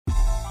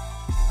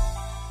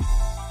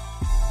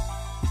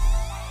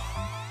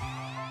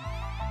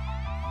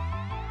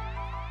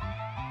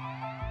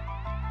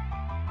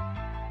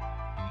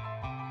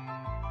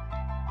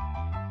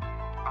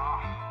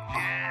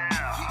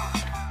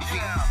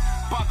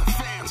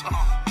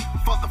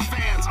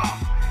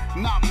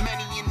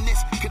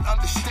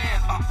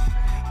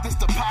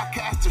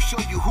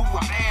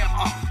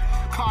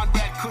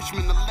Conrad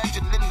Cushman, the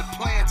legend in the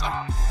plans.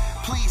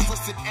 Please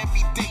listen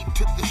every day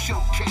to the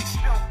showcase.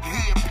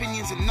 The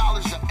opinions and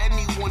knowledge that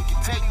anyone can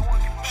take.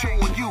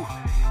 Showing you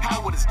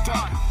how it is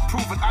done.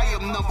 Proving I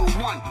am number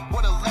one.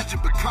 What a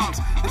legend becomes.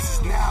 This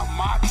is now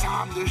my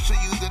time to show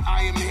you that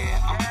I am here.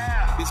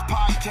 This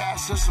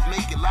podcast just to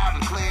make it loud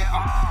and clear.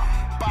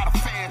 By the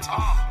fans,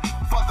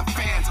 for the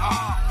fans.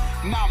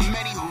 Not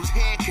many whose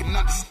head can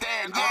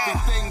understand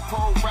everything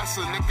pro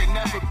wrestling. It can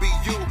never be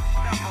you.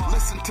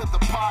 Listen to the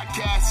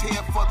podcast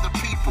here for the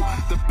people.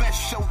 The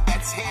best show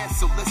that's here,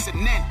 so listen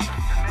in.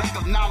 Let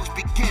the knowledge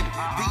begin.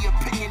 The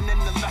opinion and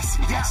the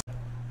lesson. Yes.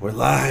 We're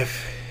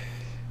live.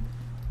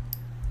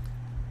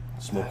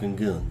 Smoking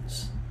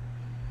guns.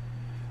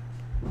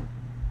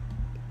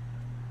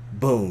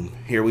 Boom.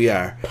 Here we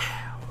are.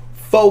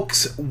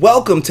 Folks,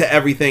 welcome to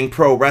Everything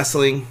Pro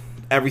Wrestling.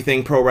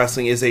 Everything Pro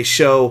Wrestling is a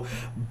show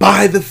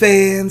by the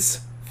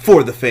fans,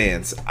 for the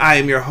fans. I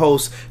am your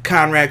host,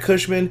 Conrad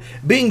Cushman,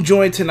 being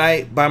joined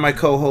tonight by my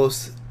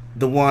co-host,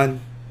 the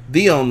one,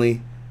 the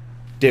only,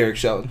 Derek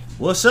Shelton.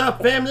 What's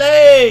up,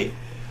 family?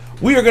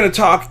 We are going to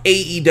talk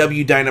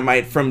AEW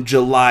Dynamite from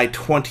July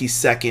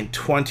 22nd,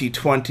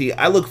 2020.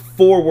 I look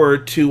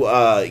forward to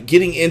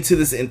getting into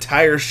this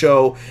entire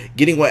show,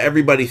 getting what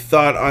everybody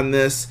thought on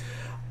this.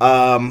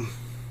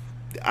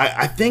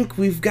 I think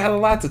we've got a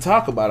lot to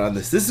talk about on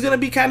this. This is going to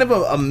be kind of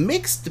a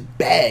mixed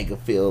bag, I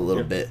feel a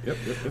little bit. Yep.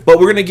 But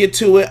we're going to get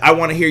to it. I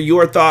want to hear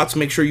your thoughts.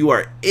 Make sure you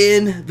are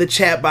in the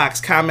chat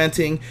box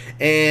commenting.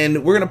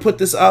 And we're going to put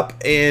this up.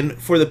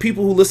 And for the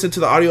people who listen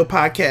to the audio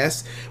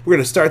podcast, we're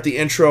going to start the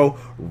intro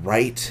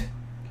right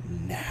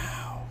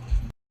now.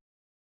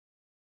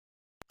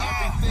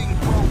 Everything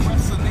pro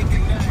wrestling, they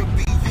can never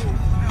be you.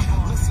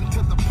 Listen to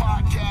the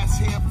podcast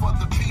here for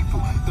the people.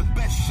 The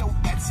best show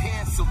that's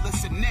here, so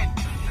listen in.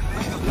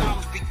 Let the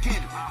knowledge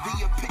begin,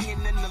 the opinion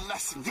and the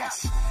lesson.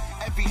 Yes,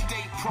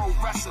 everyday pro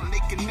wrestling,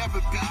 they can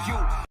never be you.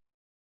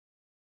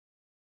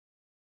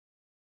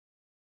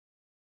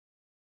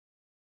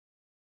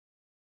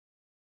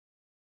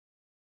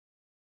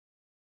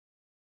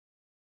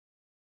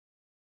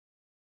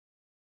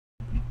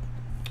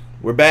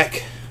 We're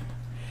back.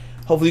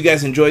 Hopefully you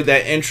guys enjoyed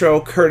that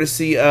intro,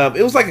 courtesy of,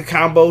 it was like a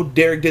combo.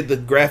 Derek did the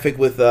graphic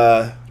with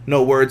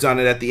no words on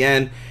it at the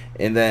end.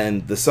 And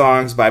then the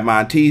songs by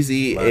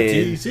Montezzi.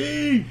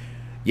 And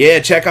yeah,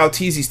 check out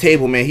Teezy's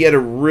Table, man. He had a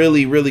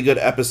really, really good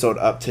episode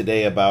up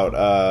today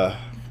about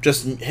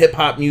just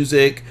hip-hop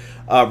music,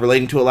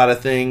 relating to a lot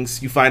of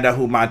things. You find out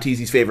who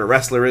Montezzi's favorite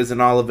wrestler is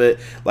and all of it,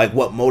 like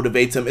what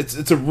motivates him.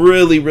 It's a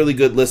really, really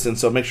good listen,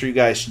 so make sure you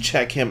guys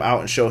check him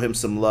out and show him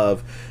some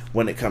love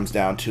when it comes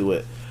down to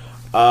it.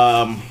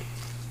 AEW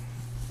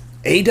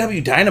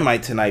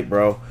Dynamite tonight,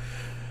 bro.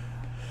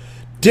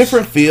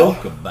 Different feel.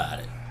 Talk about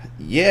it.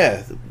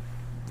 Yeah.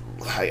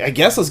 I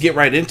guess let's get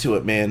right into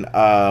it, man.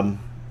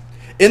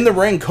 In the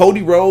ring,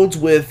 Cody Rhodes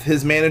with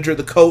his manager,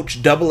 the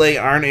coach, Double A,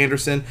 Arn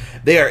Anderson.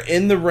 They are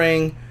in the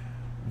ring,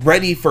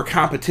 ready for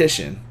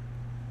competition.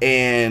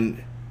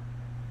 And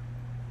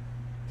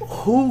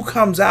who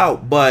comes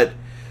out but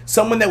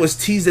someone that was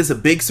teased as a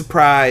big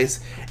surprise,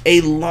 a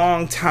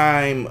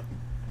long-time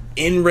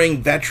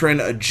in-ring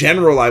veteran, a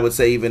general, I would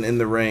say, even in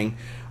the ring.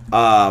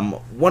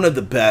 One of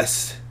the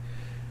best.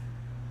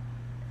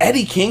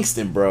 Eddie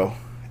Kingston, bro.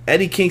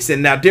 Eddie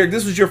Kingston. Now, Derek,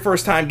 this was your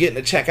first time getting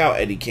to check out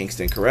Eddie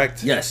Kingston,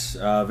 correct? Yes,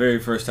 very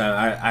first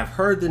time. I've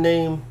heard the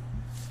name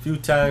a few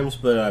times,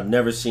 but I've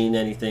never seen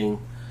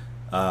anything,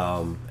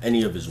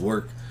 any of his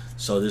work.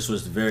 So this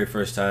was the very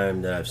first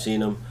time that I've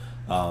seen him.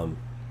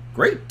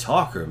 Great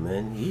talker,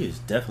 man. He is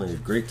definitely a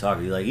great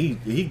talker.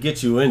 He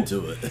gets you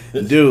into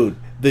it. Dude,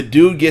 the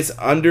dude gets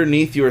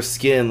underneath your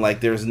skin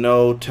like there's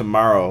no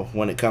tomorrow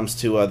when it comes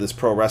to this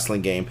pro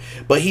wrestling game.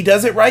 But he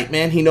does it right,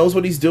 man. He knows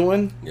what he's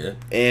doing. Yeah.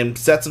 And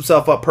sets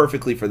himself up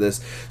perfectly for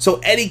this. So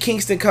Eddie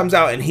Kingston comes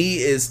out and he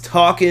is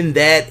talking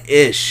that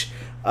ish.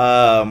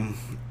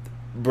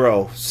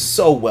 Bro,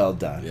 so well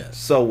done. Yes.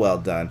 So well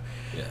done.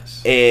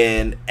 Yes.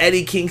 And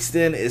Eddie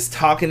Kingston is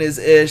talking his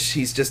ish.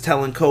 He's just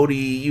telling Cody,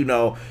 you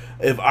know,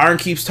 if Arn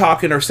keeps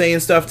talking or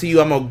saying stuff to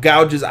you, I'm going to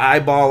gouge his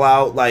eyeball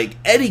out. Like,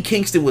 Eddie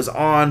Kingston was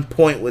on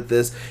point with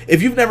this.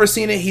 If you've never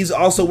seen it, he's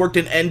also worked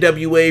in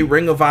NWA,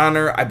 Ring of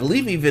Honor, I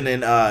believe even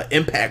in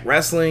Impact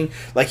Wrestling.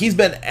 Like, he's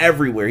been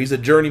everywhere. He's a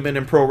journeyman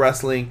in pro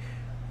wrestling.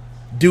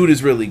 Dude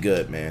is really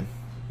good, man.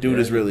 Dude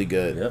is really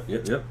good.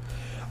 Yep.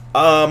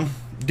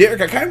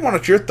 Derek, I kind of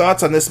wanted your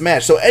thoughts on this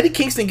match. So Eddie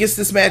Kingston gets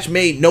this match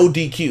made no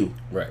DQ.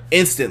 Right.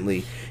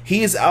 Instantly.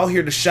 He is out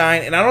here to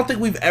shine, and I don't think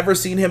we've ever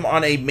seen him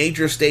on a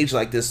major stage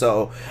like this,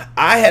 so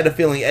I had a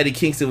feeling Eddie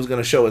Kingston was going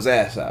to show his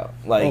ass out.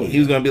 Like, he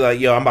was going to be like,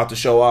 yo, I'm about to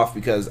show off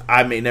because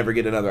I may never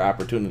get another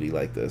opportunity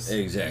like this.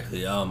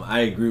 Exactly.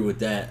 I agree with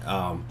that.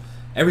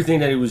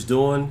 Everything that he was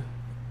doing,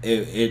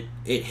 it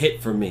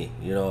hit for me,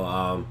 you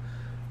know.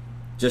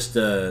 Just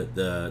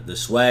the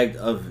swag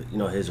of, you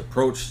know, his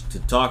approach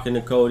to talking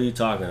to Cody,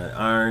 talking to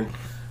Arn.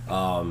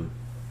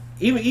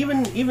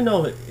 Even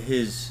though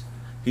he's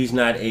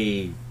not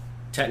a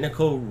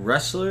technical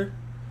wrestler,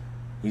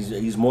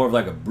 he's more of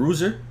like a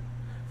bruiser.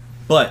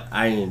 But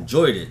I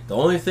enjoyed it. The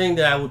only thing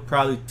that I would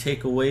probably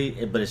take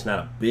away, but it's not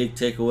a big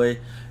takeaway,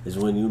 is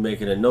when you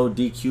make it a no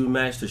DQ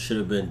match, there should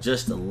have been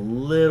just a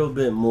little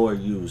bit more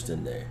used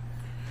in there.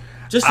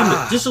 Just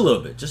a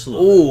little bit.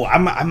 Oh,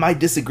 I might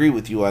disagree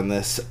with you on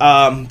this.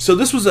 So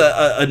this was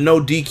a no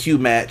DQ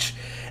match,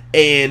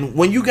 and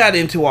when you got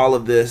into all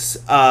of this,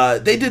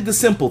 they did the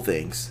simple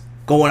things.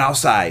 Going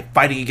outside,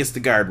 fighting against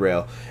the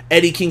guardrail.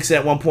 Eddie Kingston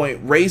at one point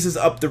raises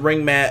up the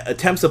ring mat,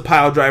 attempts a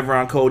pile driver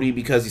on Cody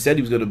because he said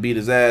he was going to beat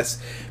his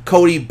ass.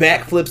 Cody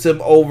backflips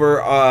him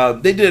over.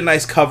 They did a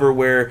nice cover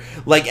where,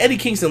 like, Eddie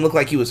Kingston looked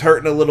like he was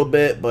hurting a little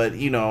bit, but,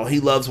 you know, he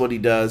loves what he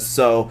does.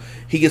 So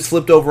he gets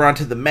flipped over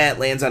onto the mat,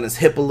 lands on his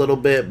hip a little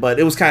bit, but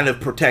it was kind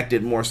of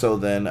protected more so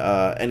than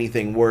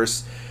anything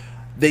worse.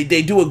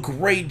 They do a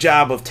great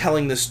job of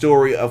telling the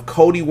story of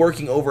Cody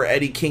working over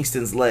Eddie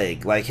Kingston's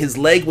leg. Like, his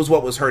leg was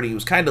what was hurting. He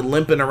was kind of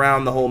limping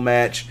around the whole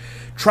match,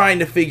 trying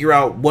to figure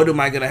out, what am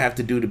I going to have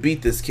to do to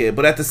beat this kid?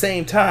 But at the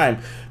same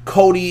time,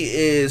 Cody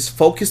is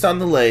focused on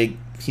the leg.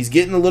 He's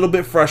getting a little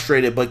bit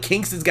frustrated, but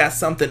Kingston's got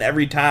something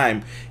every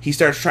time he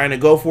starts trying to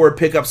go for it,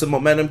 pick up some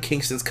momentum.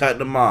 Kingston's cutting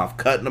him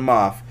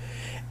off.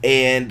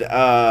 And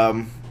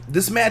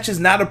this match is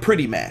not a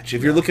pretty match.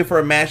 If you're looking for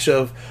a match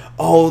of,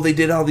 oh, they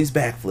did all these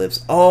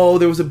backflips. Oh,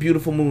 there was a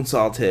beautiful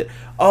moonsault hit.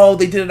 Oh,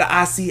 they did an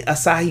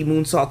Asahi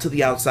moonsault to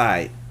the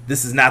outside.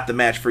 This is not the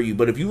match for you.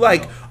 But if you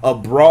like a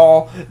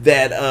brawl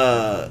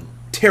that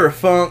Terra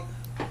Funk,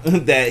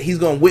 that he's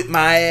going to whip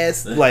my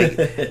ass, like,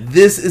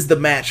 this is the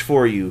match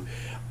for you.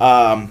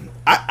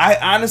 I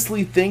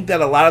honestly think that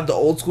a lot of the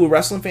old school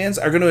wrestling fans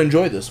are going to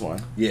enjoy this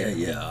one. Yeah.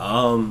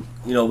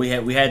 You know, we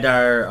had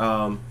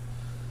our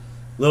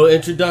little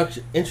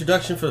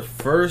introduction for the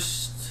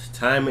first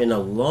time in a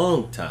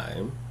long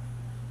time.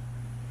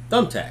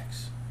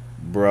 Thumbtacks.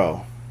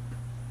 Bro,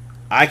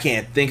 I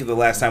can't think of the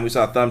last time we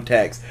saw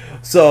thumbtacks.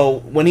 So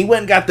when he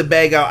went and got the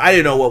bag out, I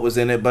didn't know what was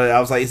in it, but I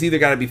was like, it's either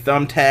got to be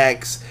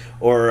thumbtacks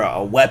or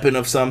a weapon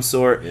of some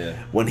sort. Yeah.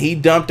 When he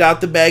dumped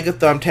out the bag of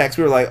thumbtacks,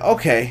 we were like,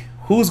 okay,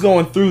 who's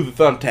going through the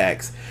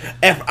thumbtacks?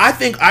 And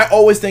I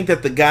always think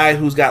that the guy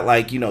who's got,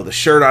 like, you know, the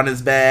shirt on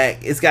his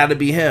back, it's got to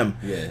be him.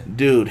 Yeah.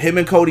 Dude, him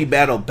and Cody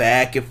battle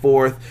back and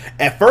forth.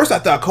 At first, I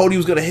thought Cody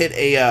was going to hit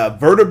a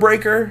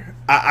vertebraker.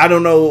 I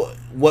don't know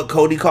what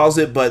Cody calls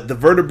it, but the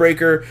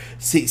vertebraker,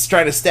 he's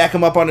trying to stack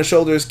him up on the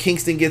shoulders.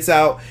 Kingston gets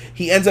out.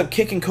 He ends up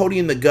kicking Cody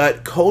in the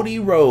gut. Cody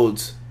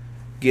Rhodes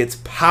gets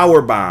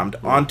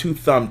powerbombed onto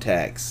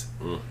thumbtacks.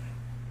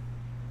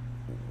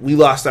 We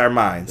lost our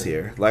minds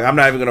here. Like, I'm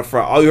not even going to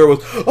front. All you heard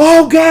was,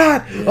 oh,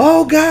 God! Yeah.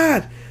 Oh,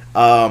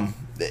 God!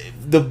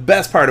 The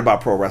best part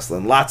about pro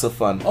wrestling, lots of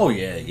fun. Oh,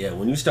 yeah.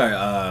 When you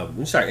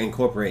start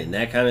incorporating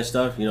that kind of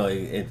stuff, you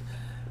know,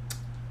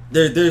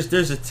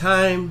 there's a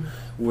time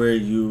where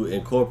you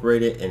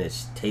incorporate it and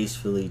it's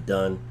tastefully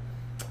done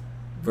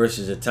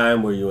versus a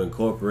time where you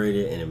incorporate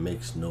it and it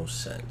makes no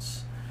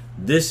sense.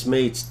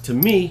 To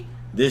me,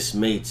 this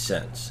made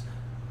sense.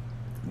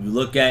 You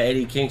look at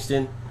Eddie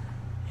Kingston,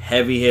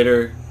 heavy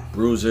hitter,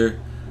 bruiser,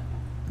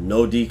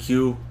 no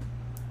DQ.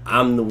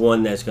 I'm the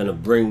one that's going to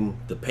bring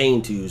the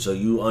pain to you so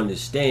you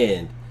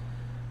understand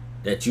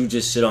that you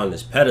just sit on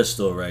this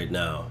pedestal right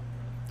now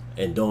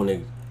and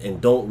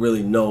don't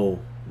really know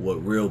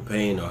what real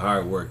pain or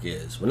hard work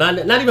is. Well,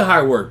 not even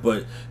hard work,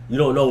 but you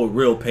don't know what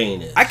real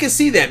pain is. I can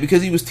see that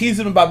because he was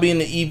teasing him about being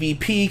the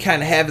EVP,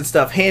 kind of having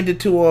stuff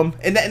handed to him,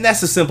 and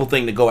that's a simple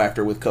thing to go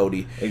after with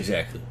Cody.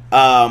 Exactly.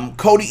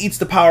 Cody eats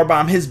the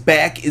powerbomb. His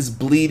back is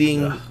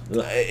bleeding. Ugh.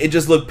 It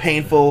just looked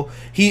painful.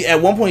 He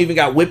at one point even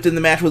got whipped in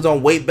the match with his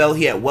own weight belt.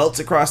 He had welts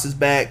across his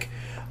back.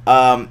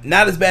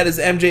 Not as bad as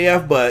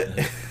MJF, but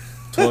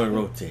toy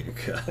rotator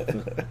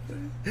cuff.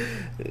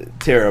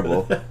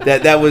 Terrible.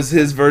 That was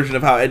his version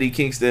of how Eddie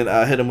Kingston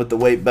hit him with the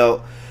weight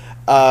belt.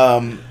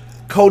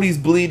 Cody's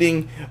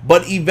bleeding,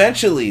 but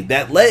eventually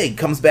that leg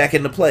comes back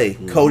into play.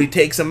 Cody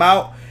takes him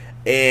out,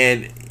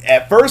 and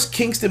at first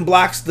Kingston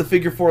blocks the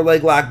figure 4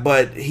 leg lock,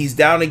 but he's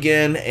down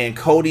again, and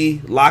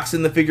Cody locks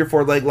in the figure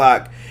 4 leg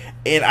lock.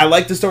 And I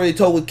like the story they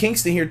told with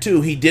Kingston here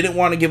too. He didn't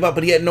want to give up,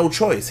 but he had no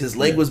choice. His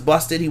leg was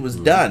busted. He was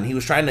done. He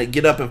was trying to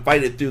get up and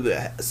fight it through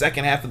the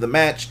second half of the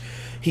match.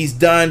 He's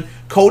done.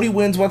 Cody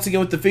wins once again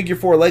with the figure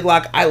 4 leg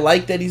lock. I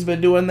like that he's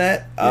been doing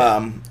that.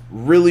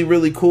 Really,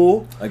 really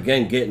cool.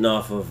 Again, getting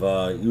off of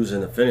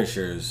using the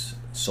finishers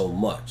so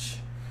much.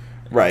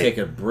 Right. Take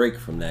a break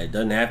from that. It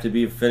doesn't have to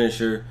be a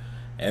finisher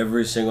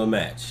every single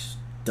match.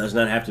 Does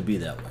not have to be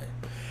that way.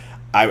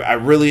 I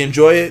really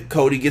enjoy it.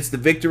 Cody gets the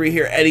victory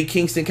here. Eddie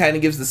Kingston kind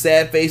of gives the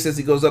sad face as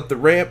he goes up the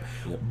ramp,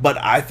 but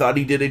I thought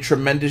he did a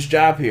tremendous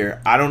job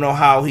here. I don't know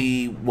how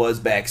he was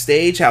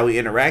backstage, how he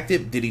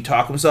interacted. Did he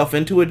talk himself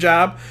into a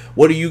job?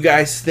 What do you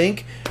guys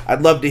think?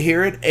 I'd love to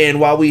hear it. And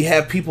while we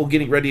have people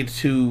getting ready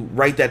to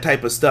write that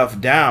type of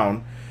stuff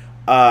down,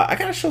 I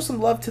gotta show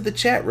some love to the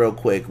chat real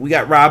quick. We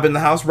got Rob in the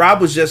house. Rob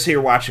was just here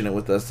watching it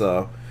with us,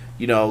 a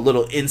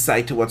little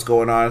insight to what's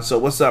going on. So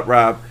what's up,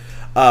 Rob?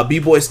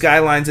 B-Boy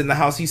Skyline's in the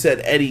house. He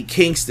said Eddie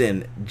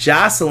Kingston.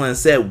 Jocelyn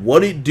said,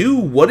 what it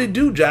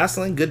do,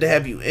 Jocelyn? Good to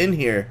have you in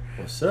here.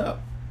 What's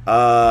up?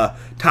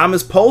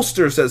 Thomas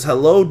Polster says,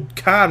 hello,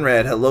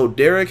 Conrad. Hello,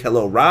 Derek.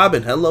 Hello, Rob.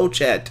 And hello,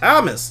 Chad.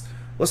 Thomas,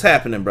 what's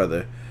happening,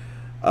 brother?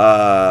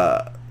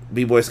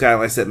 B-Boy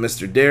Skyline said,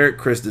 Mr. Derek.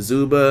 Chris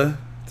DeZuba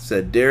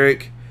said,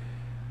 Derek.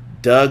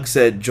 Doug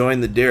said,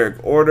 join the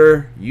Derek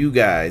order. You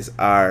guys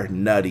are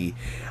nutty.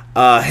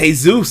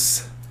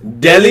 Jesus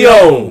De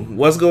Leon.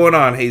 What's going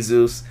on,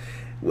 Jesus?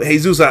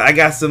 Jesus, I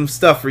got some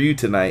stuff for you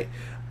tonight.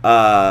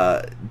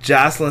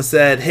 Jocelyn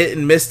said, hit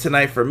and miss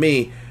tonight for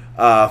me.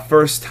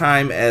 First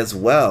time as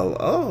well.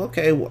 Oh,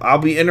 okay. Well, I'll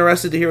be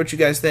interested to hear what you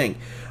guys think.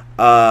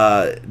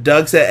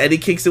 Doug said Eddie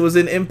Kingston was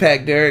in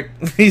Impact, Derek.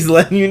 He's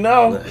letting you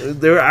know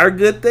there are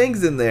good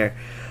things in there.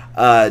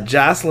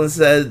 Jocelyn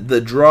said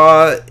the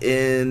draw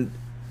in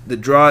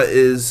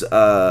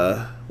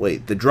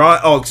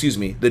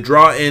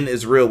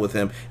is real with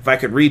him. If I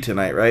could read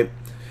tonight, right?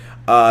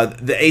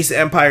 The Ace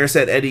Empire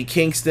said Eddie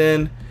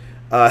Kingston.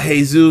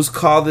 Jesus,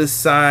 call this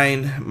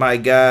sign my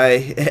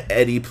guy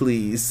Eddie,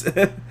 please.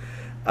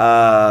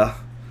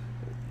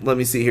 Let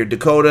me see here.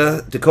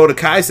 Dakota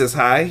Kai says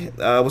hi.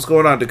 What's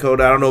going on,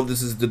 Dakota? I don't know if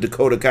this is the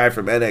Dakota Kai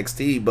from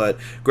NXT, but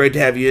great to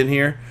have you in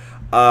here.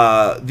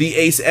 The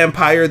Ace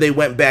Empire, they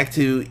went back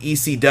to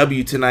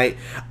ECW tonight.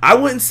 I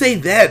wouldn't say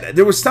that.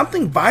 There was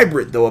something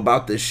vibrant, though,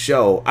 about this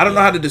show. I don't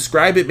know how to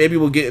describe it. Maybe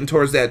we'll get in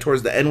towards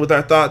the end with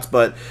our thoughts,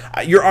 but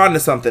you're on to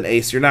something,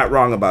 Ace. You're not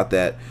wrong about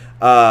that.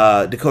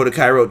 Dakota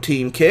Kai wrote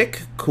Team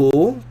Kick.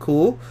 Cool.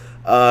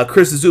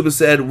 Chris Azuba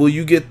said, will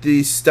you get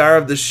the star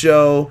of the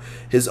show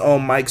his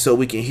own mic so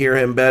we can hear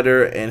him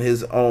better and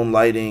his own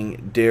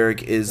lighting?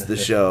 Derek is the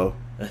show.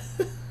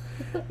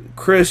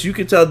 Chris, you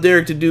can tell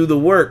Derek to do the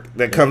work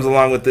that comes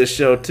along with this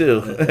show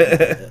too.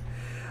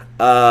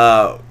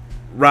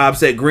 Rob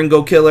said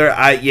Gringo Killer.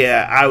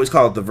 I always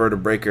call it the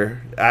Vertebreaker.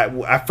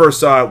 I first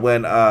saw it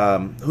when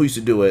who used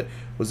to do it?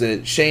 Was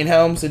it Shane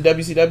Helms in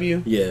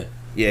WCW?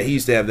 Yeah, he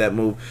used to have that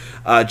move.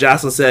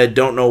 Jocelyn said,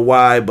 don't know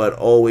why, but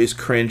always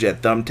cringe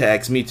at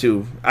thumbtacks. Me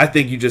too. I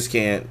think you just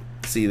can't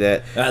see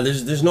that.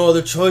 There's no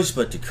other choice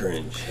but to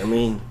cringe. I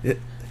mean...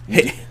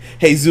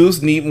 Hey,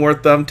 Zeus, need more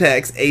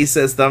thumbtacks. Ace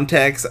says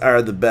thumbtacks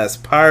are the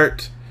best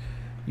part.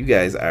 You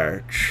guys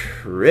are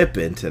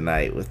tripping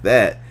tonight with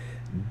that.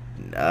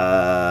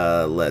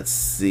 Let's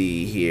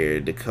see here.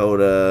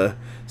 Dakota.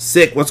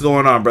 Sick, what's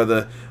going on,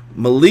 brother?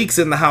 Malik's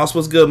in the house.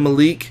 What's good,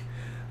 Malik?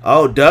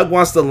 Oh, Doug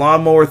wants the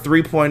Lawnmower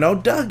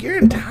 3.0. Doug, you're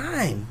in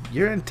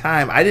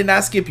time. I did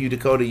not skip you,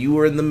 Dakota. You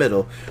were in the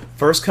middle.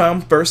 First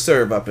come, first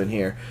serve up in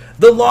here.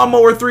 The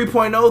Lawnmower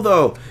 3.0,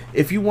 though.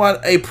 If you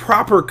want a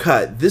proper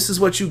cut, this is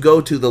what you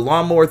go to. The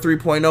Lawnmower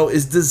 3.0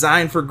 is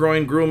designed for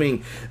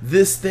grooming.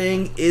 This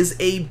thing is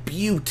a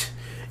beaut.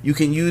 You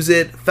can use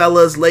it,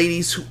 fellas,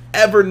 ladies,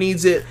 whoever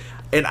needs it.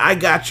 And I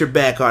got your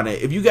back on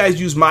it. If you guys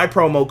use my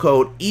promo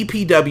code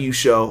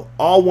EPWShow,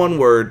 all one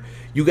word,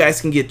 you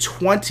guys can get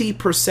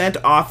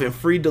 20% off and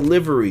free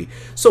delivery.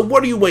 So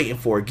what are you waiting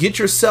for? Get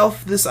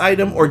yourself this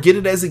item or get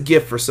it as a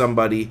gift for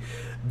somebody.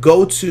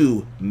 Go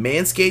to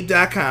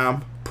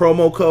manscaped.com,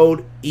 promo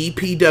code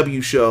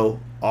EPWShow,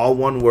 all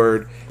one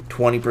word,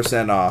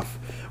 20% off.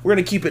 We're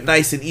going to keep it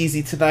nice and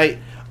easy tonight.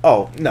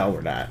 Oh, no,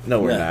 we're not. No,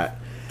 we're not.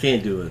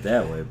 Can't do it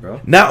that way, bro.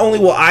 Not only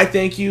will I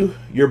thank you,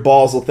 your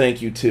balls will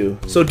thank you too.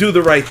 So do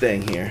the right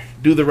thing here.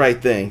 Do the right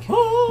thing.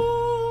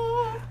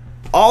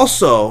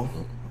 Also,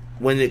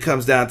 when it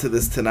comes down to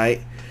this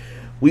tonight,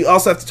 we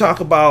also have to talk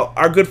about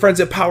our good friends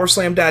at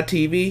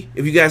Powerslam.tv.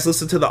 If you guys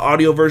listen to the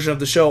audio version of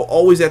the show,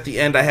 always at the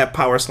end I have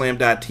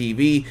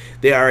Powerslam.tv.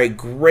 They are a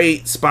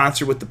great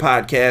sponsor with the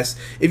podcast.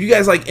 If you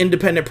guys like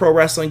independent pro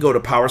wrestling, go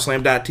to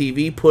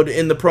Powerslam.tv, put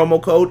in the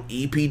promo code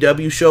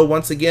EPWShow,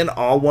 once again,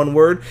 all one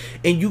word,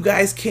 and you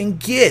guys can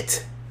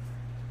get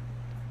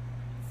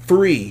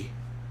free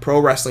pro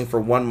wrestling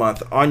for 1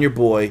 month on your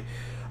boy.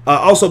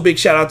 Also, big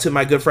shout out to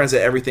my good friends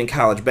at Everything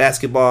College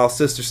Basketball,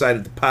 sister side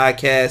of the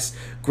podcast.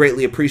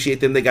 Greatly appreciate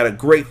them. They got a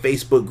great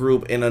Facebook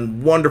group and a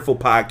wonderful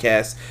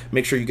podcast.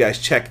 Make sure you guys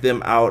check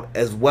them out,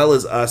 as well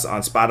as us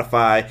on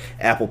Spotify,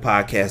 Apple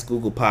Podcasts,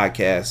 Google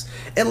Podcasts.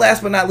 And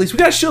last but not least, we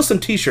got to shill some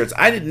t-shirts.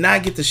 I did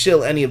not get to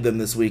shill any of them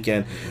this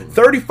weekend.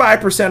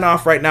 35%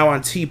 off right now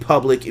on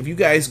TeePublic. If you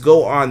guys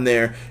go on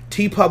there,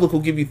 TeePublic will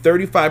give you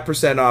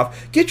 35%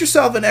 off. Get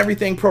yourself an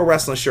Everything Pro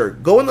Wrestling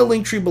shirt. Go in the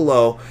link tree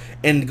below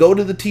and go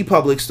to the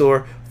TeePublic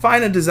store.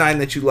 Find a design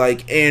that you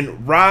like.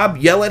 And Rob,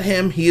 yell at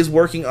him. He is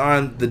working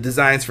on the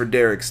designs for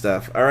Derek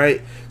stuff. All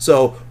right?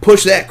 So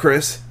push that,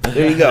 Chris.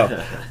 There you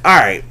go. All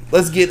right.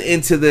 Let's get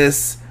into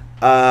this.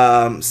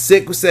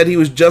 Sick said he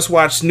was just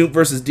watched Snoop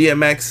versus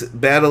DMX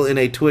battle in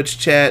a Twitch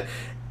chat.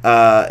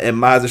 And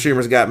Mazda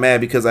Streamers got mad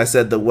because I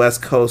said the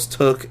West Coast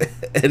took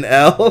an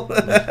L.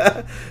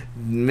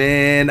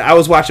 Man, I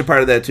was watching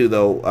part of that too,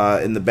 though,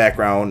 in the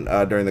background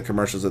during the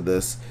commercials of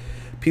this.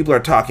 People are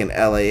talking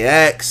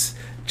LAX.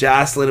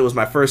 Jocelyn, it was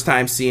my first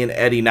time seeing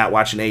Eddie, not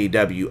watching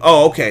AEW.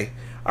 Oh, okay.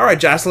 All right,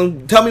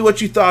 Jocelyn, tell me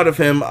what you thought of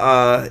him,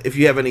 if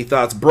you have any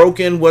thoughts.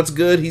 Broken, what's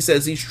good? He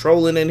says he's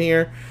trolling in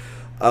here.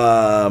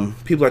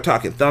 People are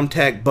talking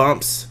thumbtack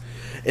bumps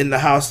in the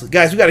house.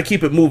 Guys, we got to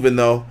keep it moving,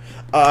 though.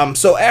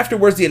 So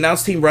afterwards, the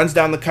announce team runs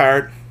down the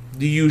card.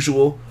 the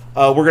usual.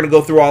 We're going to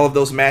go through all of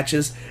those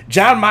matches.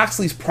 Jon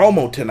Moxley's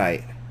promo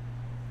tonight.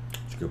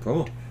 It's a good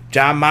promo.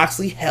 Jon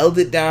Moxley held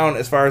it down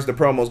as far as the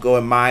promos go,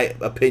 in my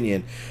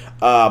opinion.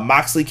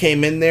 Moxley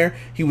came in there.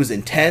 He was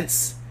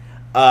intense.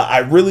 I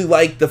really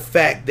liked the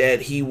fact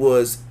that he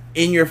was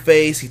in your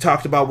face. He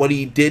talked about what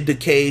he did to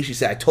Cage. He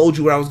said, I told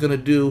you what I was going to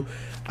do.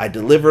 I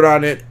delivered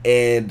on it.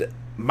 And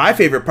my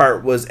favorite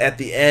part was at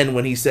the end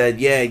when he said,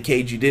 yeah,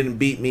 Cage, you didn't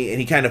beat me. And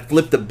he kind of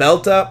flipped the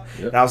belt up.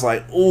 Yep. And I was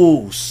like,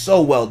 ooh,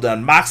 so well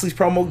done. Moxley's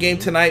promo game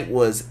tonight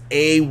was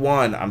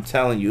A1. I'm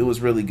telling you, it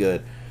was really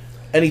good.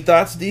 Any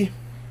thoughts, D?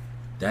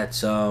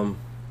 That's not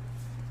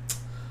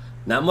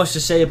much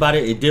to say about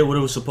it. It did what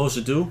it was supposed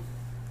to do.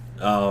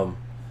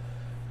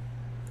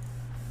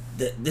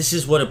 This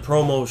is what a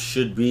promo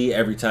should be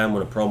every time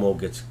when a promo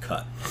gets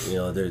cut. You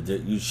know,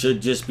 you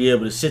should just be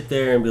able to sit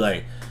there and be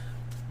like,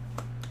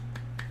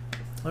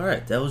 all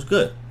right, that was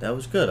good. That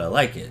was good. I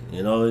like it.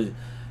 You know,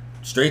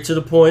 straight to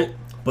the point.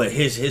 But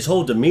his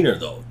whole demeanor,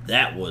 though,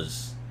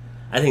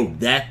 I think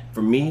that,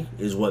 for me,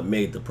 is what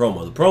made the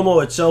promo. The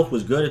promo itself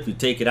was good if you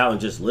take it out and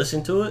just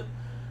listen to it.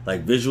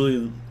 Like,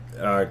 visually,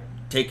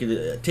 take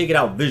it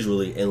out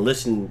visually and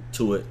listen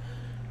to it.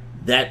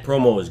 That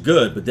promo is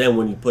good. But then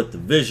when you put the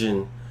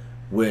vision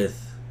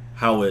with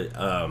how it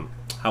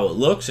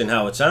looks and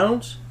how it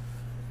sounds,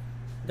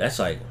 that's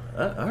like,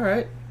 all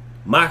right.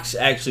 Mox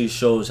actually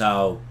shows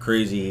how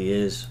crazy he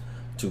is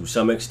to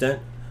some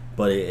extent,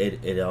 but it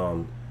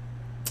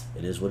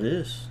is what it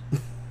is.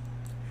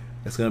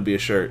 It's gonna be a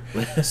shirt.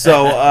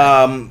 So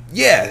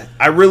yeah,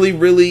 I really,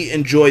 really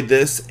enjoyed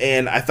this,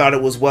 and I thought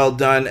it was well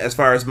done as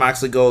far as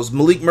Moxley goes.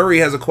 Malik Murray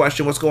has a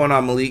question. What's going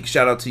on, Malik?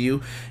 Shout out to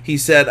you. He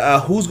said,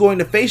 who's going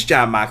to face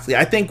Jon Moxley?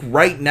 I think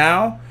right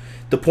now,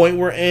 the point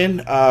we're in,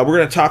 we're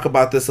going to talk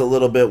about this a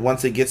little bit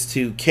once it gets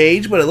to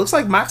Cage, but it looks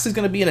like Moxley's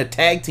going to be in a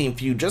tag team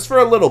feud just for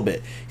a little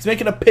bit. He's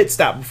making a pit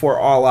stop before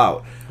All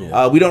Out.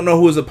 Yeah. We don't know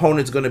who his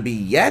opponent's going to be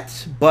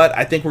yet, but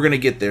I think we're going to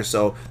get there.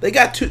 So they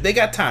got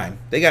time.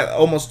 They got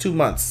almost 2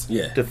 months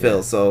to fill.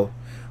 Yeah. So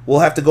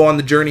we'll have to go on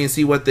the journey and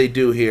see what they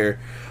do here.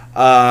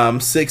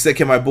 6 said,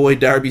 can my boy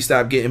Darby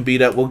stop getting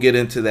beat up? We'll get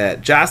into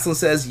that. Jocelyn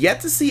says, yet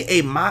to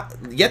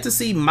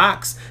see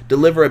Mox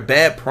deliver a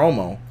bad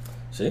promo.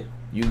 See?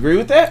 You agree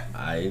with that?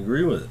 I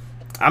agree with it.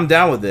 I'm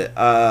down with it.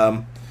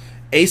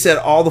 A said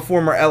all the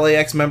former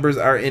LAX members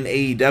are in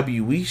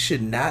AEW. We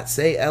should not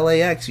say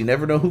LAX. You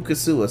never know who could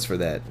sue us for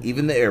that.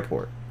 Even the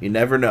airport. You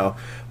never know.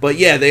 But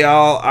yeah, they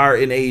all are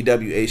in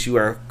AEW. Ace, you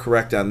are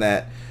correct on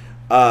that.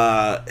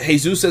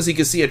 Jesus says he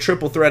can see a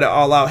triple threat at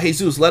All Out.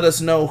 Jesus, let us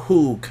know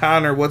who.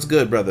 Connor, what's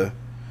good, brother?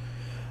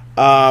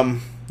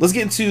 Let's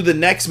get into the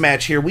next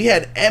match here. We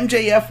had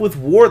MJF with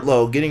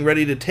Wardlow getting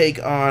ready to take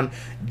on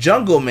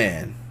Jungle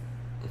Man.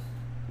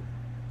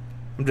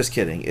 I'm just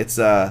kidding. It's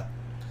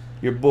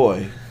your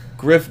boy,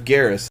 Griff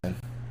Garrison.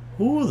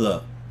 Who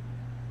the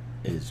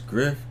is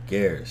Griff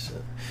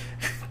Garrison?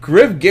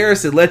 Griff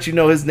Garrison let you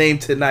know his name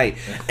tonight.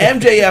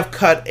 MJF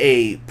cut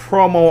a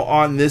promo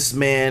on this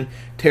man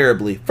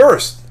terribly.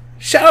 First,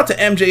 shout out to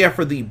MJF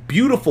for the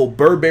beautiful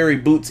Burberry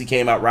boots he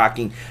came out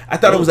rocking. I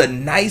thought it was a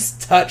nice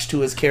touch to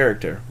his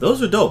character.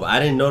 Those are dope.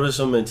 I didn't notice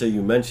them until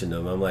you mentioned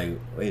them. I'm like,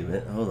 wait a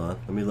minute, hold on,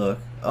 let me look.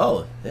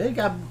 Oh, they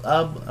got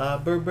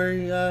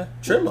Burberry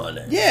trim on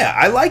there. Yeah,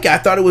 I like it. I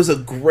thought it was a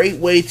great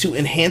way to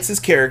enhance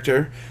his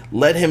character,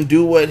 let him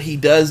do what he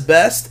does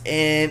best,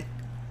 and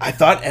I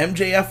thought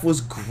MJF was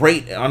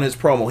great on his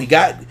promo.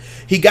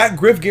 He got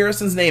Griff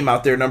Garrison's name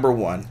out there, number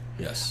one.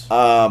 Yes.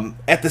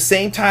 At the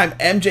same time,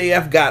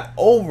 MJF got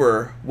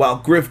over while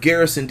Griff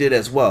Garrison did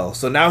as well.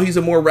 So now he's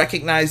a more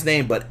recognized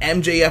name, but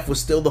MJF was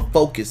still the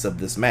focus of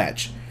this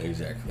match.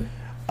 Exactly.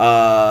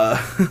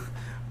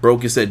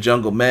 Broken said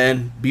Jungle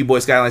Man. B-Boy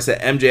Skyline said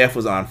MJF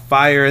was on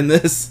fire in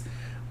this.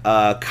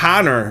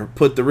 Connor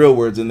put the real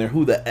words in there.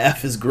 Who the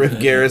F is Griff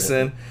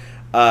Garrison?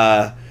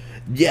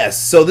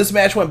 Yes, so this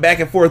match went back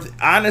and forth.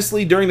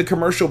 Honestly, during the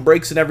commercial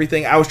breaks and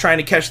everything, I was trying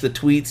to catch the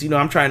tweets. You know,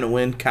 I'm trying to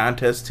win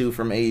contests too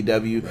from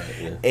AEW. Right,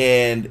 yeah.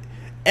 And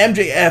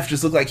MJF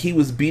just looked like he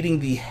was beating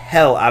the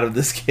hell out of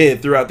this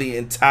kid throughout the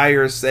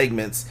entire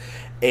segments.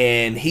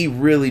 And he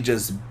really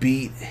just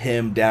beat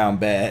him down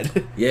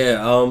bad.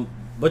 Yeah,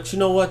 but you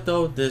know what,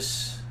 though?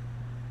 This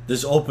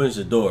opens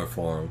the door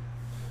for him.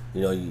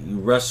 You know, you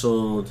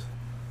wrestled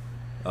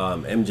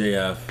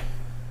MJF.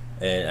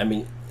 And, I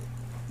mean,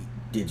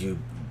 did you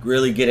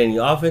really get any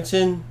offense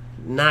in?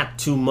 Not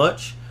too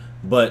much,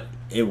 but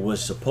it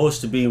was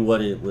supposed to be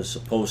what it was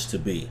supposed to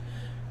be.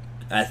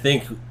 I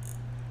think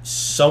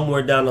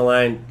somewhere down the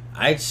line,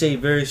 I'd say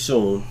very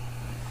soon,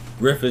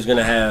 Griff is going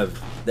to have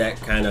that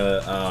kind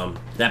of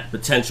that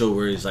potential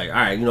where he's like, all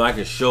right, you know, I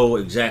can show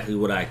exactly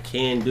what I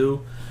can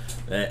do.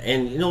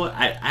 And you know what,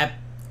 I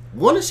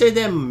want to say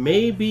there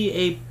may be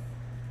a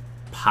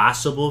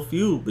possible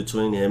feud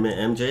between him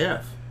and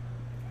MJF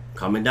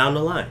coming down the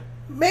line.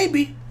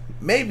 Maybe.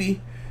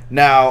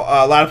 Now,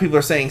 a lot of people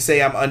are saying,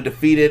 say I'm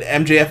undefeated.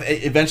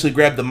 MJF eventually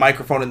grabbed the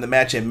microphone in the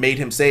match and made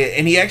him say it,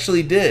 and he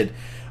actually did.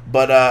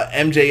 But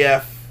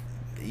MJF,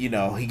 you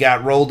know, he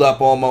got rolled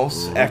up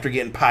almost after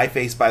getting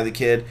pie-faced by the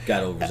kid.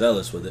 Got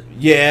overzealous with it.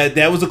 Yeah,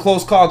 that was a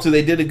close call, too.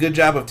 They did a good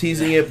job of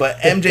teasing it, but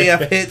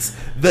MJF hits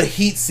the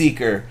Heat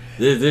Seeker.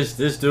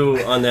 This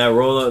dude on that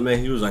roll-up, man,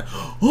 he was like,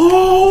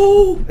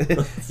 oh!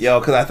 Yo,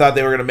 because I thought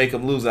they were going to make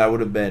him lose, and I would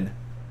have been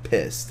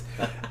pissed.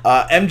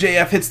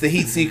 MJF hits the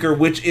Heat Seeker,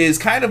 which is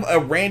kind of a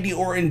Randy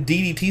Orton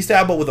DDT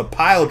style, but with a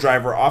pile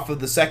driver off of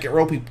the second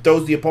rope. He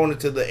throws the opponent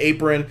to the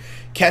apron,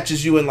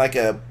 catches you in like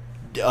a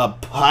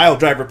pile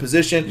driver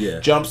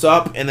position, jumps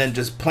up, and then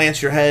just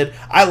plants your head.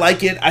 I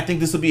like it. I think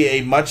this will be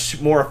a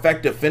much more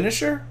effective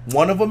finisher.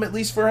 One of them, at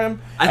least, for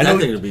him. I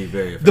think it'll be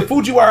very effective. The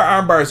Fujiwara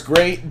armbar is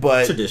great,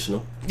 but...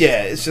 traditional.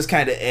 Yeah, it's just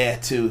kind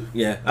of too.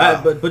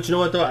 Yeah, but you know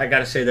what, though? I got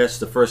to say that's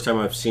the first time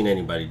I've seen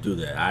anybody do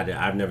that.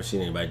 I've never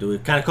seen anybody do it.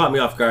 It kind of caught me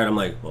off guard. I'm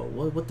like, well,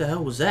 what the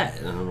hell was that?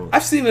 I don't know.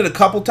 I've seen it a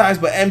couple times,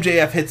 but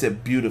MJF hits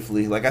it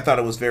beautifully. Like, I thought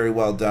it was very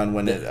well done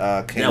when it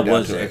came down to it. That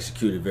was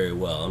executed very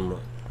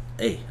well.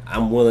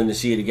 I'm willing to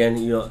see it again.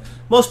 You know,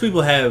 most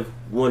people have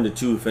 1 to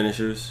 2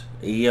 finishers.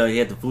 He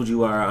had the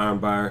Fujiwara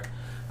armbar.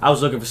 I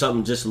was looking for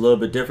something just a little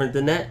bit different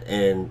than that,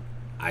 and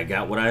I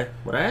got what I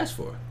asked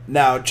for.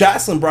 Now,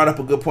 Jocelyn brought up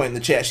a good point in the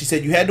chat. She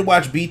said you had to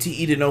watch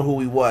BTE to know who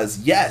he was.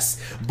 Yes,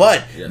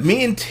 but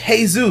me and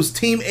Jesus,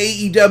 Team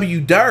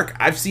AEW Dark,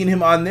 I've seen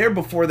him on there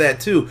before that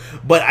too.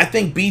 But I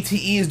think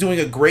BTE is doing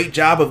a great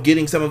job of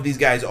getting some of these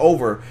guys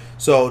over.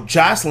 So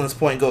Jocelyn's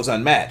point goes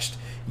unmatched.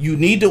 You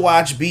need to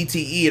watch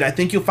BTE, and I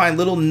think you'll find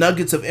little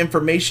nuggets of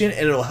information,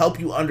 and it'll help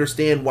you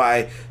understand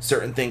why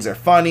certain things are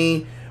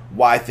funny,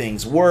 why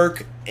things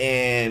work,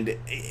 and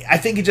I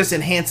think it just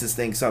enhances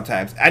things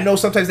sometimes. I know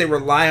sometimes they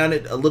rely on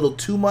it a little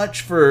too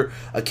much for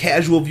a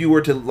casual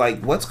viewer to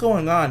like, what's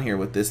going on here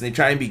with this? And they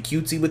try and be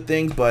cutesy with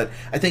things, but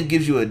I think it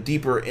gives you a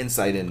deeper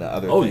insight into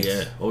other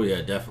things. Oh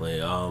yeah,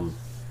 definitely.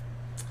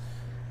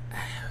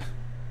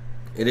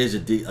 It is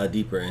a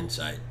deeper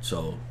insight,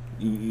 so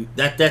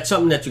that's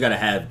something that you got to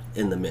have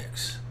in the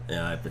mix.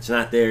 If it's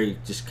not there, you're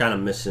just kind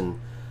of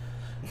missing.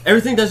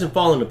 Everything doesn't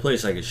fall into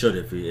place like it should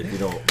if you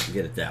don't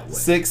get it that way.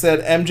 6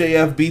 said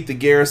MJF beat the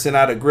Garrison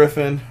out of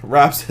Griffin.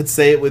 Rob said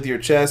say it with your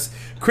chest.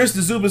 Chris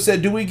DeZuba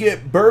said, do we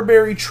get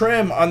Burberry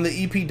trim on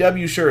the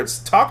EPW shirts?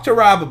 Talk to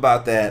Rob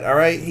about that, all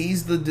right?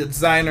 He's the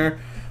designer.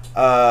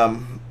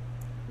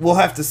 We'll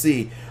have to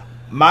see.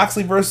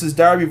 Moxley versus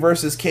Darby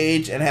versus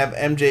Cage and have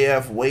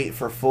MJF wait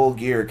for Full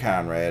Gear,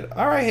 Conrad.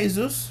 All right,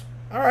 Jesus.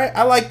 All right,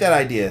 I like that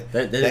idea.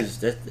 That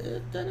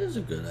is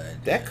a good idea.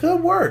 That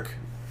could work.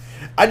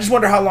 I just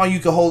wonder how long you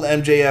could hold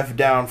MJF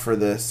down for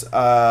this,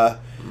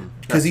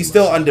 because he's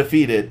still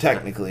undefeated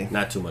technically.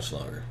 Not too much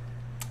longer.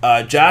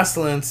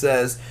 Jocelyn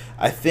says,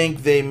 I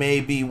think they may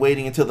be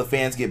waiting until the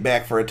fans get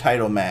back for a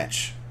title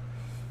match.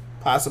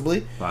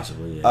 Possibly,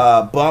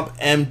 yeah. Bump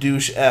M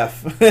douche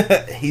F.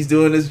 He's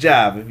doing his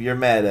job. If you're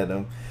mad at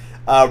him.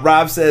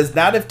 Rob says,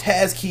 not if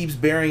Taz keeps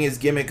bearing his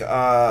gimmick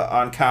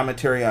on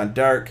commentary on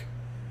Dark.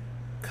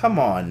 Come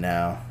on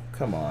now.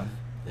 Come on.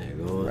 There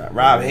you go.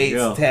 Rob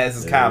hates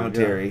Taz's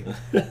commentary.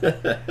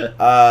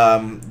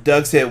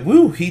 Doug said,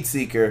 woo, Heat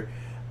Seeker.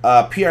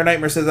 PR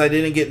Nightmare says, I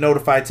didn't get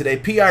notified today.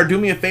 PR, do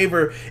me a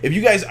favor. If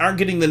you guys aren't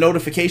getting the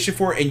notification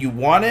for it and you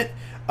want it,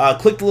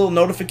 click the little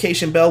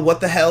notification bell.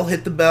 What the hell?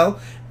 Hit the bell.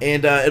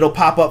 And it'll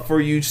pop up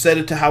for you. Set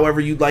it to however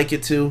you'd like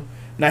it to.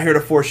 Not here to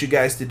force you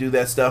guys to do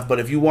that stuff. But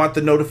if you want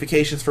the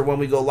notifications for when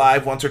we go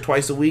live once or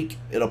twice a week,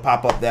 it'll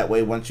pop up that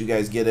way once you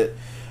guys get it.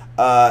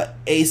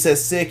 A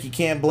says sick. You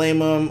can't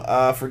blame him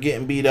for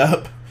getting beat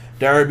up.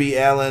 Darby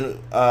Allin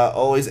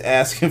always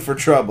asking for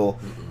trouble.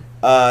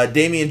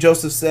 Damian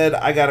Joseph said,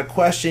 I got a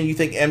question. You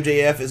think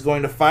MJF is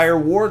going to fire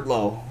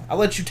Wardlow? I'll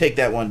let you take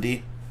that one,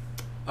 D.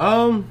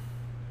 I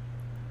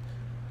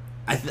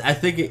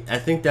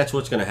think that's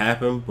what's going to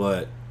happen,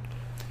 but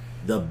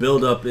the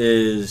buildup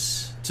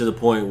is to the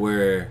point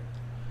where,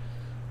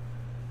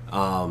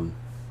 you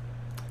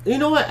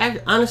know what?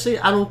 Honestly,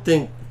 I don't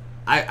think.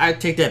 I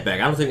take that back.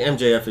 I don't think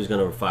MJF is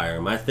going to fire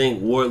him. I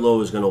think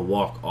Wardlow is going to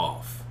walk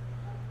off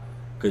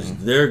because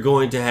they're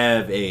going to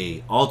have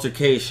a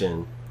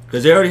altercation.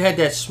 Because they already had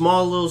that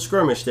small little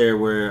skirmish there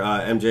where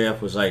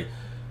MJF was like,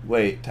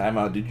 "Wait, time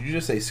out. Did you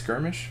just say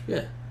skirmish?"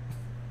 Yeah.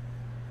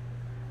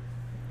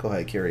 Go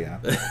ahead, carry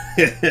on.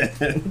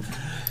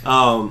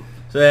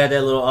 So they had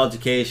that little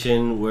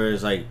altercation where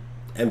it's like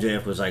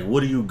MJF was like,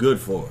 "What are you good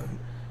for?"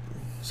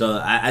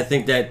 So I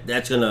think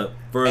that's gonna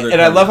further.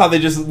 And I love how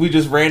we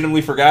just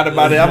randomly forgot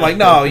about it. I'm like,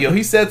 no,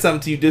 he said something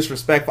to you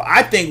disrespectful.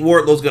 I think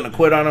Wardlow's gonna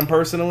quit on him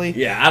personally.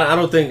 Yeah, I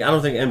don't think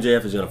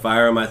MJF is gonna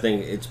fire him. I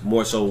think it's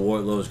more so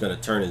Wardlow's gonna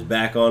turn his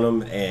back on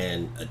him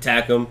and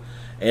attack him.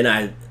 And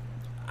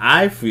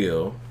I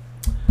feel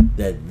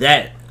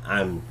that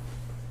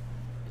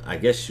I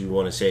guess you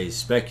want to say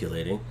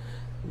speculating.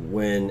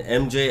 When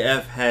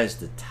MJF has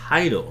the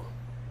title,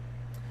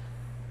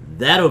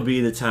 that'll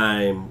be the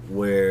time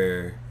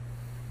where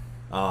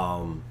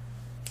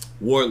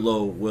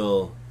Wardlow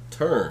will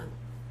turn.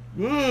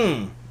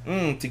 To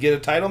get a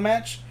title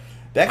match?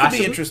 That could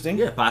be interesting.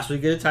 Yeah, possibly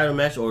get a title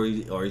match, or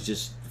he's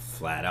just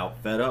flat out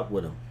fed up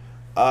with him.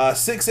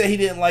 Six said he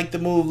didn't like the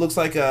move. Looks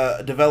like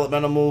a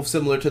developmental move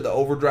similar to the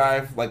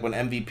overdrive, like when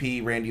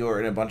MVP, Randy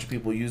Orton, and a bunch of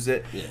people use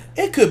it. Yeah.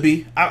 It could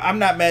be. I'm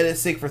not mad at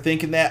Sick for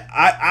thinking that.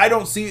 I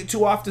don't see it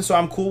too often, so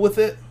I'm cool with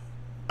it.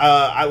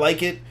 I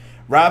like it.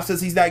 Rob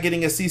says he's not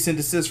getting a cease and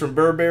desist from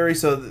Burberry,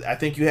 so I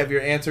think you have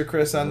your answer,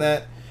 Chris, on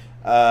that.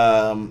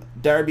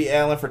 Darby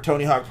Allin for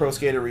Tony Hawk Pro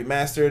Skater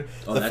Remastered.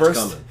 Oh, that's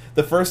coming.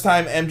 The first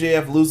time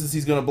MJF loses,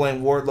 he's going to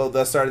blame Wardlow,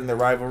 thus starting the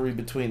rivalry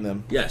between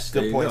them. Yes,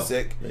 good point,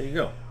 Sick. There you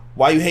go.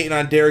 Why you hating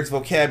on Derek's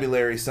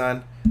vocabulary,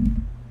 son?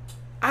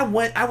 I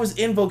was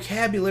in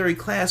vocabulary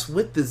class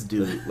with this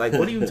dude. Like,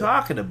 what are you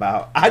talking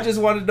about? I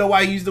just wanted to know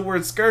why he used the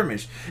word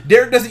skirmish.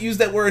 Derek doesn't use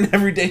that word in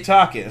everyday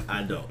talking.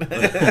 I don't.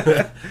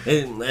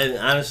 and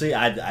honestly,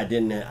 I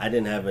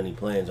didn't have any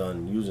plans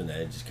on using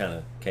that. It just kind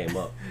of came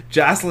up.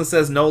 Jocelyn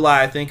says, no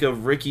lie, I think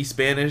of Ricky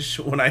Spanish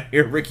when I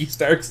hear Ricky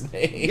Stark's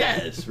name.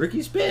 Yes,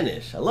 Ricky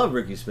Spanish. I love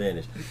Ricky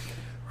Spanish.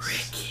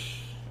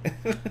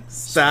 Ricky.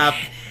 Stop.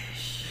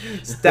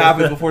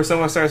 Stop it before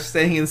someone starts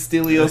singing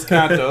Stelios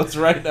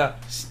Cantos right now.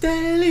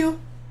 Stelio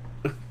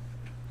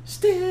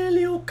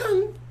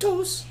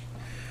Cantos.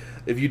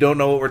 If you don't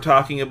know what we're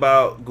talking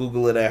about,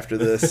 Google it after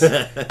this.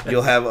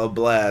 You'll have a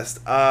blast.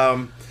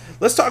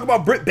 Let's talk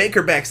about Britt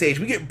Baker backstage.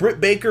 We get Britt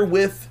Baker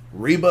with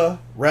Reba,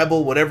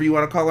 Rebel, whatever you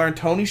want to call her, and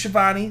Tony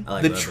Schiavone. I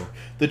like Rebel.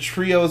 The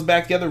trio is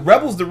back together.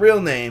 Rebel's the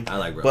real name. I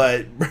like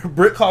Rebel. But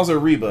Britt calls her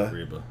Reba.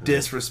 Reba.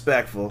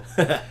 Disrespectful.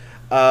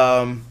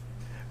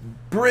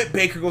 Britt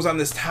Baker goes on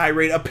this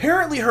tirade.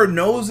 Apparently her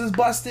nose is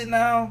busted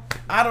now.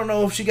 I don't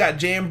know if she got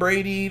Jan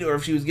Brady'd or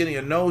if she was getting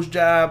a nose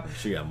job.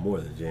 She got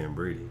more than Jan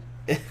Brady.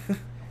 Was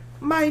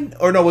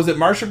it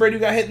Marsha Brady who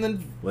got hit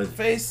in the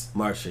face?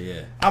 Marsha,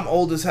 yeah. I'm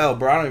old as hell,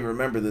 bro. I don't even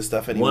remember this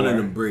stuff anymore. One of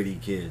them Brady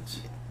kids.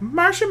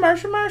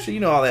 Marsha. You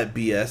know all that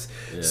BS.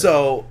 Yeah.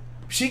 So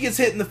she gets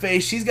hit in the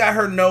face. She's got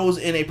her nose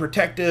in a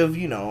protective,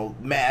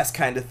 mask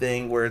kind of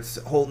thing where it's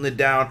holding it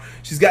down.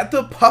 She's got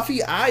the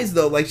puffy eyes,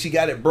 though, like she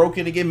got it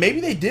broken again. Maybe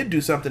they did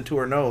do something to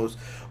her nose.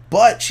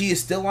 But she is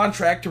still on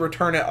track to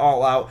return it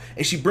All Out.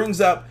 And she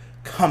brings up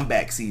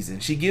comeback season.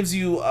 She gives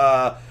you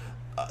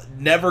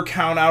never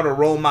count out a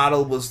role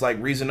model was like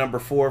reason number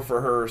 4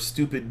 for her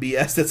stupid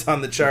BS that's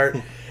on the chart.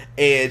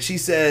 And she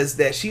says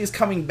that she is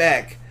coming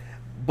back,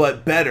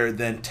 but better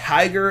than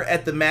Tiger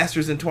at the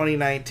Masters in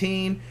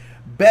 2019.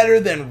 Better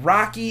than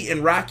Rocky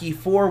in Rocky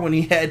IV when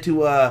he had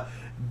to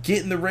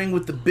get in the ring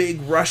with the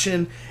big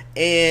Russian,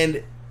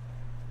 and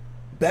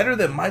better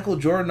than Michael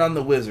Jordan on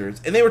the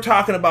Wizards. And they were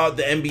talking about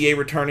the NBA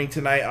returning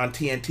tonight on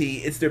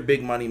TNT. It's their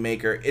big money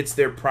maker. It's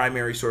their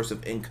primary source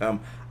of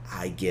income.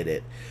 I get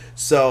it.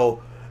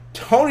 So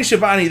Tony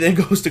Schiavone then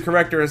goes to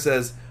correct her and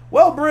says,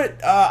 well,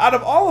 Britt, out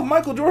of all of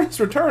Michael Jordan's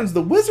returns,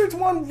 the Wizards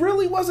one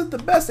really wasn't the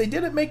best. They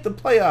didn't make the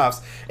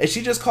playoffs. And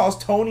she just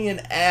calls Tony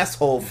an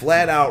asshole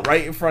flat out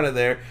right in front of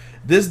there.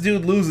 This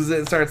dude loses it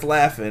and starts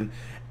laughing.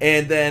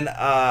 And then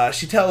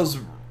she tells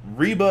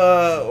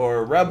Reba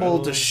or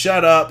Rebel to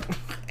shut up.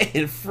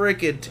 And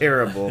freaking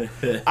terrible.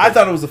 I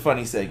thought it was a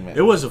funny segment.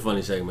 It was a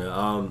funny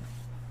segment.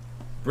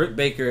 Britt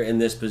Baker in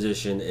this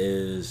position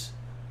is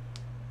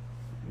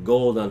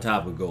gold on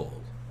top of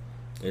gold.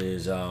 It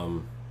is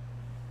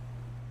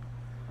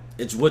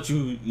it's what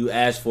you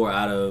ask for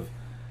out of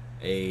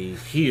a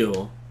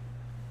heel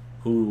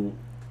who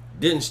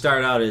didn't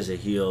start out as a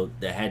heel,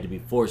 that had to be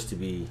forced to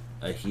be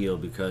a heel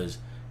because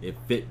it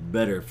fit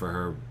better for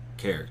her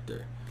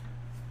character.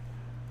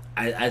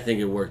 I think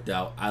it worked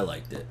out. I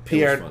liked it.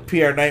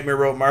 PR Nightmare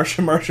wrote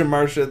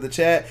Marsha in the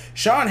chat.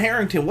 Sean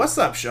Harrington, what's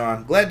up,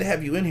 Sean? Glad to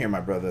have you in here,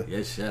 my brother.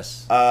 Yes.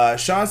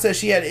 Sean says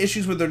she had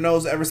issues with her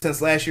nose ever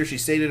since last year. She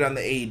stated on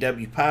the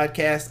AEW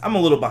podcast. I'm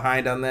a little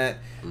behind on that.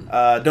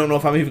 Don't know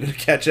if I'm even going to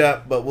catch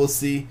up, but we'll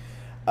see.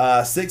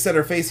 Six said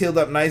her face healed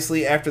up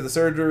nicely after the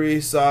surgery.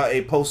 Saw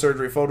a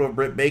post-surgery photo of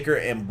Britt Baker,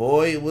 and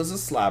boy, it was a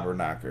slobber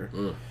knocker.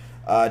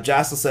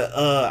 Jocelyn said,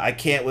 I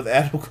can't with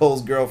Adam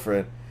Cole's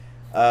girlfriend.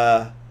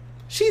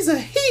 She's a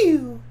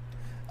heel.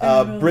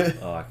 Britt.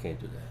 Oh, I can't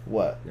do that.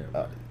 What?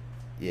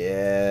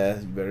 Yeah,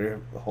 you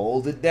better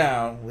hold it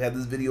down. We had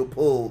this video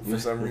pulled for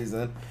some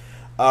reason.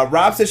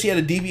 Rob says she had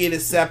a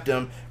deviated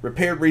septum,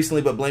 repaired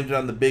recently, but blamed it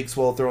on the big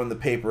swole throwing the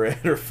paper at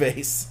her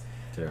face.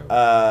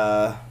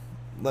 Terrible.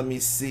 Let me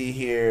see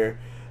here.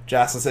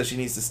 Jocelyn says she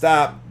needs to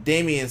stop.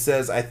 Damien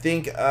says, I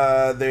think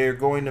they're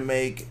going to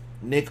make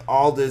Nick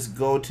Aldis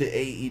go to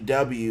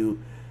AEW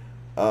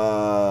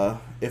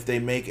if they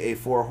make a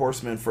 4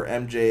 Horsemen for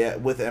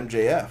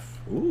MJF.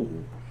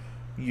 Ooh.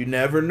 You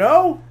never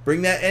know.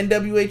 Bring that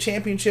NWA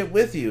championship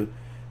with you.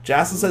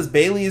 Jocelyn says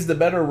Bayley is the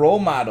better role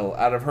model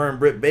out of her and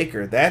Britt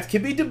Baker. That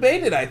can be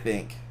debated, I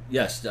think.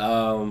 Yes.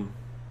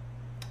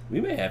 We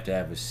may have to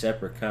have a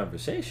separate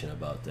conversation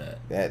about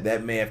that.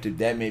 That may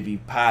be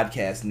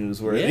podcast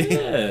newsworthy.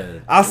 Yeah.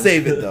 I'll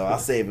save it though.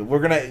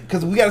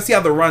 Because we got to see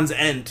how the runs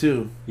end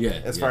too. Yeah.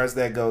 As far as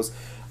that goes.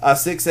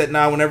 Six said,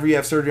 whenever you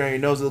have surgery on your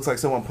nose, it looks like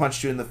someone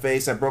punched you in the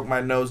face. I broke my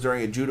nose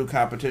during a judo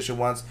competition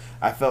once.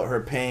 I felt her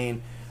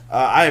pain.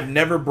 I have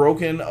never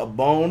broken a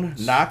bone.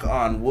 Knock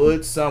on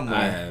wood somewhere.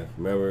 I have.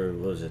 Remember,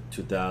 what was it,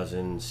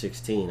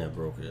 2016? I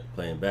broke it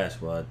playing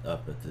basketball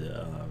up at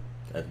the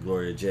at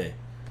Gloria J.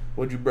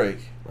 What'd you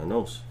break? My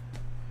nose.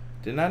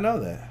 Did not know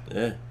that.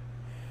 Yeah.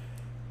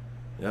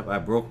 Yep, I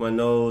broke my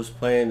nose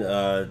playing.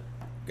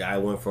 Guy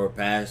went for a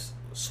pass,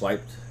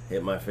 swiped,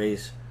 hit my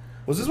face.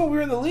 Was this when we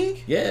were in the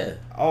league? Yeah.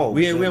 Oh,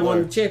 we had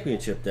won the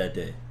championship that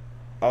day.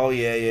 Oh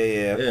yeah.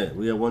 Yeah,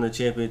 we had won the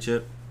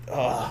championship.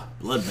 Oh.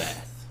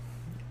 Bloodbath.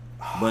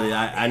 But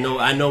I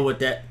know what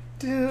that.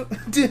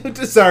 Dude,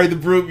 sorry, the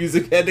brute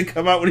music had to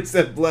come out when he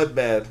said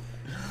bloodbath.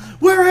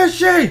 Where is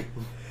she?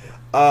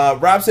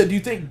 Rob said, "Do you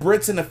think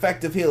Britt's an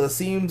effective heel? It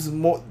seems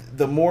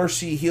the more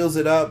she heals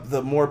it up,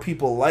 the more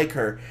people like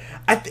her.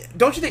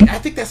 Don't you think? I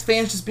think that's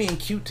fans just being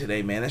cute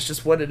today, man. That's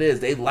just what it is.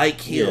 They like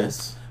heels.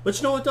 Yes. But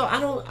you know what though?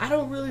 I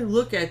don't really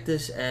look at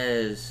this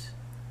as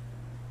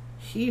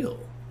heel.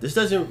 This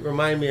doesn't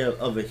remind me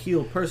of a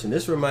heel person.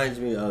 This reminds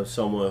me of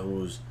someone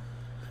who's.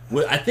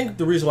 I think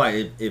the reason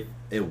why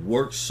it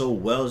works so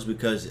well is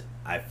because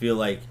I feel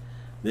like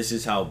this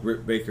is how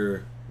Britt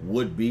Baker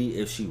would be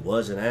if she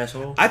was an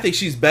asshole. I think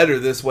she's better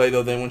this way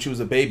though than when she was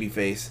a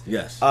babyface.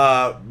 Yes.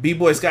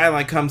 B-Boy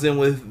Skyline comes in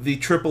with the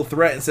triple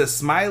threat and says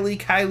Smiley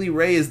Kylie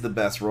Ray is the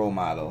best role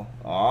model.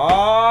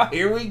 Oh,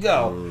 here we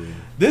go.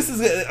 This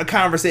is a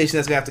conversation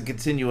that's going to have to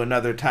continue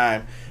another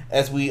time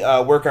as we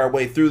work our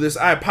way through this.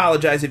 I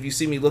apologize if you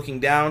see me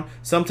looking down.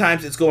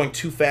 Sometimes it's going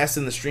too fast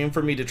in the stream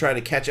for me to try to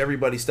catch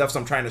everybody's stuff, so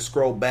I'm trying to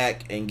scroll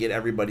back and get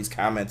everybody's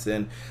comments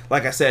in.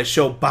 Like I said,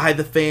 show by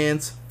the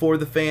fans, for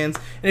the fans.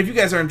 And if you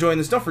guys are enjoying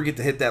this, don't forget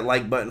to hit that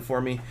like button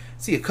for me.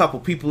 See a couple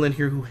people in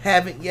here who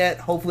haven't yet.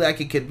 Hopefully I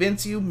can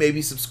convince you.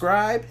 Maybe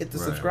subscribe. Hit the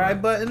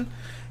subscribe button.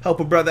 Help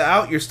a brother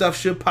out. Your stuff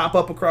should pop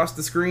up across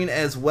the screen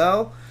as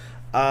well.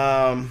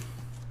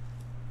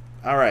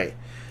 All right,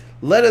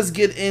 let us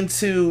get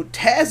into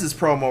Taz's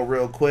promo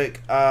real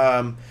quick.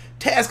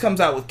 Taz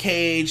comes out with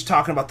Cage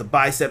talking about the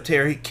bicep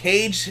tear.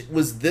 Cage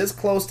was this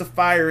close to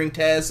firing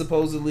Taz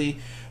supposedly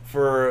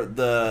for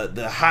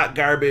the hot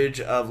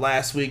garbage of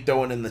last week,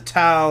 throwing in the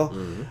towel,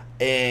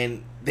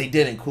 and they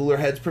didn't. Cooler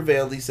heads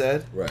prevailed, he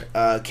said.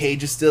 Right.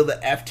 Cage is still the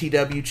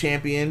FTW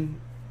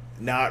champion,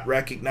 not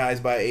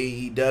recognized by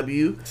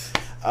AEW.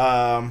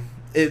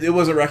 It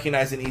wasn't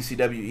recognized in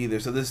ECW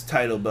either, so this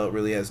title belt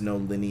really has no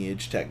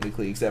lineage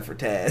technically, except for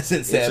Taz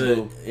and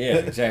Sabu. Yeah,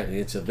 exactly.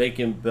 It's a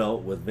vacant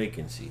belt with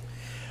vacancy.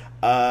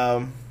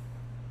 Yeah,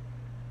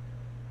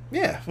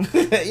 yeah,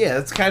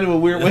 it's kind of a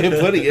weird way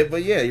of putting it,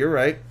 but yeah, you're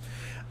right.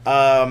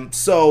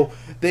 So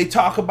they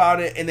talk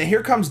about it, and then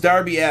here comes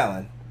Darby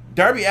Allin.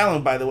 Darby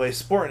Allin, by the way,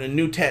 sporting a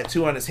new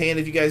tattoo on his hand.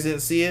 If you guys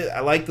didn't see it, I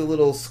like the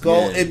little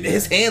skull. Yeah,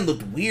 His hand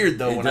looked weird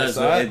though when I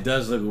saw it. It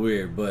does look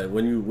weird, but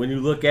when you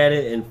look at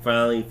it and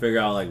finally figure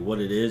out like what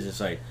it is,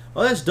 it's like,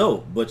 oh, that's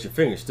dope. But your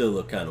fingers still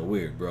look kind of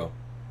weird, bro.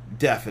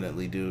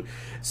 Definitely, dude.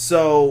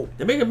 So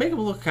they make him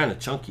look kind of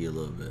chunky a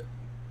little bit.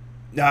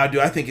 Nah,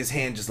 dude, I think his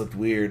hand just looked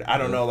weird. I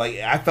don't know. Like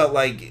I felt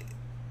like.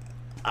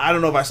 I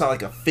don't know if I saw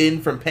like a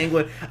fin from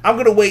Penguin. I'm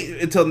going to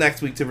wait until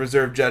next week to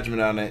reserve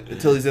judgment on it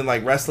until he's in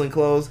like wrestling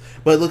clothes.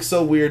 But it looks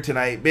so weird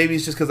tonight. Maybe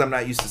it's just because I'm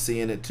not used to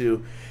seeing it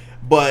too.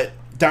 But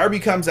Darby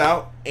comes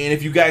out, and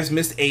if you guys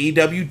missed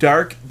AEW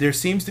Dark, there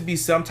seems to be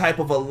some type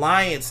of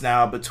alliance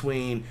now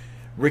between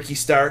Ricky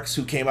Starks,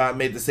 who came out and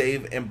made the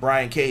save, and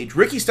Brian Cage.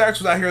 Ricky Starks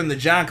was out here in the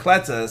John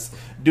Kletas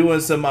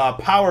doing some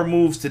power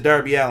moves to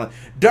Darby Allin.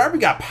 Darby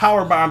got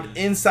powerbombed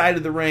inside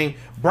of the ring.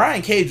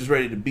 Brian Cage was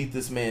ready to beat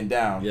this man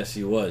down. Yes,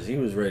 he was. He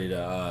was ready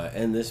to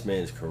end this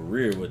man's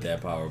career with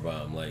that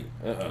powerbomb. Like,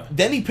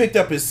 Then he picked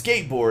up his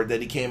skateboard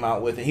that he came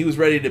out with, and he was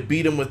ready to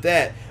beat him with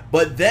that.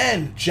 But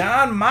then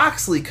Jon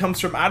Moxley comes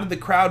from out of the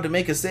crowd to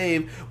make a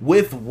save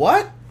with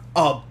what?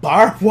 A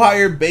barbed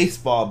wire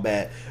baseball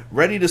bat,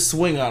 ready to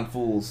swing on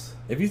fools.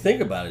 If you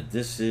think about it,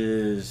 this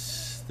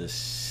is the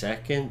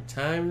second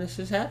time this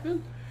has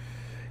happened.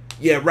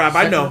 Yeah, Rob,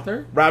 I know.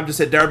 Third? Rob just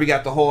said Darby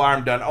got the whole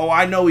arm done. Oh,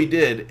 I know he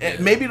did. Yeah.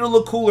 Maybe it'll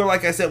look cooler,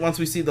 like I said, once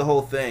we see the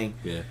whole thing.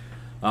 Yeah.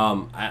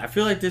 I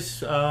feel like this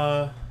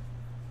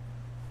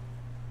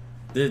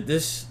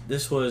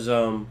this was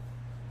I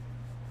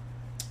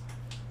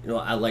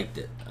liked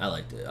it.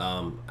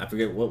 I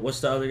forget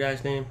what's the other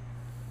guy's name.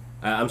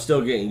 I'm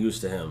still getting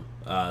used to him.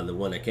 The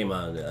one that came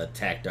out and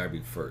attacked Darby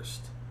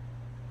first.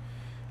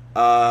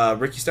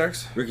 Ricky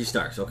Starks? Ricky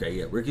Starks. Okay,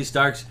 yeah, Ricky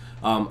Starks.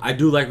 I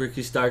do like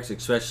Ricky Starks,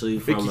 especially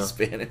from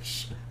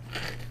Spanish.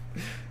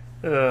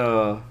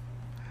 Oh.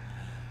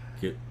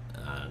 Never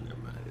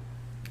mind.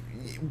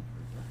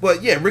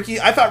 But yeah, Ricky.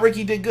 I thought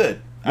Ricky did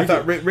good. I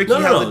thought Ricky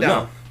held it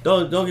down.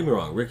 No. Don't get me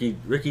wrong.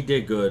 Ricky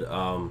did good.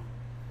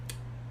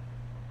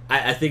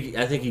 I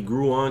think he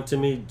grew on to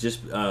me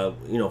just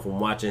from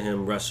watching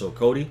him wrestle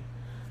Cody,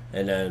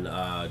 and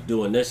then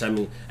doing this. I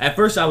mean, at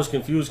first I was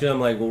confused because I'm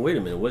like, well, wait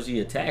a minute, what's he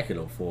attacking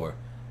him for?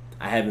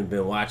 I haven't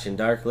been watching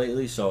Dark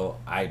lately, so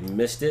I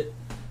missed it.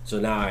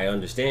 So now I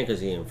understand because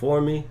he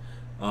informed me.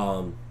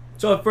 So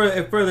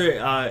it further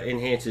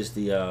enhances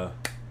the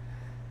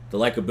the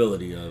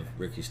likability of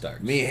Ricky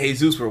Starks. Me and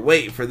Jesus were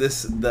waiting for the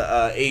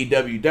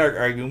AEW Dark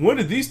argument. When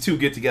did these two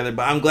get together?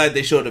 But I'm glad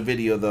they showed a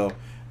video, though.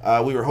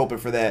 We were hoping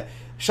for that.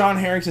 Sean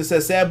Harrington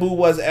says Sabu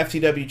was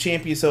FTW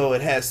champion, so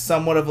it has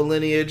somewhat of a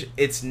lineage.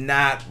 It's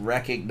not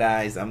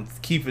recognized. I'm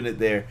keeping it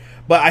there.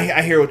 But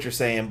I hear what you're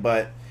saying.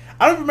 But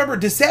I don't remember.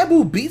 Did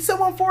Sabu beat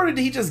someone for it, or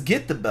did he just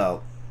get the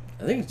belt?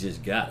 I think he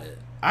just got it.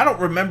 I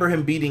don't remember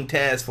him beating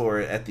Taz for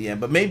it at the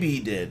end, but maybe he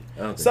did.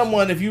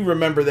 Someone, so. If you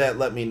remember that,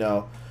 let me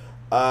know.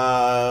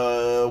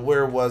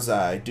 Where was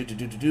I?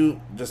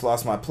 Just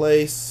lost my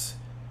place.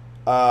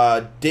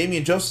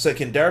 Damian Joseph said,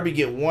 "Can Darby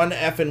get one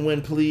effing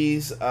win,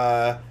 please?"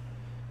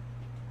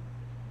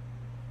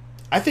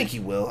 I think he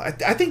will. I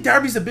think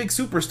Darby's a big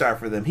superstar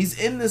for them. He's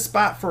in this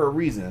spot for a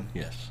reason.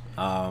 Yes.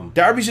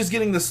 Darby's just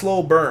getting the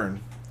slow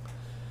burn.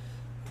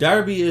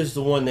 Darby is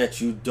the one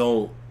that you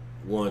don't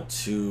want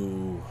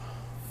to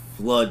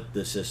flood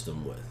the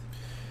system with.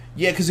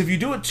 Yeah, because if you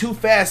do it too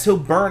fast, he'll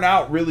burn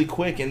out really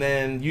quick, and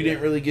then you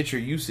didn't really get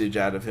your usage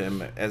out of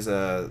him as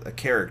a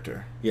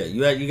character. Yeah,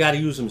 you got to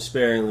use him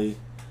sparingly.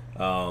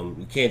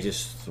 You can't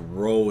just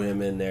throw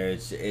him in there.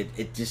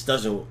 It just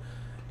doesn't.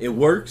 It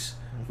works,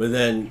 but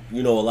then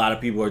a lot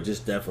of people are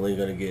just definitely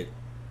going to get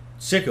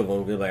sick of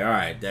him. They're like, all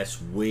right,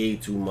 that's way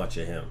too much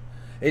of him.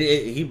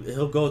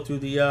 He'll go through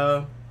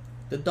the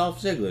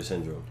Dolph Ziggler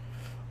syndrome.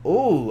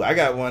 Ooh, I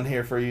got one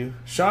here for you.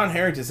 Sean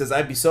Harrington says,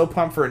 "I'd be so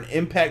pumped for an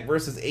Impact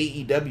versus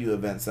AEW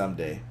event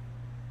someday."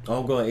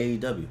 Oh, I'm going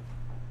AEW.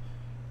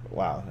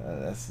 Wow,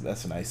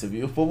 that's nice of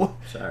you. But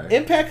Sorry.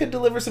 Impact could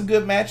deliver some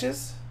good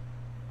matches.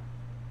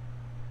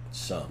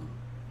 Some.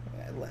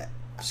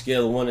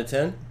 Scale of 1 to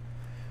 10?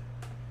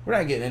 We're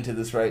not getting into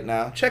this right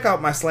now. Check out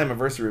my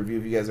Slammiversary review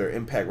if you guys are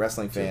Impact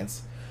Wrestling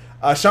fans.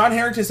 Sean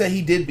Harrington said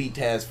he did beat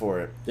Taz for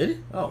it. Did he?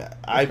 Oh. Okay.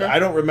 I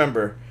don't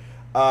remember.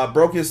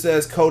 Broken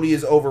says Cody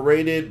is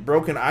overrated.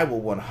 Broken, I will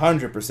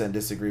 100%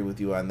 disagree with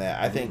you on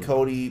that. I think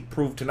Cody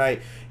proved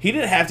tonight he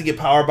didn't have to get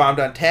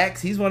powerbombed on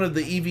tax. He's one of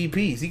the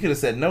EVPs. He could have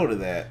said no to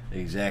that.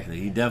 Exactly.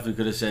 He definitely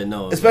could have said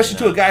no. Especially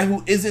to a guy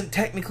who isn't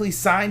technically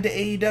signed to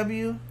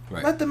AEW.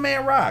 Right. Let the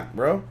man rock,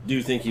 bro. Do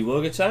you think he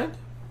will get signed?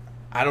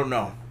 I don't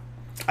know.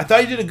 I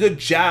thought he did a good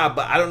job,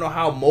 but I don't know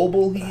how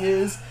mobile he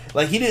is.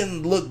 Like, he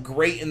didn't look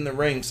great in the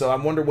ring, so I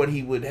wonder what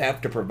he would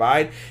have to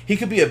provide. He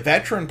could be a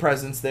veteran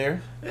presence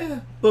there. Yeah,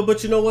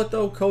 but you know what,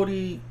 though?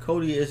 Cody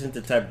isn't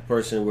the type of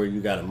person where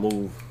you got to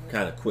move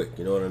kind of quick,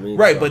 you know what I mean?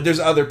 Right, so, but there's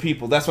other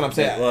people. That's what I'm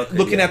saying. Yeah, okay,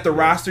 Looking at the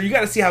roster, you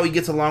got to see how he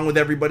gets along with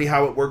everybody,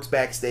 how it works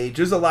backstage.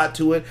 There's a lot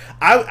to it.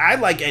 I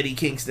like Eddie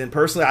Kingston.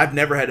 Personally, I've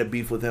never had a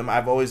beef with him.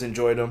 I've always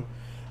enjoyed him.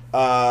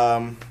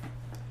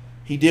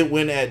 He did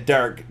win at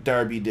Dark.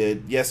 Darby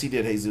did. Yes, he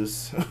did,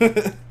 Jesus.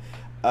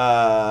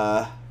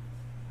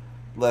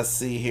 Let's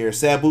see here.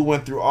 Sabu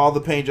went through all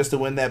the pain just to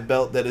win that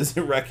belt that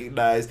isn't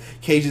recognized.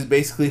 Cage is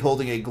basically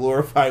holding a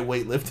glorified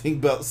weightlifting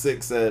belt,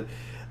 Six said.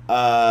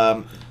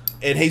 And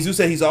Jesus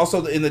said he's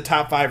also in the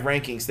top 5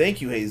 rankings.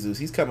 Thank you, Jesus.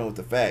 He's coming with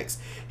the facts.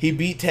 He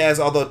beat Taz,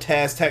 although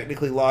Taz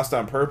technically lost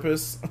on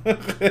purpose.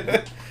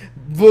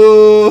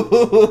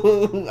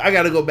 Boo! I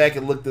got to go back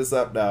and look this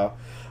up now.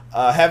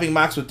 Having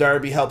Mox with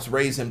Darby helps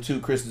raise him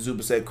too, Chris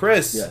Zuba said.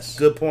 Chris, yes.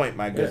 Good point,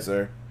 my good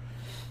sir.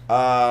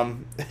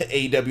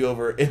 AEW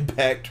over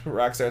Impact,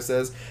 Rockstar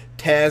says.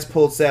 Taz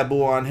pulled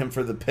Sabu on him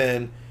for the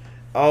pin.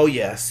 Oh,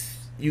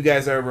 yes. You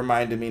guys are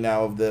reminding me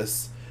now of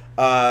this.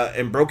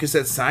 And Broken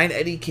said, sign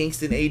Eddie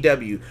Kingston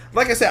AEW.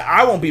 Like I said,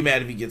 I won't be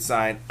mad if he gets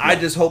signed. Yeah. I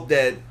just hope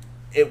that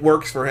it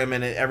works for him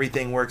and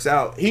everything works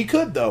out. He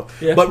could, though.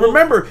 Yeah. But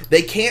remember,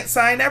 they can't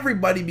sign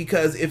everybody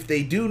because if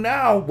they do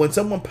now, when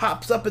someone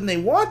pops up and they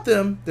want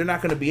them, they're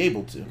not going to be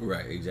able to.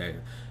 Right,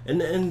 exactly.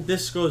 And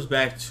this goes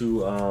back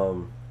to,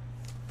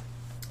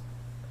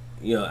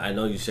 I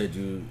know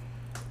you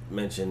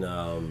mentioned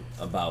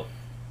about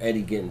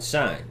Eddie getting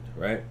signed,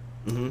 right?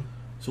 Mm-hmm.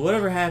 So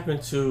whatever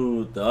happened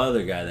to the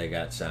other guy that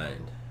got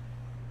signed?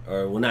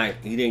 Or,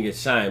 he didn't get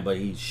signed, but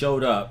he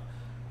showed up,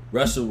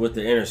 wrestled with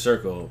the Inner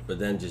Circle, but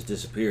then just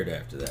disappeared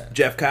after that.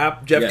 Jeff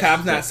Cobb?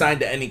 Cobb's not signed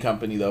to any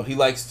company, though. He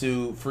likes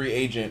to free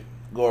agent,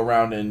 go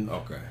around and...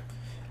 Okay.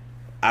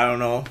 I don't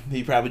know.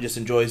 He probably just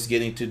enjoys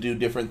getting to do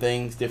different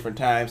things, different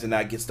times, and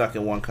not get stuck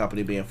in one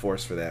company being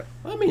forced for that.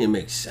 I mean, it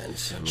makes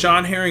sense.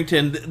 Sean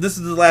Harrington, this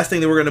is the last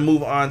thing that we're going to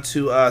move on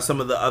to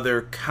some of the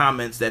other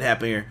comments that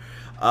happen here.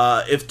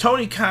 If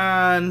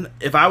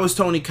I was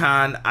Tony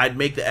Khan, I'd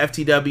make the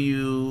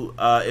FTW,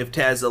 if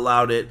Taz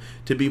allowed it,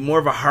 to be more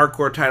of a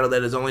hardcore title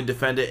that is only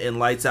defended in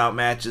lights out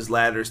matches,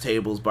 ladders,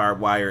 tables,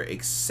 barbed wire,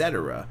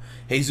 etc.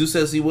 Jesus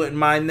says he wouldn't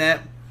mind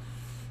that.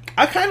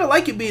 I kind of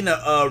like it being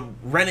a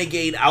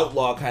renegade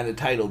outlaw kind of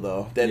title,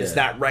 though. That it's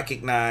not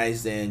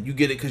recognized, and you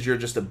get it because you're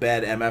just a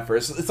bad MFer.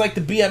 It's like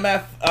the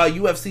BMF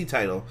UFC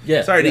title.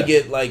 Yeah. Sorry to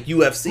get like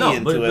UFC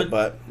into it,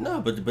 but no,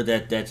 but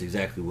that's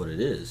exactly what it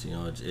is.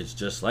 It's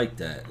just like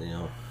that.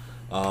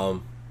 I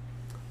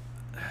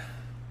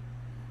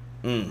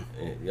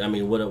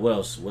mean, what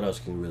else? What else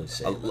can you really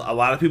say? A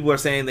lot of people are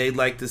saying they'd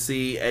like to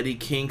see Eddie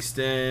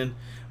Kingston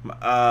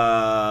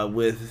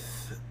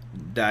with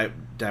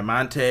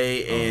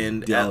Diamante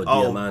and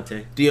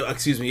Diamante.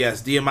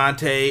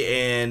 Diamante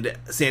and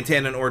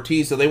Santana and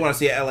Ortiz. So they want to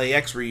see a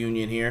LAX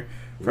reunion here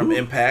from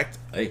Impact.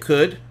 Hey.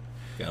 Could.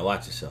 Gotta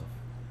watch yourself.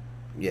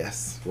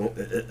 Yes.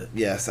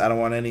 Yes, I don't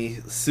want any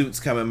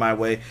suits coming my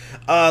way.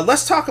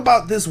 Let's talk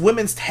about this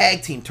women's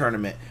tag team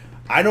tournament.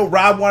 I know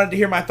Rob wanted to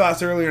hear my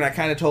thoughts earlier, and I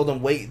kind of told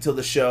him wait until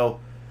the show.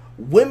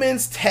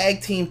 Women's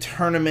tag team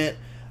tournament.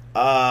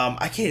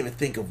 I can't even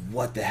think of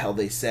what the hell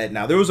they said.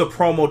 Now, there was a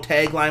promo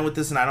tagline with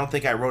this, and I don't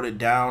think I wrote it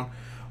down,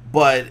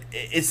 but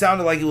it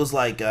sounded like it was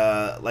like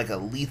a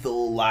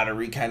lethal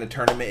lottery kind of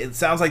tournament. It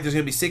sounds like there's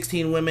going to be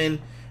 16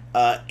 women,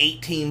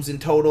 8 teams in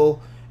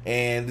total,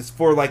 and it's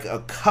for like a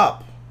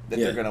cup that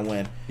they're going to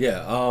win.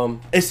 Yeah.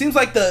 It seems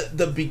like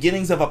the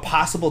beginnings of a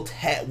possible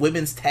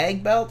women's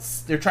tag belts.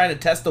 They're trying to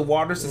test the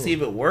waters to see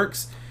if it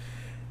works.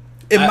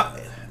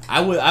 I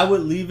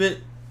would leave it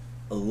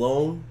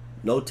alone.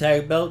 No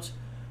tag belts.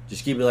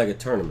 Just keep it like a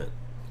tournament.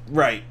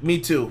 Right, me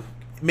too.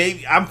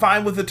 Maybe I'm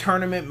fine with the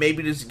tournament.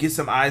 Maybe just get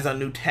some eyes on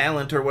new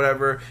talent or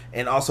whatever,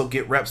 and also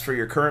get reps for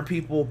your current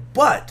people.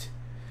 But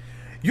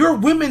your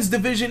women's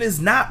division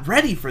is not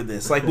ready for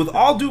this. Like, with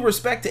all due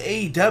respect to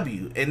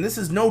AEW, and this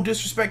is no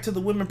disrespect to the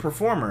women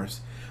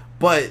performers,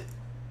 but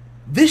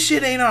this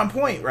shit ain't on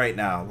point right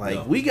now. Like,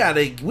 no. we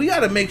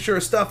gotta make sure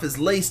stuff is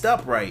laced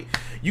up right.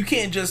 You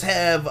can't just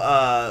have,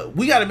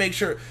 we got to make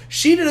sure.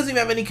 Shida doesn't even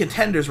have any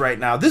contenders right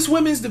now. This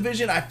women's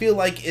division, I feel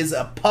like, is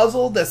a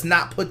puzzle that's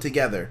not put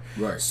together.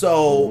 Right.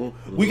 So,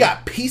 we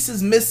got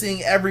pieces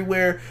missing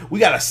everywhere. We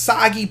got a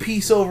soggy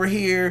piece over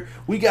here.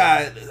 We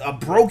got a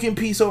broken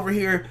piece over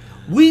here.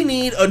 We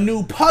need a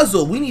new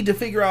puzzle. We need to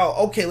figure out,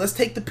 okay, let's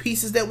take the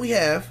pieces that we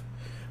have,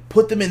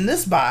 put them in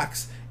this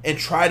box, and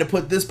try to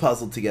put this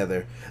puzzle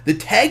together. The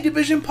tag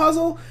division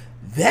puzzle,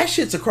 that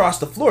shit's across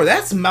the floor.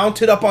 That's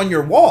mounted up on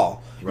your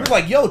wall. Right. You're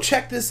like, yo,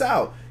 check this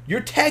out. Your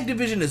tag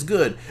division is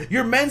good.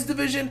 Your men's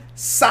division,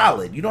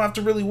 solid. You don't have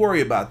to really worry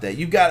about that.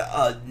 You've got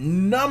a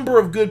number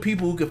of good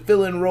people who can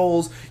fill in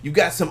roles. You've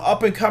got some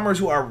up-and-comers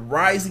who are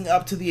rising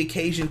up to the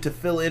occasion to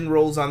fill in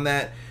roles on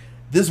that.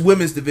 This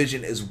women's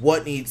division is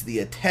what needs the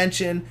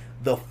attention,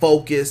 the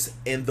focus,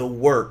 and the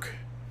work,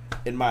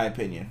 in my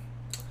opinion.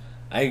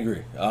 I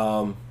agree.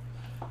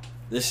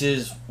 This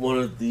is one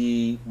of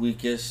the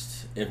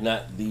weakest, if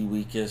not the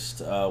weakest,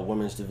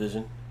 women's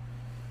division.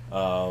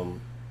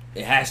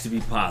 It has to be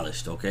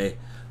polished, okay?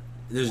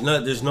 There's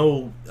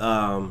no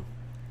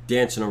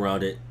dancing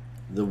around it.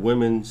 The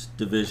women's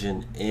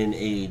division in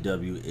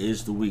AEW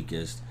is the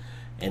weakest,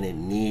 and it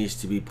needs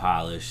to be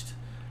polished.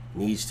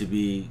 Needs to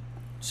be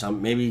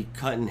maybe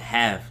cut in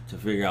half to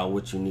figure out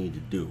what you need to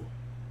do.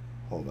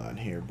 Hold on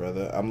here,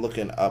 brother. I'm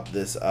looking up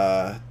this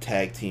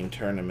tag team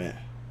tournament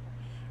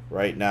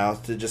right now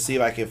to just see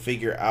if I can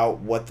figure out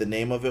what the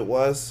name of it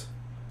was.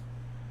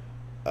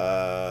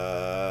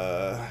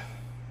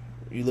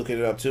 You looking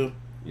it up too?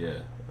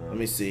 Yeah. Let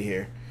me see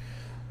here.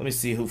 Let me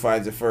see who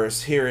finds it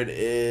first. Here it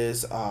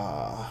is.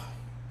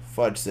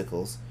 Fudge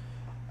Sickles.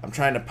 I'm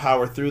trying to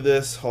power through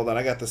this. Hold on,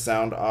 I got the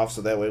sound off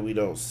so that way we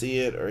don't see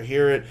it or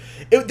hear it.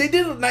 They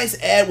did a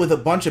nice ad with a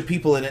bunch of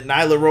people in it.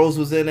 Nyla Rose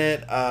was in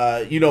it.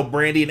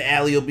 Brandy and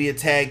Allie will be a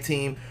tag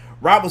team.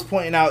 Rob was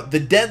pointing out the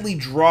Deadly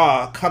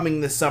Draw coming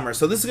this summer.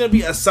 So this is going to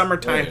be a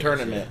summertime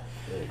tournament.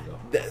 Yeah. There you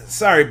go.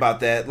 Sorry about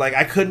that. Like,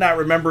 I could not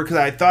remember because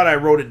I thought I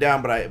wrote it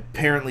down, but I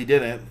apparently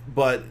didn't.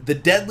 But the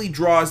Deadly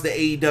Draw is the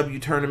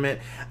AEW tournament.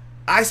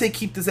 I say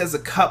keep this as a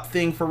cup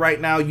thing for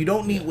right now. You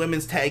don't need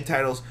women's tag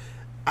titles.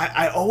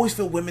 I always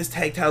feel women's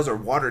tag titles are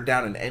watered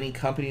down in any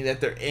company that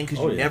they're in because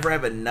you never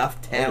have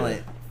enough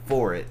talent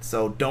for it.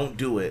 So don't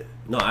do it.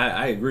 No,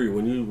 I agree.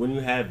 When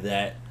you have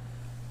that,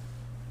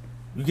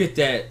 you get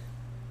that.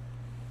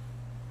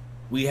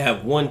 We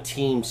have one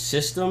team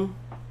system,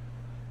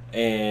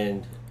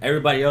 and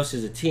everybody else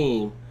is a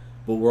team,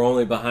 but we're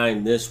only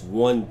behind this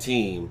one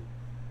team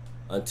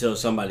until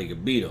somebody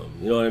could beat them.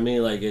 You know what I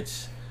mean? Like,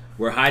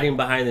 we're hiding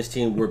behind this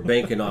team. We're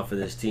banking off of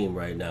this team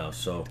right now.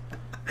 So,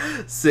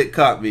 Sick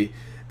caught me.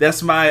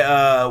 That's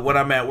my when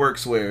I'm at work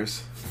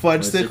swears.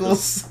 Fudge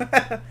Sickles.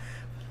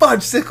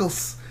 Fudge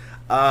Sickles.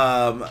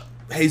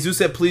 Jesus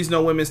said, please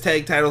no women's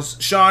tag titles.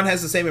 Sean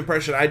has the same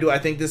impression I do. I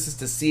think this is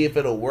to see if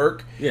it'll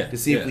work. Yeah. To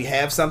see if we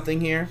have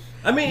something here.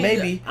 I mean,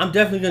 maybe. I'm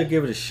definitely going to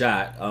give it a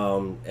shot,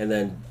 and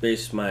then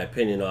base my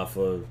opinion off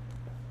of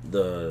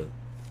the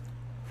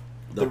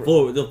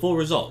full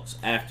results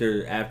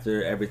after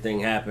everything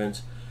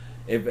happens.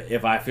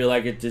 If I feel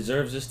like it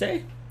deserves to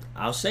stay,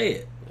 I'll say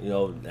it.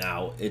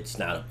 Now it's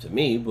not up to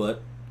me,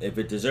 but if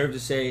it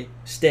deserves to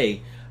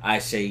stay, I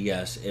say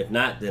yes. If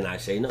not, then I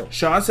say no.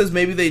 Sean says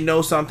maybe they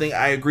know something.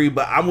 I agree,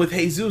 but I'm with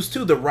Jesus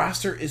too. The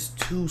roster is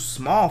too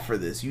small for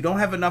this. You don't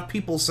have enough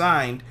people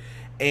signed,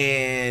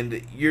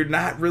 and you're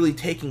not really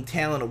taking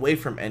talent away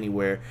from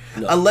anywhere.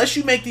 No. Unless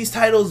you make these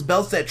titles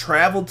belts that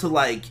travel to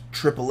like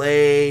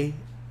AAA,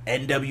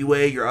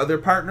 NWA, your other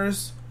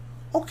partners,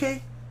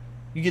 okay.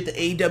 You get the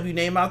AEW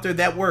name out there,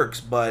 that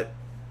works, but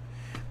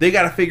they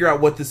got to figure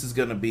out what this is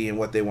going to be and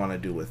what they want to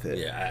do with it.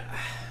 Yeah.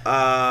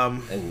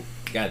 And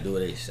got to do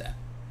it ASAP.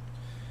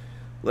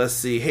 Let's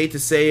see. Hate to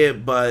say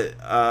it, but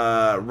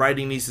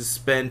writing needs to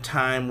spend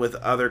time with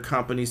other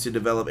companies to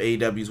develop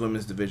AEW's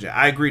women's division.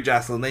 I agree,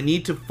 Jocelyn. They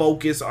need to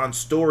focus on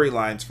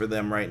storylines for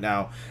them right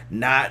now,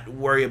 not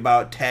worry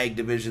about tag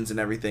divisions and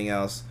everything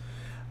else.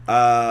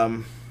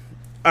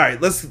 All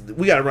right,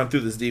 we got to run through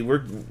this, D.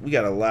 We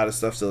got a lot of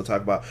stuff still to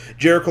talk about.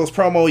 Jericho's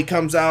promo, he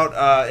comes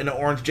out in an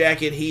orange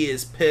jacket. He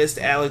is pissed.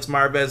 Alex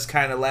Marvez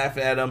kind of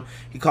laughing at him.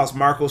 He calls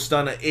Marco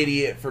Stunt an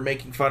idiot for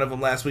making fun of him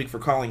last week for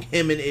calling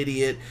him an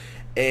idiot.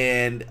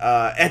 And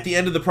at the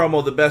end of the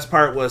promo, the best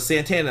part was,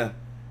 Santana,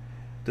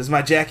 does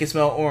my jacket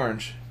smell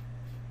orange?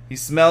 He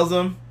smells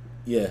them.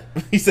 Yeah.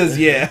 He says,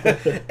 yeah.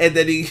 And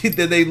then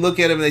they look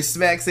at him and they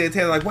smack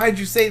Santana like, why did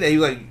you say that? He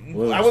was like,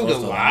 I wasn't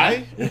going to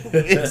lie.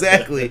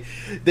 Exactly.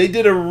 They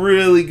did a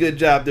really good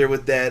job there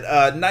with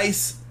that.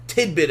 Nice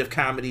tidbit of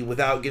comedy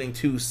without getting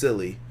too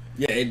silly.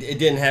 Yeah, it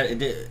didn't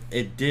have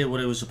it did what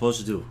it was supposed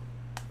to do.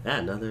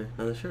 Another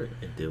shirt.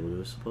 It did what it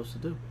was supposed to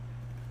do.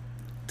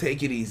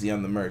 Take it easy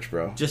on the merch,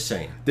 bro. Just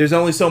saying. There's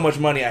only so much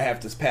money I have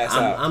to pass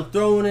out. I'm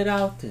throwing it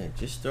out there.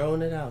 Just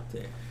throwing it out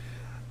there.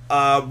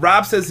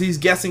 Rob says he's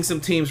guessing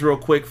some teams real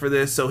quick for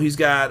this. So he's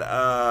got,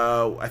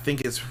 I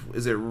think is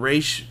it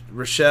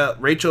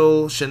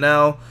Rachel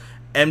Chanel,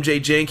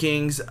 MJ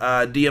Jenkins,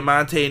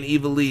 Diamante and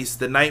Ivelisse,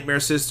 the Nightmare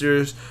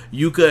Sisters,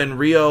 Yuka and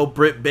Rio,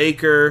 Britt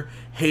Baker,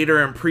 Hayter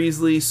and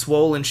Priestley,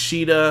 Swole and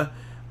Sheeta,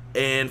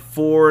 and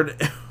Ford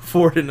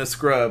in a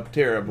scrub.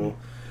 Terrible.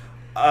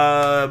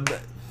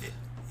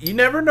 You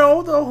never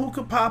know though who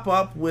could pop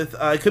up with.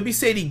 It could be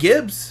Sadie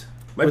Gibbs.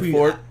 Might be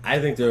Ford. I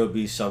think there will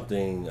be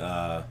something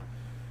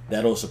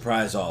that'll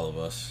surprise all of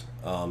us.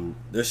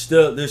 There's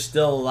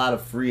still a lot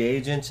of free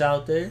agents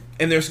out there,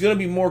 and there's going to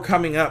be more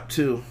coming up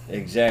too.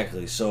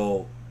 Exactly.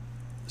 So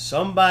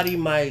somebody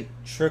might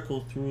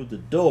trickle through the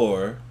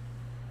door,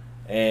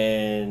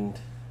 and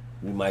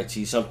we might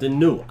see something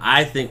new.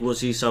 I think we'll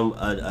see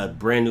a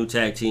brand new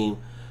tag team,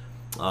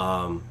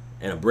 and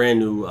a brand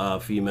new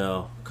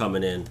female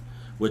coming in,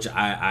 which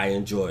I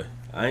enjoy.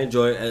 I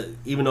enjoy it.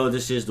 Even though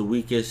this is the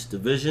weakest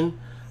division,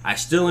 I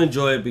still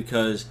enjoy it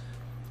because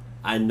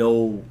I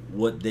know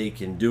what they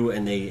can do,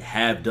 and they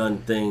have done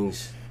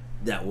things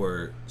that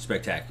were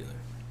spectacular.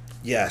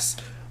 Yes.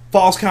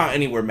 Falls Count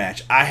Anywhere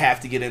match. I have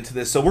to get into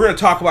this. So we're going to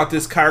talk about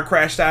this car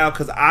crash style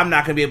because I'm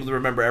not going to be able to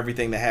remember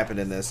everything that happened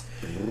in this.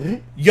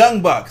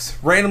 Young Bucks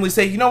randomly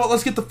say, you know what,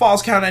 let's get the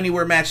Falls Count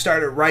Anywhere match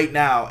started right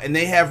now. And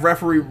they have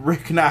referee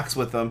Rick Knox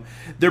with them.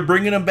 They're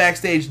bringing them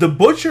backstage. The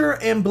Butcher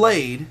and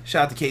Blade,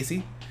 shout out to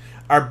Casey,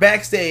 are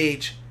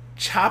backstage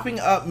chopping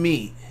up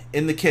meat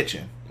in the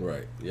kitchen.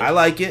 Right. Yep. I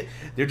like it.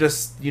 They're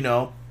just,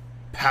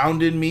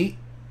 pounding meat.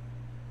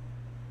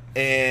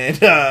 And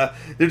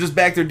they're just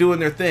back there doing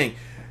their thing.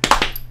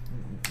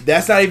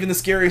 That's not even the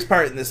scariest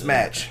part in this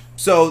match.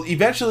 So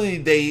eventually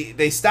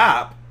they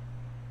stop,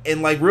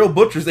 and like real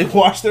butchers, they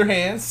wash their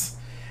hands,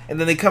 and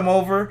then they come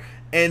over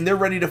and they're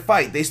ready to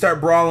fight. They start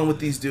brawling with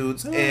these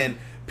dudes, and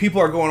people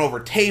are going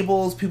over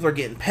tables. People are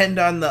getting pinned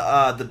on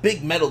the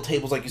big metal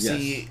tables like you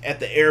see at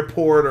the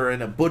airport or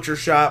in a butcher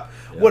shop,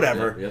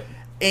 whatever. Yep.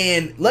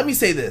 And let me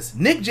say this,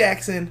 Nick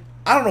Jackson,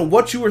 I don't know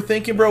what you were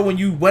thinking, bro, when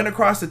you went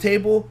across the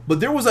table, but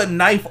there was a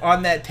knife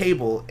on that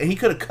table, and he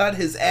could have cut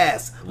his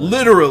ass,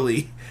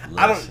 literally.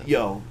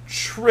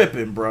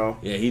 Tripping, bro.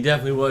 Yeah, he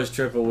definitely was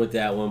tripping with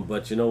that one,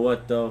 but you know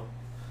what, though?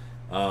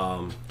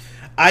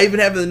 I even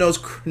have in the notes,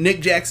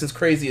 Nick Jackson's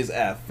crazy as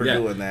F for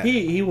doing that.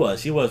 He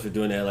was for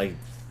doing that. Like,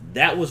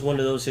 that was one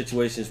of those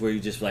situations where you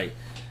just like,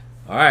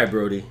 all right,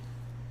 Brody,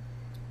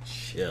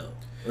 chill.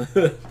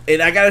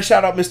 And I gotta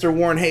shout out Mr.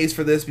 Warren Hayes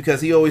for this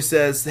because he always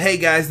says, hey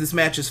guys, this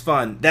match is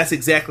fun. That's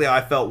exactly how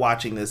I felt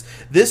watching this.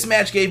 This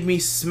match gave me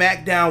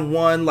SmackDown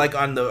 1, like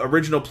on the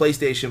original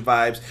PlayStation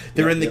vibes.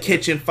 They're in the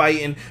kitchen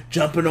fighting,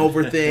 jumping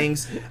over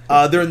things.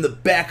 They're in the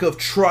back of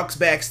trucks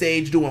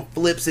backstage doing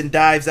flips and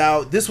dives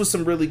out. This was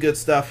some really good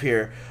stuff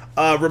here.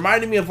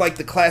 Reminded me of like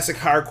the classic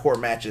hardcore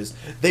matches.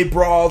 They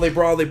brawl,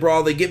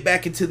 they get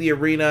back into the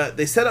arena,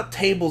 they set up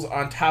tables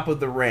on top of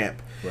the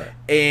ramp. Right.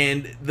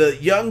 And the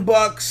Young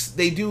Bucks,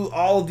 they do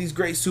all of these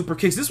great super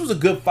kicks. This was a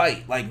good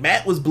fight. Like,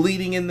 Matt was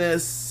bleeding in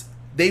this.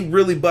 They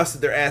really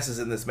busted their asses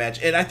in this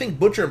match. And I think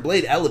Butcher and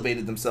Blade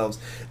elevated themselves.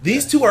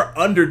 These two are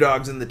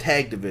underdogs in the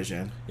tag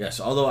division. Yes,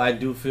 although I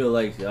do feel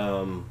like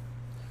they're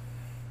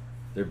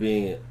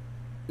being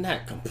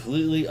not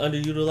completely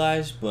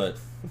underutilized, but...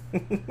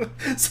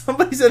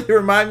 Somebody said they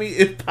remind me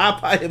if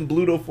Popeye and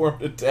Bluto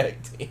formed a tag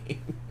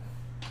team.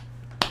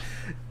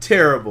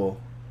 Terrible.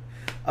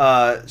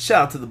 Shout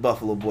out to the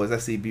Buffalo Boys. I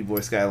see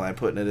B-Boy Skyline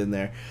putting it in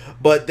there.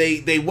 But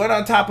they went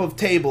on top of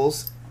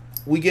tables.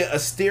 We get a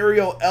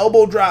stereo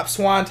elbow drop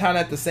swanton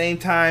at the same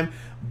time.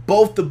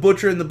 Both the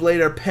Butcher and the Blade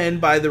are pinned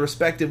by the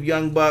respective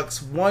Young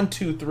Bucks. 1,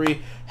 2,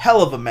 3.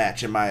 Hell of a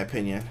match, in my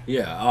opinion.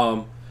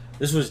 Yeah,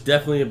 this was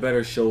definitely a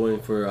better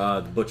showing for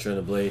the Butcher and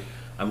the Blade.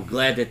 I'm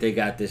glad that they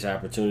got this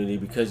opportunity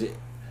because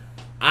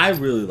I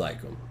really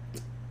like them.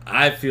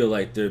 I feel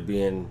like they're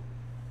being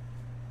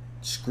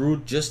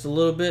screwed just a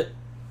little bit.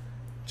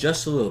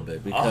 Just a little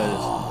bit,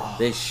 because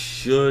they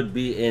should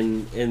be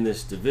in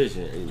this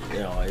division. You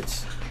know,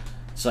 it's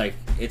It's like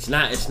it's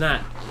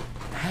not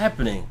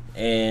happening,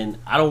 and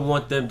I don't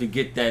want them to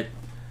get that.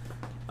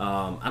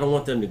 I don't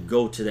want them to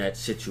go to that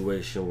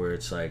situation where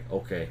it's like,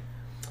 okay,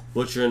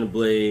 Butcher and the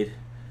Blade,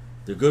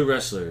 they're good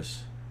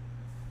wrestlers,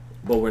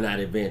 but we're not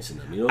advancing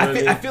them. You know what I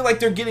mean? I feel like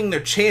they're getting their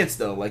chance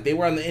though. Like they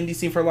were on the indie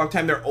scene for a long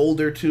time. They're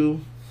older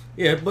too.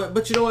 Yeah,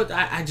 but you know what?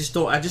 I just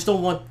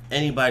don't want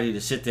anybody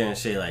to sit there and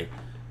say like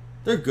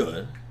they're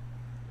good.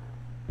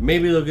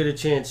 Maybe they'll get a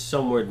chance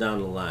somewhere down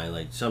the line,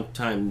 like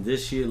sometime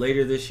this year,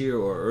 later this year,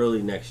 or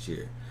early next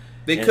year.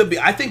 They could be.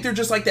 I think they're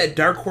just like that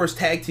dark horse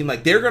tag team.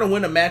 Like they're gonna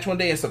win a match one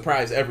day and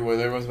surprise everyone.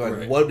 Everyone's like,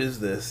 Right. "What is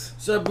this?"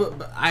 So,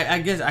 but I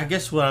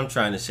guess what I'm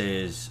trying to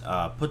say is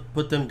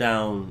put them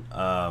down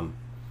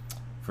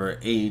for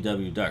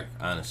AEW Dark.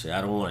 Honestly,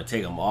 I don't want to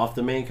take them off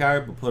the main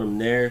card, but put them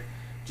there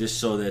just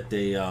so that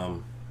they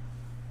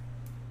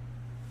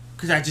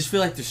because I just feel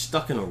like they're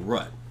stuck in a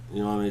rut. You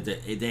know what I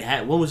mean? They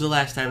had. When was the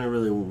last time they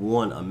really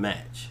won a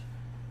match?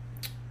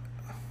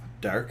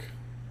 Dark.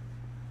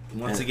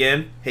 Once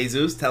again,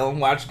 Jesus, tell him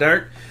watch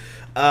Dark.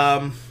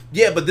 Yeah,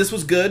 but this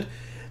was good.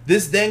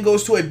 This then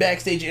goes to a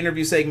backstage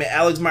interview segment.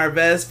 Alex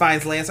Marvez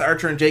finds Lance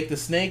Archer and Jake the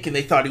Snake, and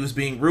they thought he was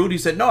being rude. He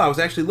said, "No, I was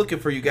actually looking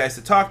for you guys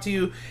to talk to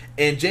you."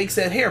 And Jake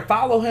said, "Here,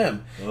 follow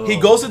him." He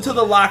goes into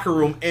the locker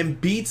room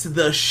and beats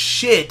the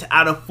shit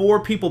out of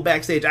 4 people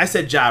backstage. I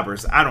said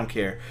jobbers. I don't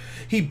care.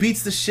 He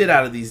beats the shit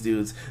out of these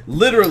dudes.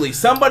 Literally,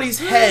 somebody's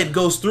head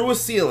goes through a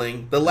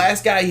ceiling. The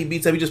last guy he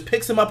beats up, he just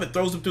picks him up and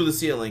throws him through the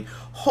ceiling.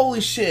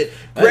 Holy shit.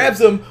 Grabs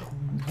him,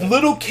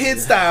 little kid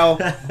style,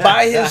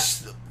 by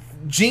his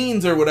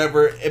jeans or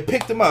whatever, and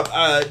picked him up.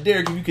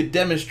 Derek, if you could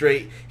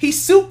demonstrate, he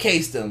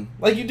suitcased him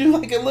like you do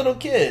like a little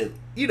kid.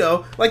 You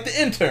know, like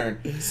the intern.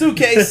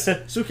 Suitcase.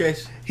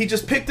 He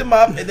just picked him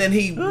up, and then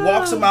he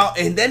walks him out,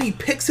 and then he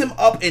picks him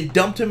up and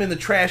dumped him in the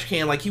trash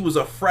can like he was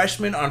a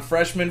freshman on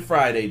Freshman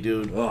Friday,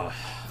 dude.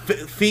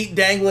 Feet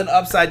dangling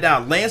upside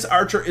down. Lance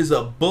Archer is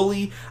a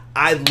bully.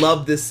 I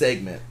love this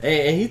segment.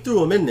 And he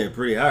threw him in there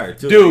pretty hard,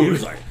 too. Dude. He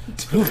was like...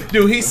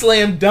 Dude, he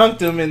slam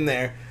dunked him in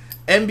there.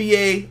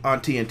 NBA on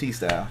TNT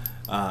style.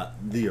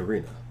 The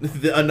arena.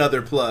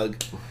 Another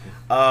plug.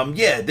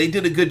 Yeah, they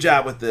did a good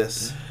job with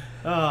this.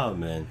 Oh,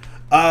 man.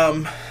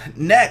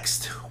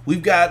 Next,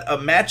 we've got a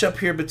matchup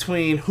here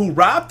between who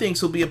Rob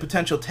thinks will be a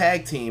potential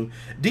tag team,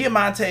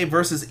 Diamante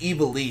versus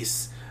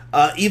Ivelisse.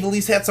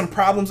 Ivelisse had some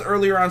problems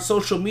earlier on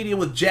social media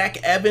with Jack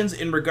Evans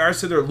in regards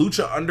to their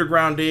Lucha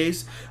Underground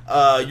days.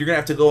 You're going to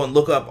have to go and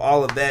look up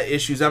all of that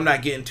issues. I'm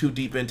not getting too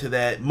deep into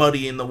that,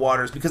 muddy in the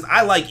waters, because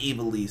I like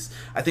Ivelisse.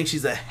 I think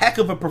she's a heck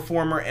of a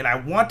performer, and I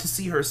want to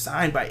see her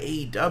signed by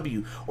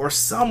AEW or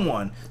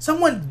someone.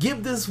 Someone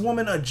give this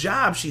woman a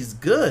job. She's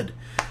good.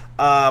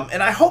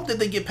 And I hope that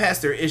they get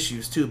past their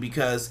issues, too,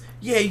 because,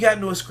 yeah, you got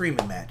into a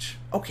screaming match.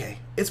 Okay,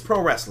 it's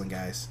pro wrestling,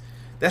 guys.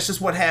 That's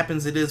just what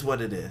happens. It is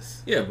what it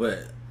is. Yeah,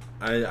 but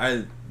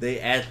they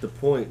at the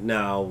point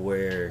now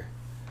where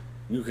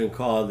you can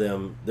call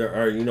them,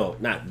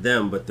 not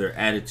them, but their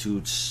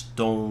attitude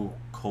Stone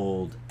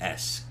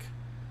Cold-esque.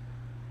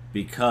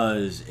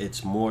 Because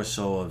it's more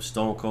so of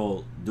Stone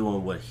Cold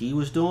doing what he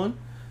was doing.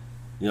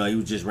 You know,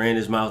 he just ran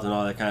his mouth and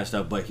all that kind of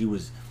stuff, but he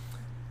was,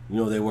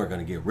 they weren't going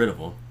to get rid of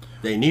him.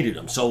 They needed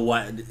him. So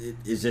why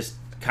is this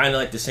kind of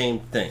like the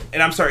same thing?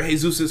 And I'm sorry,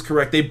 Jesus is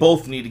correct. They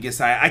both need to get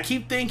signed. I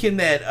keep thinking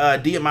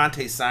that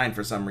Diamante signed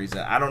for some reason.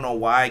 I don't know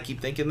why I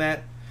keep thinking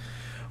that.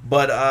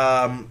 But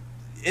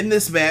in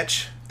this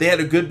match, they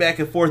had a good back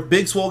and forth.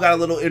 Big Swole got a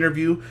little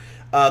interview,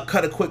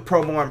 cut a quick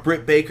promo on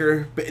Britt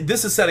Baker.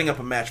 This is setting up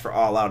a match for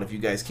All Out, if you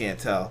guys can't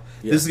tell.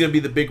 Yeah. This is going to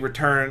be the big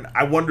return.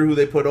 I wonder who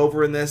they put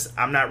over in this.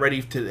 I'm not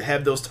ready to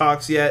have those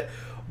talks yet.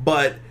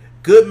 But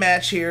good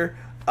match here.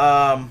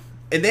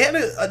 And they had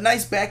a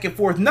nice back and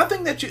forth.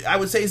 Nothing that I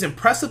would say is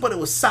impressive, but it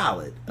was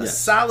solid. A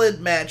solid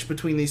match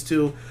between these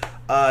two.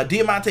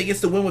 Diamante gets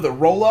the win with a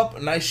roll-up.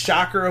 A nice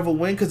shocker of a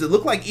win, because it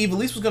looked like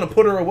Ivelisse was going to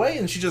put her away,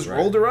 and she just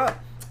rolled her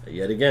up.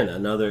 Yet again,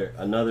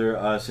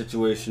 another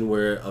situation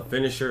where a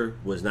finisher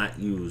was not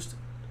used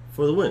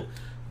for the win.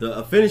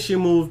 A finishing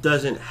move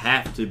doesn't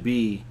have to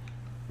be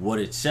what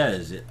it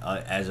says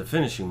as a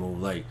finishing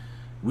move. Like,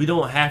 we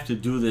don't have to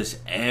do this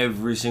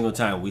every single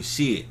time. We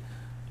see it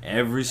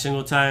every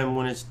single time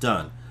when it's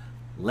done.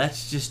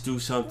 Let's just do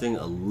something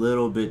a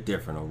little bit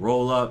different. A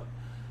roll up,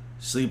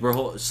 sleeper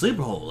hold.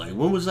 Like,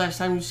 when was the last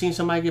time you seen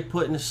somebody get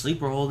put in a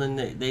sleeper hold and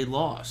they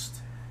lost?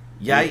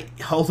 Yeah,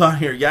 hold on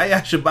here.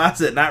 Yaya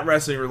Shibata, not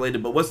wrestling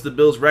related, but what's the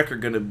Bills'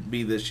 record going to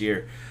be this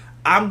year?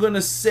 I'm going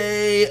to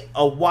say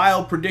a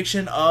wild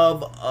prediction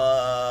of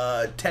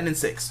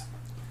 10-6.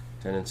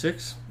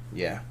 10-6?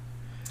 Yeah.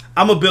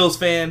 I'm a Bills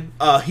fan.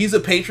 He's a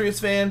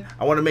Patriots fan.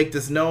 I want to make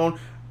this known.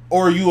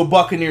 Or are you a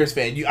Buccaneers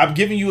fan? I'm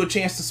giving you a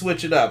chance to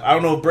switch it up. I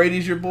don't know if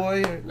Brady's your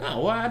boy.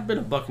 No, well, I've been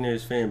a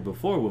Buccaneers fan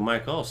before with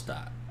Mike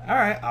Allstott. All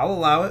right, I'll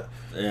allow it.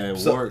 And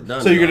so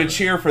you're going to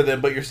cheer for them,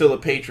 but you're still a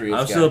Patriots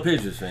I'm guy. still a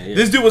Patriots fan, yeah.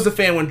 This dude was a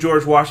fan when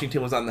George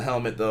Washington was on the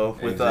helmet, though,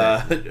 with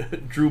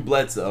Drew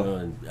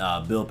Bledsoe.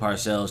 Bill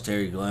Parcells,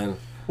 Terry Glenn.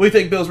 What do you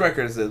think Bill's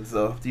record is,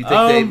 though? Do you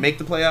think they make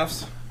the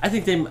playoffs? I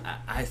think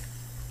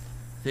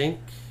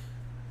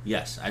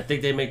Yes, I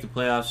think they make the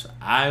playoffs.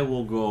 I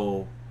will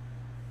go.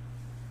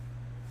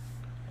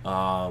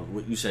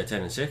 What you said,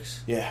 10-6,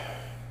 Yeah.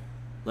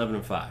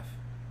 11-5.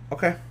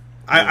 Okay.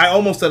 I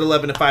almost said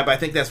 11-5, but I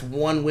think that's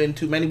one win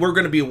too many. We're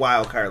going to be a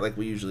wild card like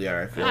we usually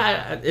are, I feel.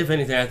 If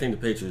anything, I think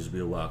the Patriots will be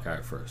a wild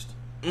card first.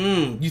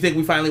 You think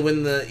we finally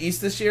win the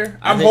East this year?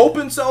 I I'm think-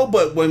 hoping so,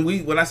 but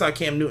when I saw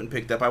Cam Newton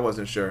picked up, I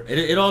wasn't sure.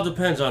 It all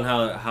depends on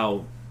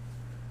how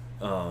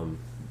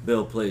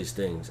Bill plays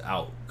things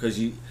out, because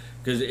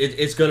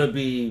it's going to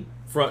be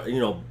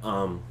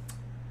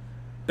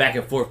back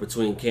and forth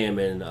between Cam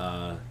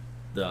and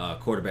the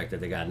quarterback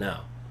that they got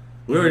now.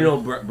 We already know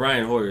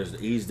Brian Hoyer,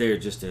 he's there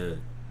just to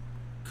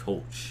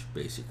coach,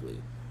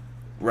 basically.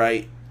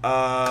 Right.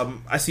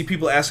 I see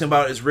people asking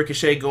about, is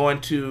Ricochet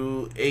going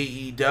to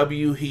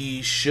AEW?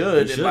 He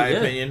should, in my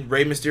opinion.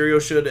 Rey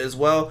Mysterio should as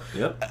well.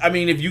 Yep. I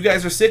mean, if you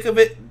guys are sick of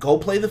it, go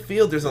play the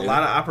field. There's a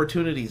lot of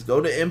opportunities. Go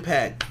to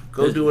Impact.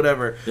 Go do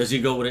whatever. Does he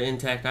go with an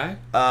intact eye?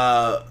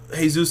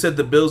 Jesus said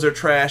the Bills are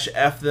trash.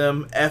 F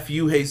them. F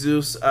you,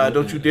 Jesus.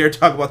 Don't you dare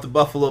talk about the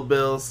Buffalo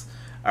Bills.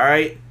 All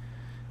right?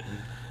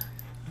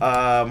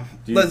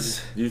 Do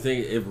you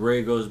think if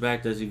Ray goes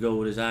back, does he go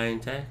with his eye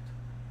intact?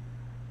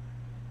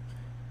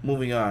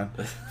 Moving on.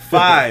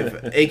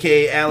 5,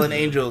 a.k.a. Alan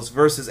Angels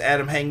versus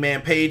Adam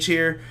Hangman Page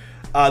here.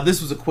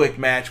 This was a quick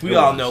match. We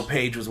all know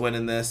Page was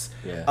winning this.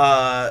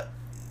 Yeah.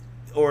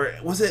 Or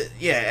was it?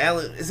 Yeah,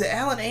 Alan. Is it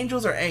Alan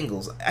Angels or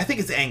Angles? I think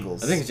it's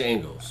Angles. I think it's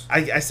Angles.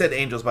 I said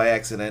Angels by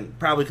accident,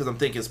 probably because I'm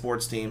thinking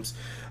sports teams.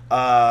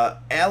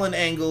 Alan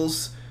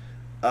Angles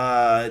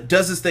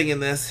does his thing in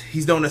this.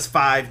 He's known as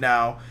 5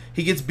 now.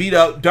 He gets beat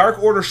up.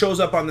 Dark Order shows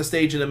up on the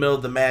stage in the middle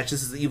of the match.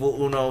 This is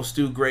Evil Uno,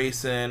 Stu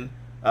Grayson,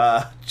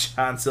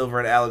 John Silver,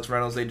 and Alex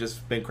Reynolds. They've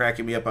just been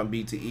cracking me up on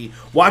BTE.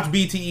 Watch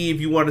BTE if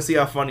you want to see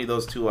how funny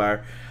those two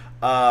are.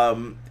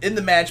 In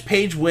the match,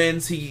 Page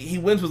wins. He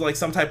wins with like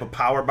some type of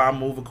powerbomb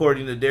move,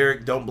 according to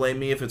Derek. Don't blame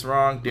me if it's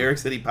wrong. Derek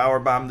said he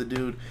powerbombed the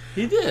dude.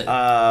 He did.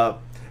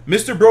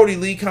 Mr. Brody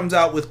Lee comes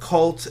out with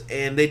Colt,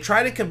 and they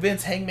try to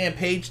convince Hangman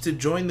Page to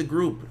join the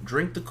group.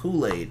 Drink the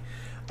Kool-Aid.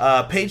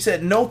 Page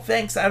said, "No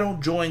thanks, I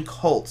don't join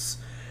cults."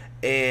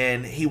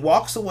 And he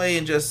walks away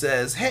and just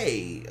says,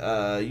 "Hey,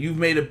 you've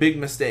made a big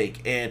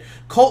mistake." And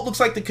Colt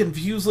looks like the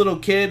confused little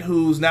kid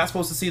who's not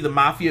supposed to see the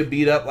mafia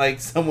beat up like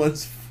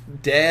someone's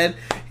dad.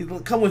 He's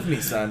like, "Come with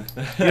me, son.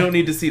 You don't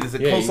need to see this."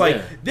 And Colt's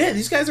like, "Dad,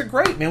 these guys are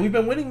great, man. We've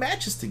been winning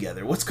matches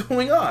together. What's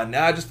going on?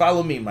 Now just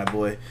follow me, my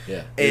boy."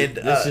 Yeah. And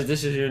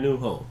this is your new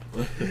home.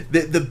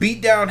 the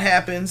beatdown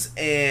happens,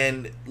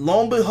 and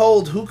lo and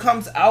behold, who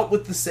comes out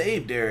with the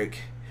save, Derek?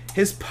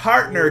 His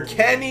partner,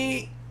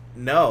 Kenny.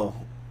 No.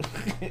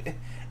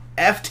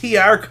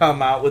 FTR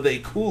come out with a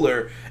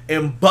cooler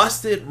and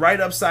bust it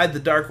right upside the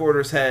Dark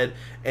Order's head,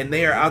 and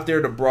they are out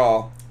there to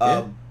brawl.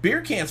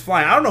 Beer cans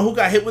flying. I don't know who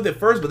got hit with it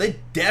first, but they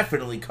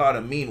definitely caught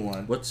a mean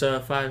one. What's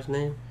 5's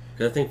name?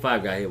 Because I think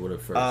 5 got hit with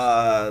it first.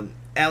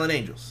 Alan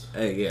Angels.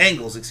 Hey, yeah.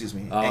 Angles, excuse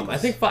me. Angles. I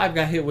think 5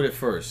 got hit with it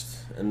first,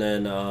 and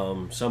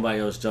then somebody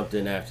else jumped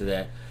in after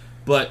that.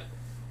 But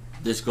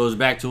this goes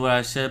back to what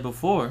I said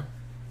before.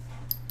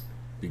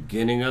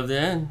 Beginning of the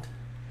end.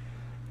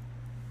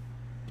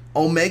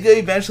 Omega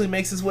eventually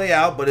makes his way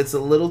out, but it's a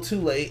little too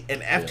late,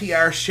 and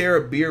FTR share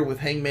a beer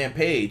with Hangman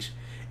Page.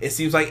 It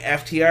seems like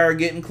FTR are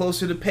getting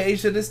closer to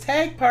Page than his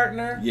tag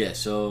partner. Yeah,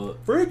 so...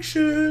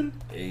 Friction!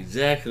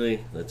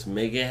 Exactly. Let's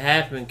make it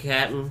happen,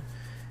 Captain.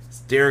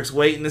 Derek's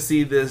waiting to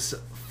see this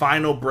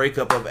final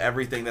breakup of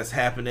everything that's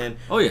happening.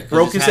 Oh, yeah.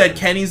 Broken said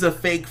Kenny's a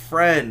fake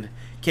friend.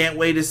 Can't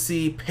wait to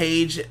see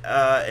Page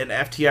and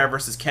FTR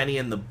versus Kenny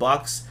and the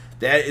Bucks.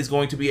 That is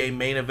going to be a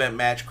main event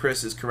match.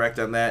 Chris is correct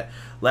on that.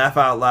 Laugh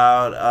out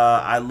loud.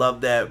 I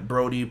love that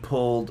Brody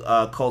pulled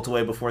Colt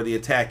away before the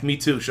attack. Me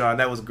too, Sean.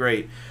 That was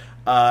great.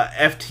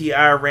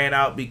 FTR ran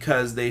out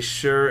because they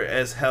sure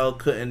as hell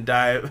couldn't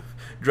drive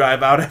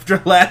out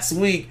after last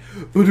week.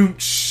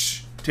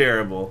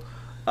 Terrible.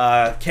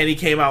 Kenny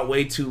came out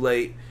way too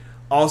late.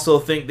 Also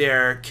think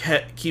they're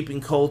keeping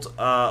Colt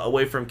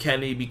away from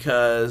Kenny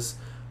because...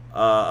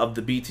 of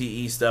the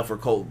BTE stuff where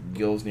Colt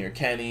goes near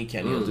Kenny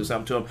will do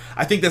something to him.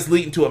 I think that's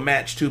leading to a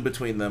match too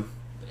between them.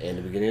 And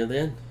the beginning of the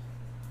end.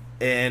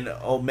 And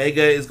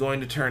Omega is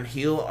going to turn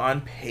heel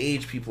on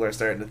Page. People are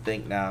starting to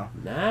think now.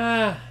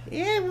 Nah.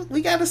 Yeah,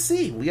 we gotta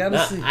see. See.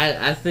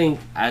 I think.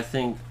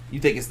 You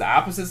think it's the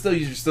opposite still?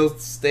 You're still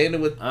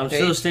standing with I'm Page?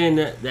 still staying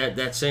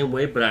that same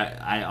way, but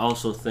I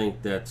also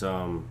think that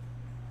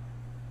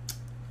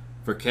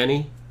for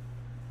Kenny,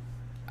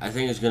 I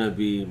think it's gonna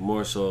be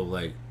more so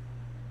like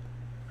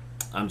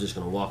I'm just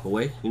gonna walk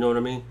away. You know what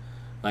I mean?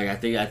 Like I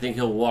think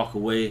he'll walk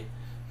away.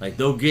 Like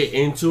they'll get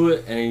into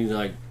it, and he's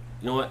like,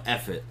 you know what?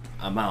 F it.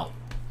 I'm out.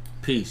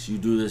 Peace. You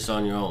do this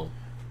on your own.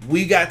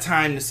 We got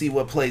time to see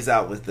what plays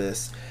out with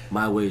this.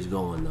 My way's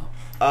going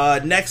though.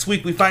 Next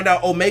week we find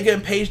out Omega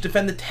and Page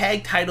defend the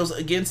tag titles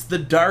against the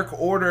Dark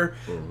Order.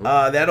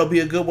 That'll be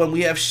a good one.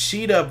 We have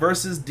Shida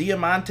versus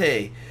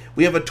Diamante.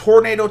 We have a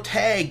tornado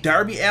tag.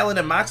 Darby Allin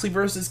and Moxley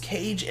versus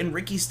Cage and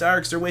Ricky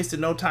Starks. They're wasting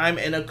no time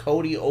in a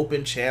Cody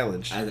Open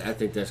challenge. I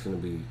think that's going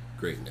to be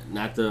great.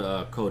 Not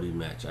the Cody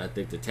match. I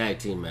think the tag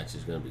team match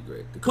is going to be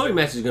great. The Cody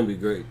match is going to be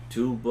great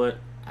too, but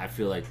I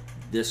feel like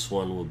this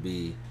one will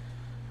be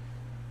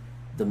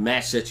the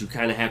match that you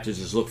kind of have to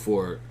just look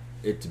for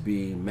it to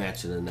be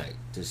match of the night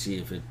to see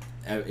if it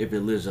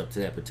lives up to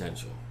that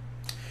potential.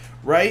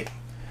 Right?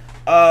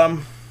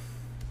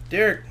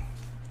 Derek,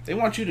 they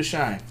want you to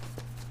shine.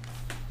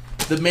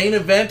 The main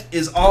event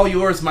is all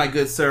yours, my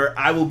good sir.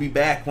 I will be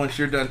back once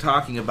you're done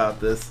talking about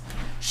this.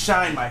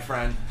 Shine, my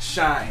friend.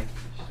 Shine.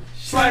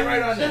 Slide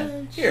right on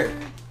in. Here.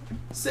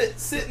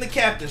 Sit in the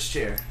captain's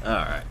chair. All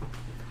right.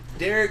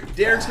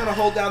 Derek's going to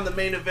hold down the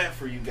main event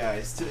for you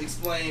guys to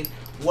explain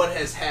what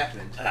has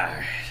happened. All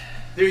right.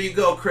 There you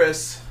go,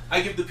 Chris.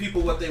 I give the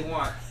people what they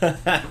want.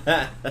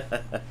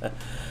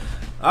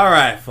 All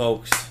right,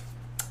 folks.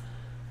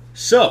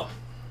 So,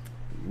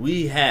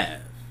 we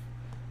have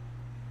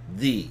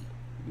the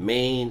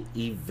main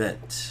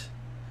event.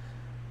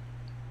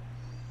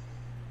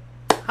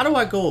 How do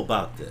I go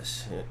about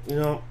this? You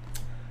know,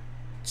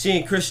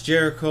 seeing Chris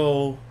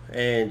Jericho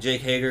and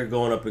Jake Hager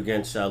going up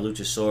against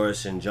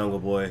Luchasaurus and Jungle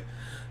Boy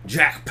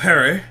Jack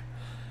Perry,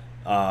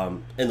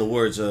 in the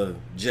words of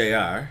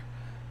JR,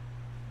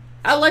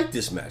 I like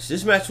this match.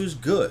 This match was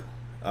good.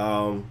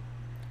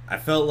 I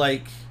felt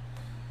like,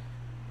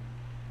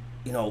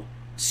 you know,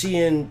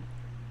 seeing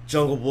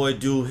Jungle Boy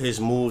do his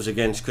moves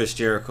against Chris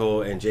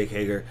Jericho and Jake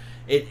Hager,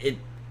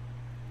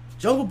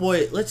 Jungle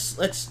Boy, let's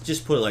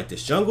just put it like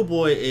this. Jungle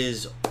Boy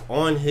is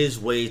on his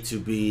way to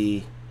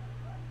be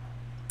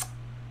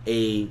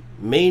a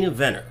main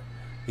eventer.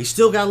 He's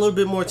still got a little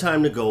bit more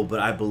time to go, but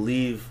I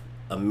believe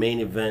a main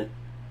event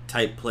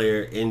type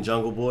player in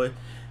Jungle Boy,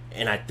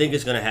 and I think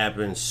it's gonna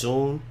happen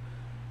soon.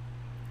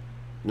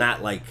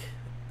 Not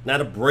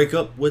a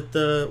breakup with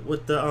the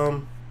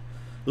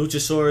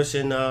Luchasaurus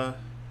and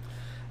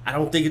I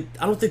don't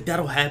think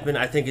that'll happen.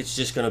 I think it's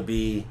just gonna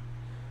be,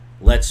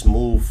 let's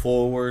move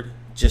forward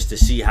just to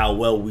see how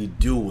well we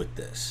do with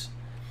this.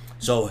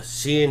 So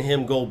seeing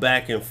him go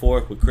back and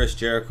forth with Chris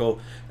Jericho,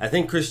 I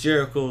think Chris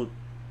Jericho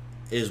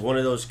is one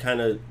of those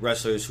kind of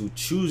wrestlers who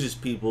chooses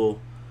people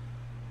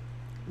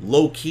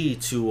low key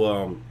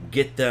to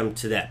get them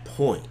to that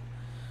point.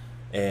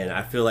 And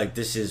I feel like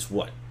this is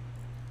what,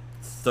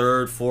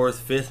 third, fourth,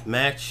 fifth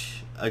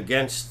match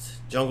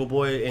against Jungle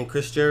Boy and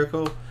Chris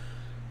Jericho,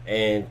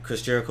 and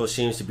Chris Jericho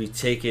seems to be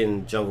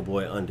taking Jungle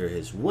Boy under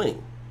his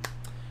wing.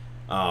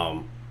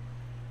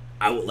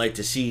 I would like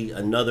to see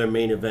another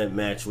main event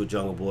match with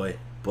Jungle Boy,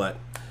 but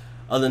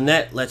other than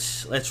that,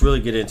 let's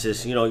really get into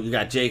this. You know, you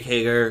got Jake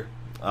Hager.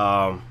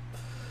 You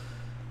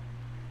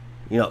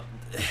know,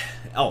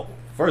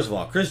 first of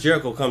all, Chris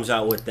Jericho comes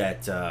out with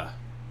that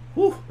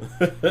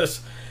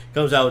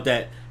comes out with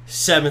that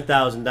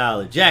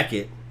 $7,000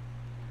 jacket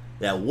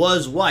that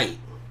was white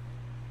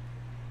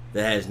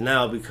that has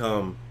now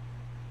become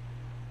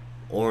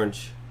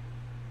orange,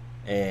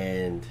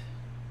 and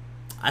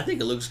I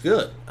think it looks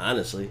good,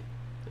 honestly.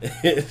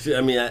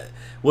 I mean,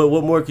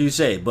 what more can you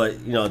say?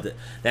 But, you know,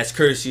 that's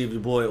courtesy of your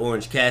boy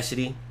Orange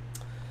Cassidy,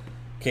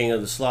 King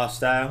of the Sloth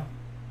Style.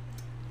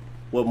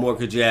 What more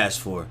could you ask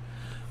for?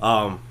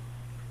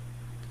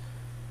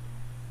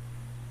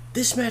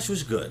 This match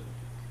was good.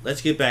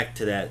 Let's get back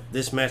to that.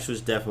 This match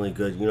was definitely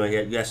good. You know,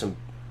 you got some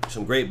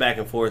great back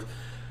and forth.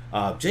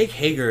 Jake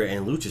Hager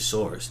and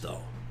Luchasaurus,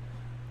 though.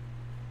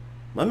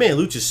 My man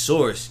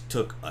Luchasaurus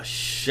took a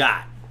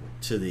shot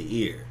to the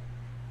ear.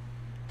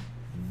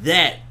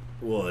 That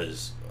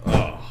was,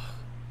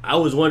 I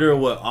was wondering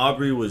what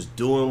Aubrey was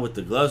doing with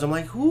the gloves. I'm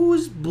like, who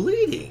is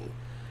bleeding?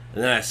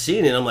 And then I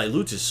seen it. I'm like,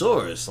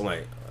 Luchasaurus. I'm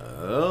like,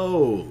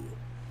 oh,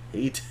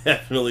 he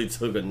definitely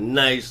took a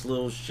nice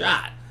little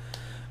shot.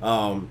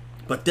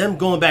 But them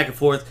going back and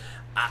forth,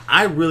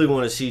 I really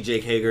want to see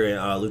Jake Hager and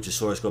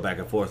Luchasaurus go back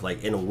and forth,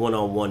 like in a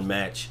one-on-one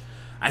match.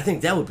 I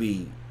think that would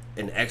be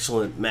an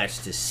excellent match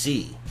to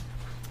see.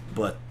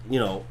 But, you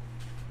know,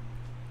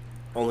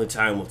 only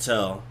time will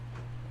tell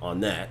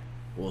on that.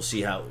 We'll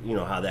see how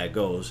that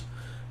goes.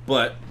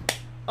 But,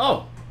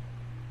 how's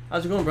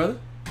it going, brother?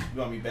 You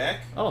want me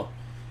back? Oh.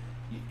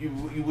 You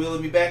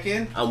willing me back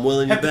in? I'm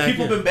willing you back in. Have the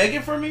people been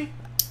begging for me?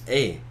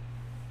 Hey,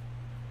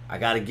 I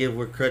got to give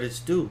where credit's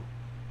due.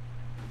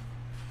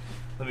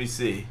 Let me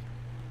see.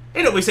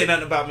 Ain't nobody say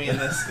nothing about me in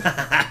this.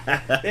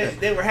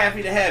 they were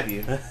happy to have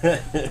you.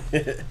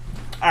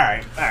 All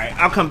right.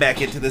 I'll come back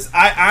into this.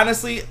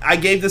 I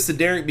gave this to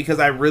Derek because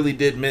I really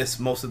did miss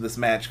most of this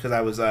match because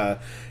I was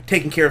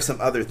taking care of some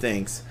other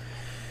things.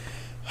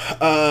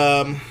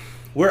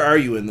 Where are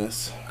you in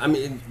this? I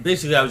mean,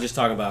 basically, I was just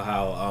talking about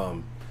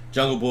how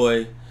Jungle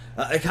Boy,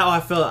 like how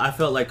I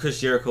felt like Chris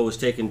Jericho was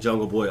taking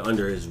Jungle Boy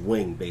under his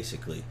wing,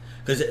 basically,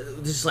 because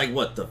this is like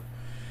what, the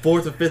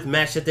fourth or fifth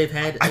match that they've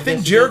had. I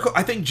think Jericho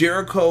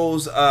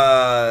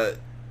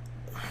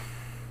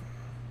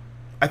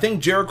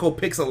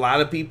picks a lot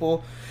of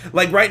people.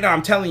 Like right now,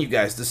 I'm telling you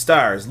guys, the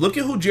stars. Look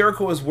at who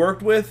Jericho has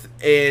worked with,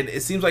 and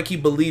it seems like he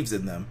believes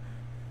in them.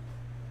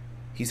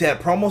 He's had a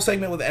promo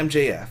segment with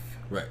MJF.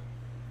 Right.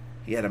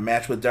 He had a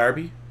match with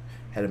Darby,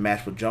 had a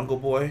match with Jungle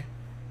Boy,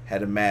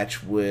 had a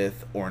match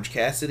with Orange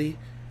Cassidy,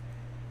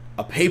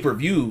 a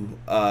pay-per-view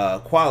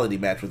quality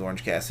match with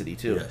Orange Cassidy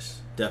too.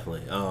 Yes,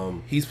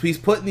 definitely. He's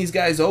putting these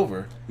guys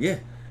over. Yeah,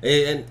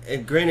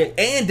 and granted,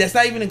 and that's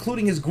not even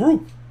including his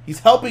group. He's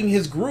helping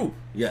his group.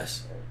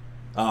 Yes.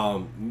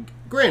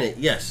 Granted,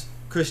 yes,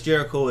 Chris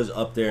Jericho is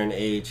up there in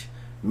age.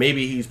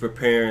 Maybe he's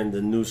preparing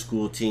the new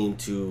school team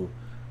to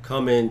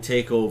come in,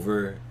 take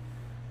over,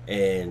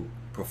 and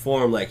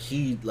perform like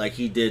he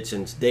did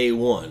since day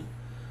one.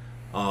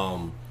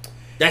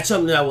 That's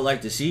something that I would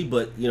like to see,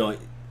 but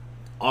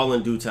all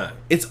in due time.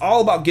 It's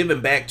all about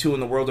giving back too in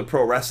the world of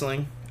pro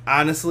wrestling.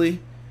 Honestly,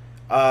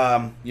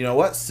 you know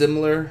what?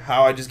 Similar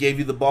how I just gave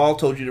you the ball,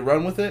 told you to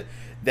run with it.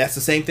 That's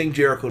the same thing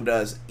Jericho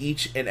does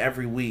each and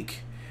every week.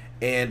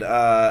 And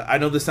I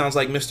know this sounds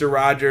like Mr.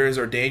 Rogers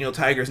or Daniel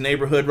Tiger's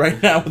Neighborhood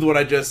right now with what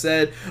I just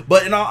said.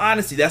 But in all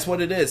honesty, that's what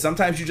it is.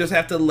 Sometimes you just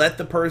have to let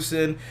the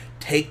person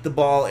take the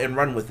ball and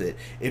run with it.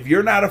 If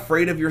you're not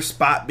afraid of your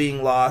spot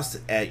being lost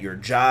at your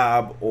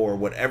job or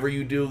whatever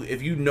you do,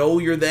 if you know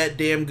you're that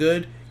damn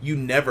good, you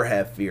never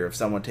have fear of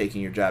someone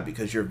taking your job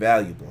because you're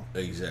valuable.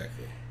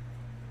 Exactly.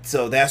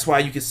 So that's why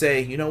you can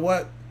say, you know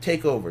what?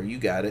 Take over. You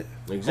got it.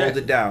 Exactly. Hold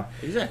it down.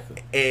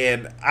 Exactly.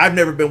 And I've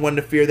never been one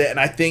to fear that. And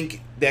I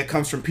think that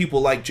comes from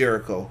people like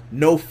Jericho.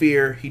 No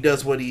fear. He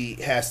does what he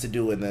has to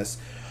do in this.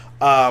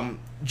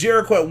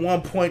 Jericho at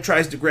one point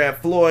tries to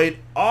grab Floyd.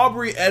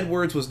 Aubrey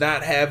Edwards was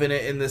not having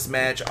it in this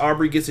match.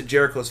 Aubrey gets in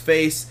Jericho's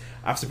face.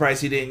 I'm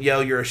surprised he didn't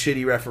yell, "You're a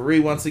shitty referee,"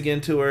 once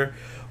again to her.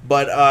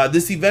 But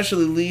this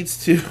eventually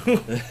leads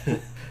to...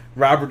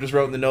 Robert just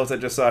wrote in the notes, I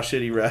just saw a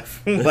shitty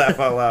ref. Laugh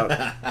out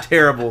loud.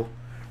 Terrible.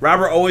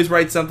 Robert always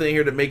writes something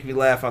here to make me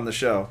laugh on the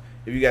show.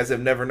 If you guys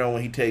have never known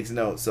when he takes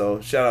notes,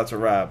 so shout out to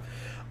Rob.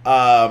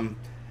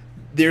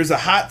 There's a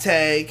hot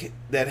tag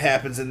that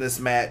happens in this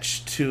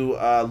match to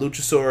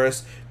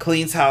Luchasaurus,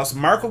 cleans house.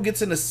 Marco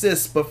gets an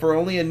assist, but for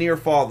only a near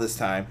fall this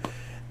time.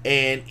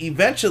 And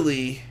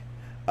eventually,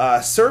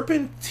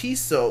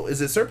 Serpentiso, is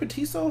it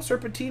Serpentiso?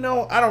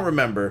 Serpentino? I don't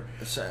remember.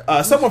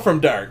 Someone from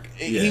Dark.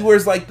 Yeah. He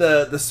wears like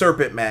the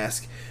serpent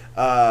mask.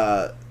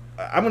 I'm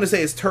going to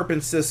say it's Turpin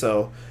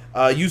Sisso.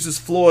 Uses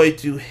Floyd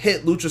to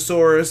hit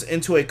Luchasaurus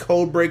into a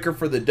code breaker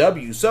for the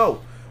W.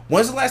 So,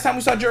 when's the last time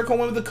we saw Jericho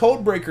win with a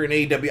code breaker in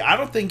AEW? I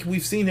don't think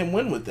we've seen him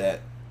win with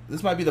that.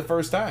 This might be the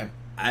first time.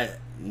 I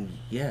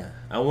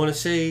want to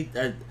say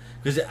that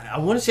because I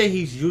want to say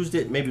he's used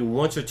it maybe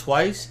once or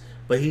twice,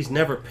 but he's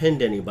never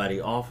pinned anybody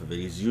off of it.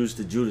 He's used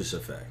the Judas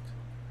effect.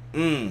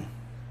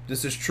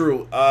 This is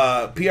true.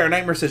 PR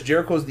Nightmare says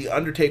Jericho is the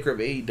Undertaker of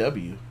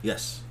AEW.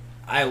 Yes,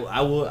 I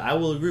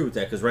will agree with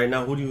that because right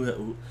now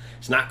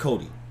it's not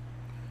Cody.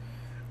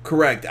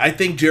 Correct. I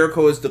think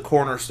Jericho is the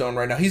cornerstone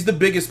right now. He's the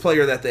biggest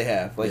player that they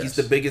have. Like, yes. He's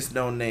the biggest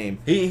known name.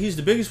 He's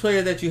the biggest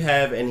player that you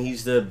have, and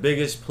he's the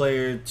biggest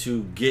player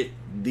to get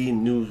the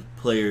new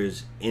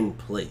players in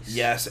place.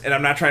 Yes, and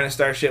I'm not trying to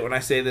start shit when I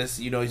say this.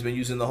 You know, he's been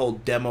using the whole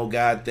demo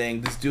god thing.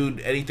 This dude,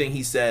 anything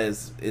he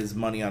says is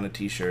money on a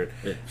t-shirt.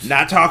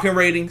 Not talking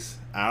ratings.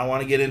 I don't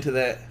want to get into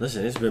that.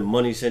 Listen, it's been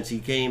money since he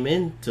came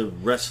into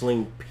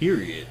wrestling,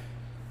 period.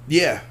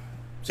 Yeah.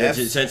 Since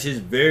his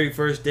very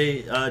first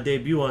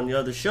debut on the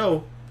other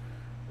show.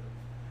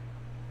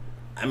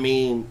 I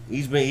mean,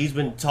 he's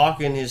been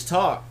talking his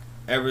talk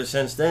ever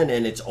since then,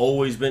 and it's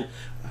always been.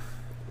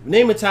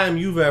 Name a time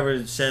you've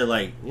ever said,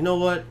 like, you know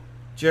what,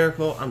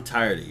 Jericho, I'm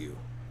tired of you.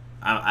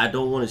 I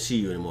don't want to see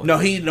you anymore. No,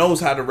 he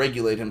knows how to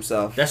regulate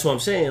himself. That's what I'm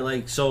saying.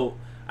 Like, so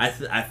I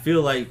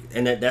feel like,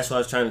 and that's what I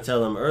was trying to tell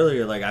them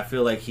earlier. Like, I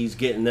feel like he's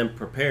getting them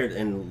prepared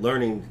and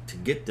learning to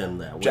get them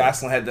that way.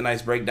 Jocelyn had the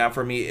nice breakdown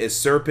for me. It's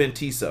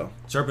Serpentiso.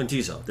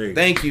 Serpentiso. There you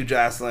go. Thank you,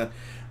 Jocelyn.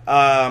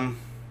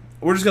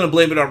 We're just going to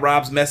blame it on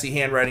Rob's messy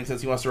handwriting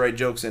since he wants to write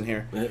jokes in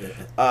here.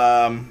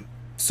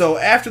 So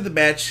after the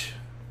match,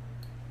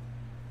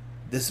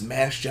 this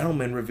masked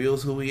gentleman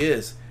reveals who he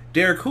is.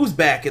 Derek, who's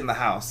back in the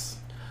house?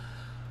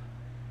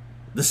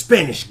 The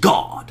Spanish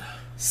God.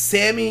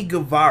 Sammy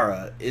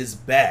Guevara is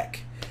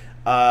back.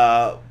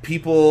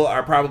 People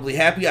are probably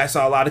happy. I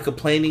saw a lot of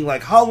complaining,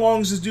 like, how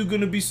long is this dude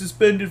going to be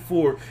suspended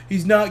for?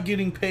 He's not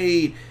getting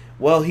paid.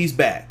 Well, he's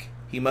back.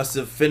 He must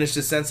have finished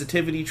his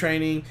sensitivity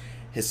training.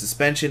 His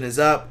suspension is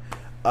up.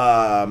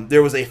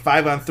 There was a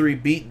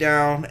 5-on-3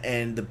 beatdown,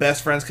 and the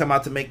Best Friends come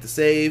out to make the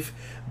save.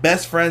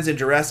 Best Friends in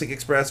Jurassic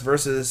Express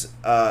versus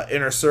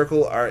Inner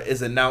Circle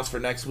is announced for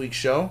next week's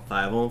show.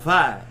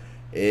 5-on-5.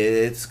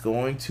 It's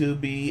going to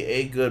be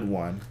a good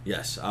one.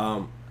 Yes.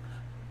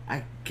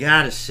 I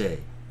gotta say,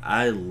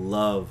 I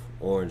love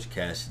Orange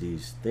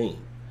Cassidy's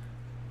theme.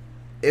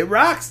 It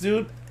rocks,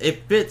 dude.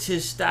 It fits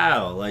his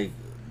style. Like,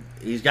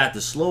 he's got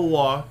the slow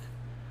walk.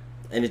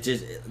 And it's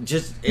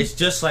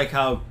just like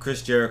how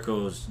Chris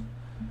Jericho's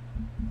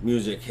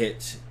music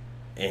hits,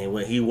 and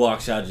when he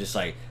walks out, just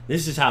like,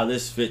 this is how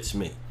this fits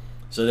me.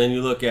 So then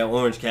you look at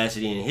Orange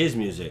Cassidy and his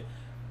music,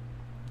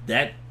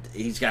 that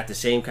he's got the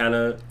same kind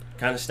of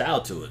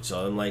style to it.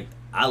 So I'm like,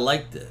 I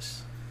like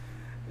this.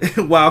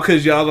 Wow,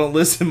 because y'all don't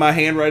listen, my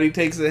handwriting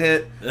takes a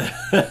hit.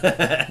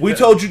 We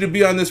told you to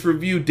be on this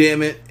review,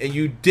 damn it, and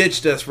you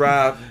ditched us,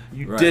 Rob.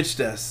 You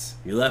ditched us.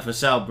 You left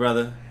us out,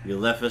 brother. You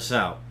left us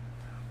out.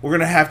 we're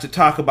gonna have to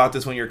talk about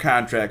this when your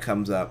contract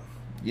comes up.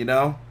 You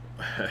know?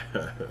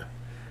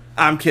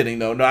 I'm kidding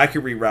though. No, I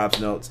can read Rob's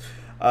notes.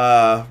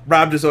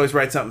 Rob just always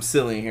writes something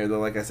silly in here though,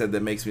 like I said,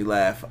 that makes me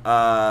laugh.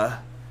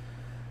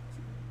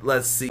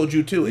 Let's see. I told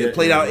you too. It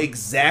played out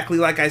exactly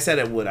like I said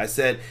it would. I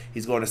said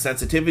he's going to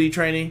sensitivity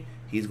training.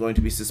 He's going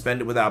to be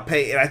suspended without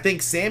pay. And I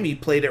think Sammy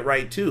played it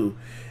right too,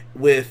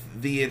 with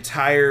the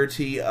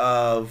entirety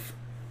of.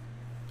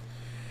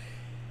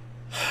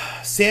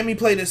 Sammy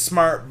played it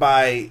smart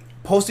by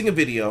posting a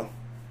video.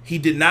 He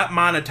did not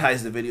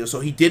monetize the video, so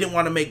he didn't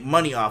want to make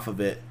money off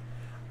of it.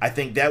 I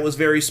think that was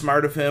very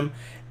smart of him.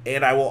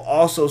 And I will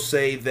also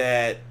say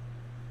that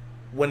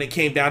when it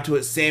came down to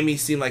it, Sammy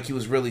seemed like he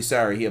was really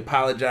sorry. He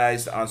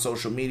apologized on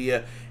social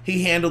media.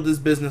 He handled his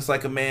business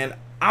like a man.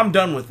 I'm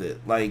done with it.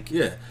 Like,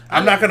 yeah,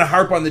 I'm not going to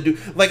harp on the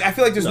dude. Like, I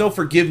feel like there's no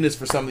forgiveness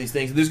for some of these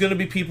things. There's going to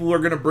be people who are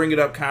going to bring it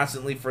up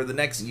constantly for the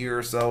next year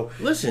or so.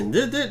 Listen,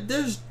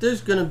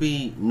 there's going to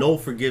be no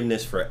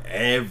forgiveness for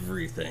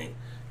everything.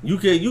 You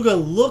can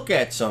look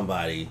at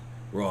somebody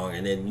wrong,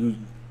 and then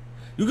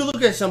you can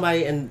look at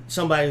somebody and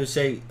somebody will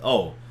say,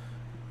 "Oh,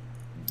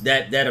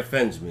 that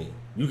offends me."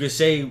 You can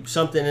say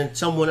something, and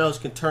someone else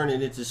can turn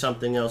it into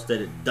something else that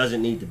it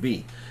doesn't need to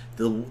be.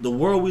 The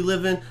world we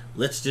live in,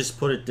 let's just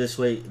put it this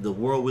way, the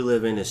world we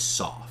live in is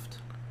soft.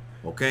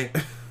 Okay?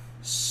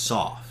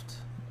 Soft.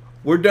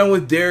 We're done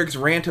with Derek's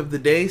rant of the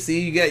day.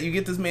 See, you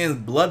get this man's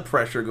blood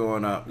pressure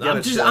going up.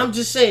 I'm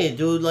just saying,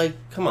 dude, like,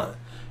 come on.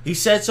 He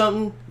said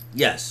something,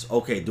 yes.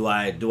 Okay, do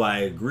I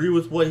agree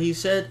with what he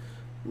said?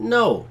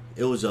 No.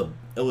 It was a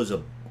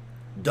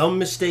dumb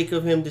mistake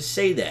of him to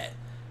say that.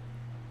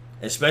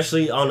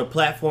 Especially on a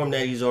platform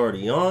that he's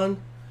already on,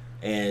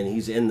 and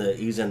he's in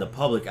the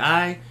public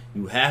eye.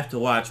 You have to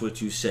watch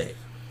what you say.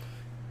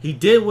 He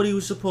did what he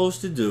was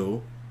supposed to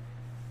do.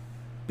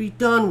 Be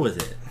done with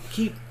it.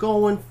 Keep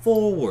going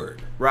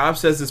forward. Rob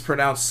says it's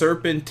pronounced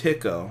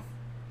Serpentico.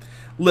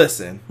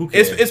 Listen,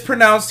 it's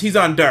pronounced. He's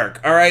on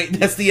Dark. All right,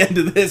 that's the end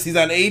of this. He's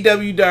on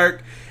AEW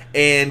Dark,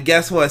 and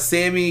guess what?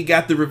 Sammy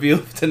got the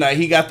reveal tonight.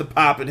 He got the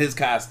pop in his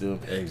costume.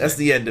 Exactly. That's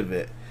the end of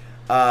it.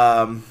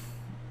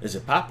 Is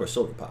it pop or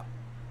soda pop?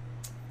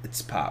 It's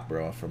pop,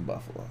 bro, from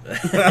Buffalo.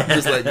 I'm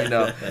just letting you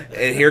know.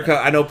 And here comes,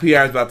 I know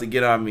PR is about to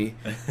get on me.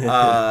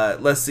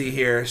 Let's see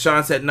here.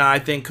 Sean said, I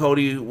think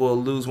Cody will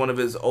lose one of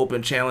his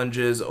open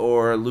challenges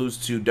or lose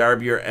to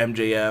Darby or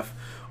MJF.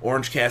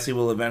 Orange Cassidy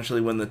will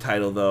eventually win the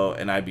title, though,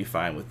 and I'd be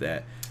fine with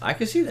that. I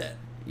can see that.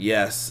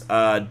 Yes.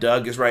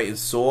 Doug is writing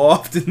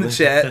soft in the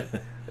chat.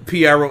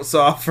 PR wrote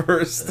soft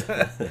first.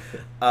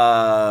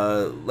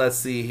 Let's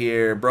see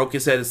here.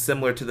 Broken said it's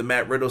similar to the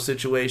Matt Riddle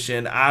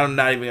situation. I'm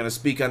not even going to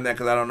speak on that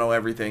because I don't know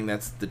everything.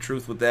 That's the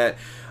truth with that.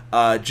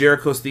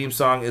 Jericho's theme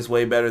song is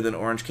way better than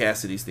Orange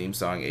Cassidy's theme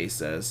song, Ace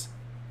says.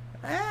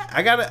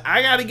 I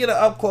gotta get an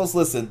up close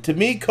listen. To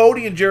me,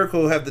 Cody and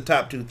Jericho have the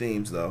top two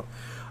themes, though.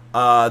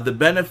 The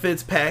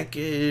benefits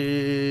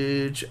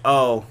package.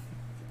 Oh,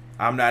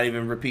 I'm not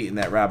even repeating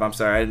that, Rob. I'm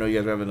sorry. I didn't know you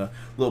guys were having a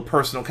little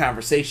personal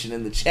conversation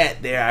in the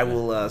chat there. I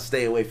will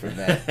stay away from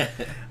that.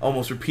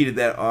 Almost repeated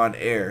that on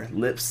air.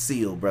 Lips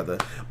sealed, brother.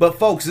 But,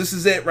 folks, this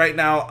is it right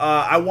now.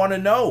 I want to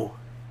know,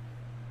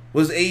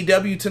 was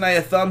AEW tonight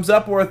a thumbs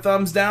up or a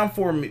thumbs down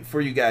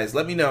for you guys?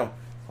 Let me know.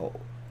 Oh.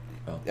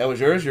 That was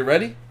yours? You're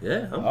ready?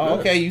 Yeah. I'm good.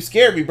 Okay. You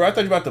scared me, bro. I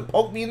thought you were about to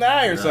poke me in the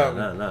eye or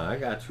something. No. I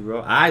got you,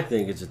 bro. I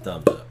think it's a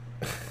thumbs up.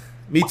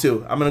 Me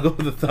too. I'm going to go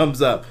with a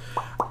thumbs up.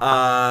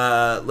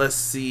 Let's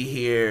see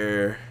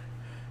here.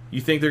 You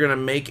think they're going to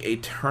make a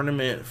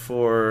tournament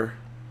for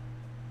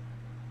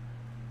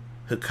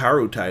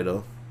Hikaru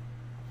title?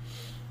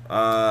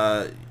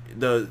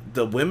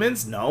 The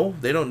women's? No,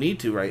 they don't need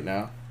to right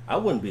now. I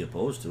wouldn't be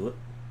opposed to it.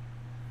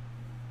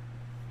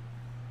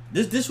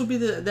 This would be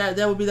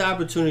that would be the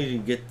opportunity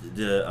to get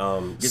the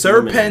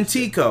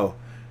Serpentico.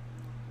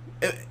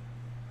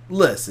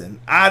 Listen,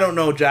 I don't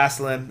know,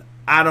 Jocelyn.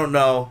 I don't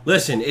know.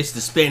 Listen, it's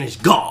the Spanish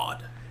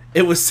God.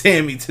 It was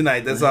Sammy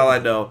tonight. That's all I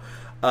know.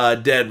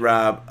 Dead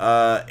Rob.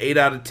 8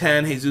 out of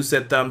 10. Jesus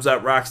said thumbs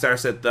up. Rockstar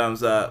said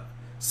thumbs up.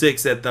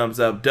 6 said thumbs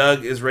up.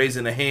 Doug is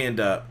raising a hand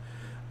up.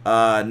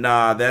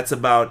 Nah, that's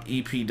about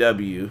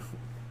EPW.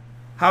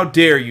 How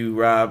dare you,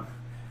 Rob?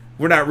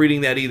 We're not reading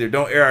that either.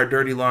 Don't air our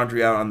dirty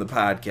laundry out on the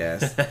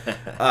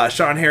podcast.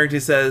 Sean Harrington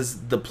says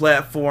the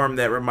platform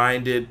that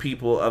reminded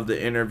people of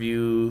the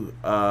interview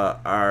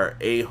are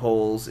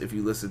a-holes if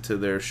you listen to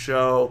their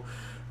show.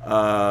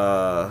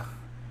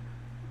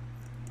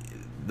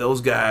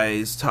 Those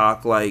guys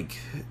talk like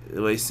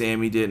the way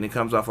Sammy did, and it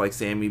comes off like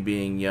Sammy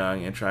being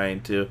young and trying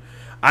to...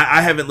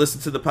 I haven't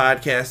listened to the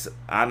podcast,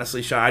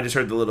 honestly, Sean. I just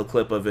heard the little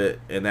clip of it,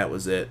 and that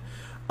was it.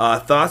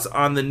 Thoughts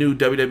on the new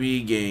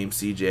WWE game,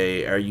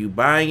 CJ? Are you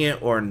buying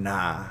it or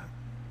nah?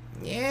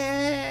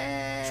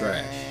 Yeah.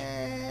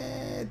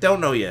 Trash. Don't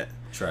know yet.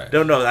 Trash.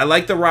 Don't know. I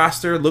like the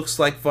roster. Looks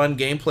like fun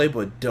gameplay,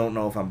 but don't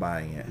know if I'm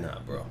buying it. Nah,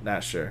 bro.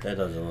 Not sure. That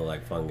doesn't look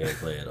like fun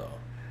gameplay at all.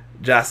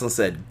 Jocelyn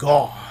said,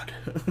 God.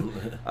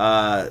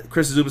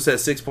 Chris Zuba said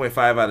 6.5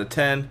 out of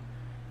 10.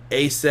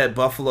 Ace said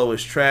Buffalo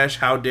is trash.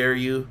 How dare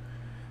you?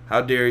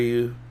 How dare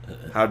you?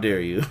 How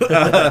dare you?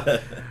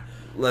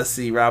 Let's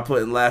see. Rob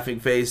putting laughing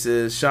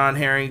faces. Sean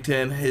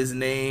Harrington, his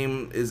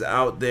name is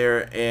out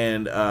there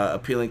and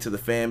appealing to the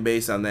fan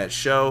base on that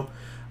show.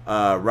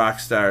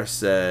 Rockstar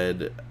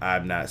said,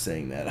 I'm not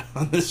saying that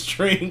on the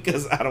stream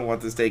because I don't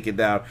want this taken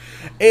down.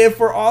 And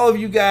for all of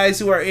you guys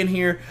who are in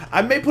here,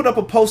 I may put up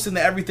a post in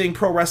the Everything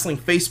Pro Wrestling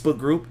Facebook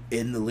group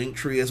in the link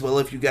tree as well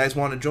if you guys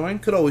want to join.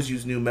 Could always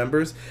use new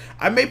members.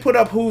 I may put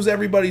up who's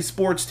everybody's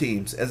sports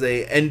teams as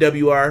a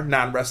NWR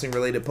non-wrestling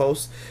related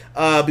post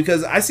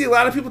because I see a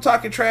lot of people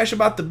talking trash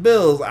about the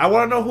Bills. I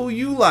want to know who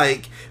you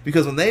like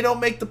because when they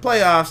don't make the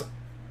playoffs,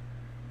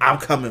 I'm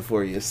coming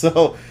for you.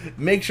 So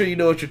make sure you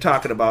know what you're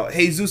talking about.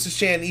 Hey, Zeus is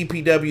chanting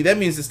EPW. That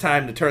means it's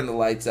time to turn the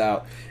lights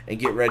out and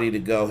get ready to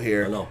go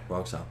here. Oh, no,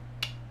 wrong sound.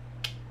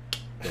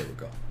 There we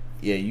go.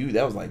 Yeah,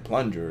 that was like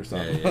plunger or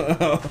something.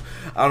 Yeah.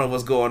 I don't know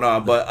what's going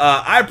on. But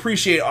I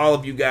appreciate all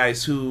of you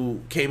guys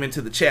who came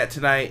into the chat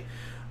tonight.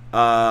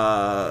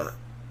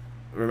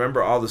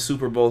 Remember all the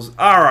Super Bowls.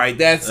 All right,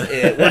 that's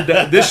it. We're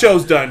done. This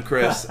show's done,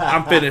 Chris.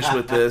 I'm finished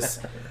with this.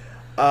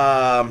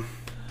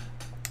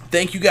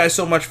 Thank you guys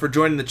so much for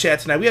joining the chat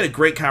tonight. We had a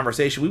great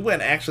conversation. We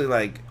went actually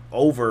like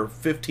over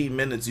 15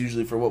 minutes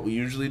usually for what we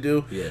usually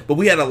do. Yeah. But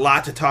we had a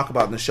lot to talk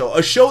about in the show.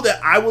 A show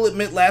that I will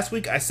admit last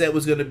week I said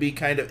was going to be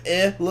kind of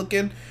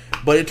looking,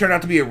 but it turned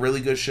out to be a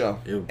really good show.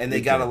 And they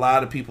got a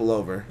lot of people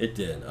over. It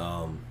did.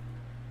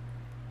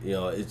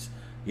 It's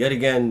yet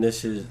again,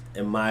 this is,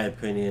 in my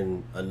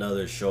opinion,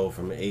 another show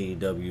from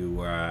AEW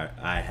where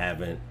I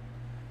haven't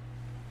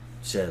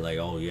said like,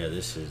 oh yeah,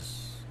 this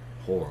is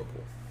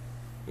horrible.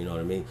 You know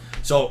what I mean?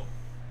 So,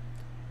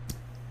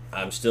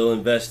 I'm still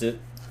invested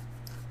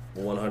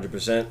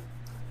 100%.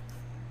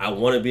 I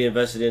want to be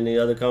invested in the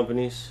other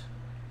companies.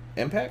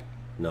 Impact?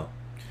 No.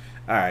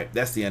 All right,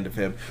 that's the end of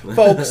him.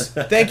 Folks,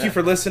 thank you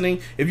for listening.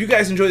 If you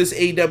guys enjoy this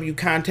AEW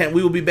content,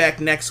 we will be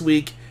back next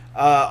week.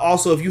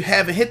 Also, if you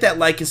haven't, hit that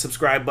like and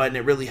subscribe button.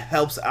 It really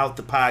helps out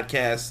the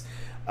podcast.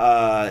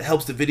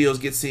 Helps the videos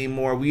get seen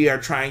more. We are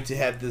trying to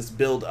have this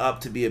build up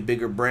to be a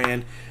bigger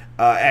brand.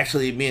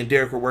 Actually, me and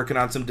Derek were working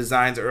on some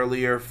designs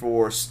earlier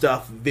for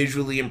stuff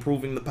visually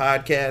improving the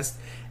podcast.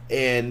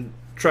 And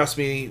trust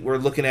me, we're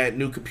looking at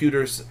new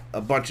computers,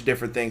 a bunch of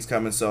different things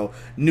coming. So,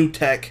 new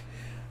tech.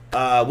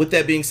 With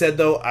that being said,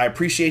 though, I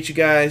appreciate you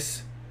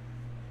guys.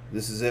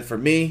 This is it for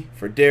me,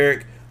 for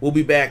Derek. We'll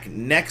be back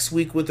next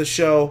week with a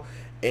show.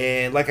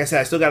 And like I said,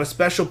 I still got a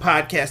special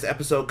podcast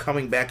episode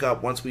coming back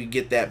up once we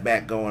get that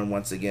back going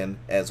once again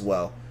as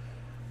well.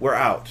 We're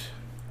out.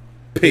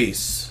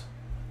 Peace.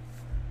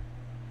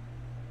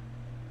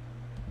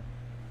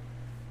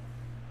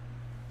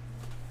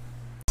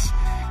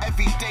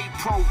 Everyday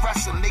pro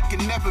wrestling, they can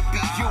never be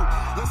you.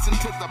 Listen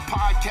to the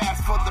podcast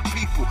for the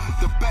people,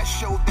 the best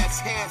show that's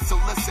here, so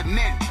listen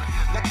in.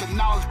 Let the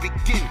knowledge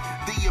begin,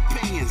 the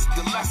opinions,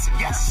 the lesson,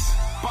 yes.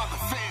 By the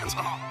fans,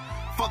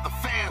 for the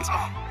fans,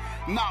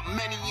 not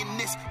many in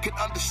this can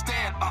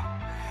understand,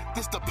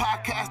 this the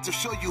podcast to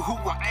show you who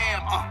I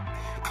am,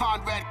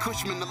 Conrad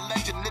Cushman, the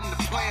legend in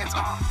the plans,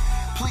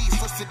 please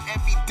listen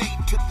every day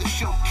to the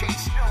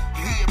showcase,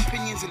 the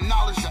opinions and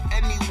knowledge that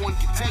anyone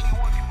can take,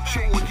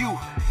 showing you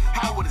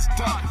how it is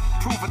done,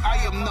 proving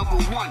I am number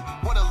one,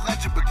 what a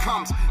legend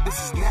becomes. This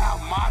is now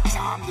my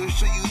time to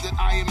show you that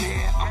I am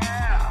here.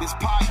 This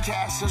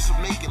podcast just to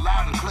make it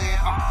loud and clear.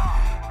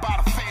 By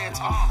the fans,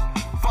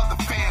 for the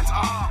fans,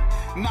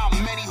 not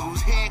many who's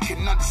here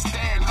can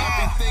understand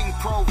everything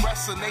pro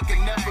wrestling, they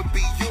can never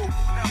be you.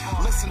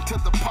 Listen to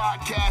the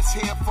podcast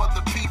here for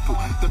the people,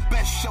 the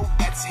best show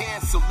that's here,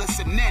 so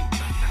listen in.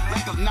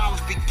 Let the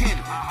knowledge begin,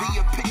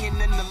 the opinion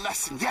and the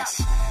lesson,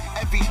 yes.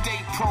 Everyday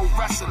pro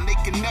wrestling, they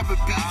can never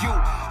be you.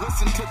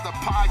 Listen to the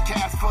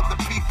podcast for the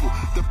people,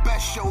 the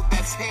best show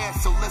that's here,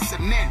 so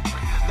listen in.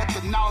 Let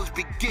the knowledge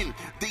begin,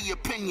 the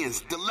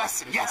opinions, the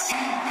lesson, yes.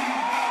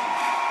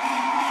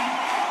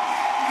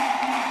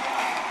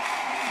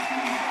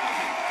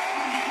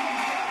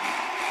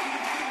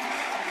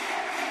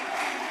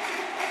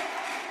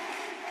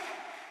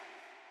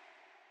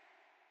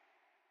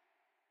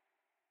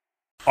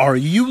 Are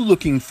you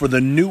looking for the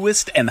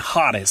newest and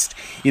hottest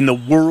in the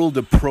world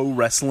of pro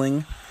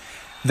wrestling?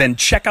 Then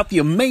check out the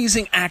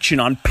amazing action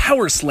on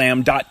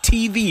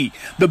Powerslam.tv,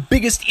 the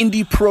biggest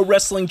indie pro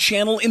wrestling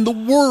channel in the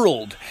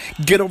world.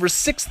 Get over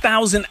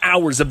 6,000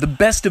 hours of the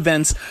best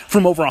events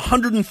from over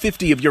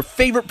 150 of your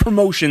favorite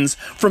promotions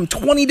from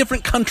 20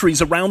 different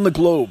countries around the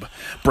globe.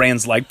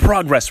 Brands like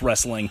Progress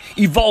Wrestling,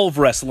 Evolve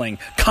Wrestling,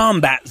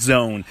 Combat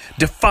Zone,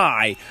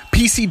 Defy,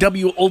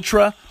 PCW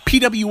Ultra,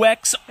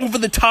 PWX, Over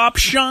the Top,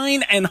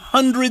 Shine, and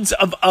hundreds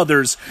of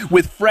others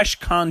with fresh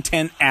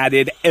content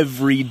added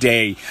every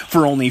day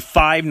for only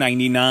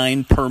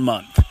 $5.99 per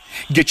month.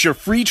 Get your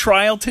free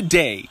trial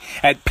today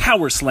at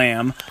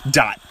Powerslam.tv.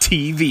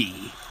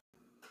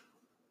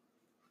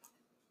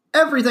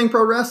 Everything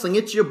Pro Wrestling,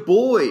 it's your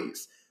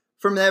boys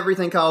from the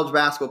Everything College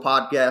Basketball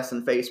Podcast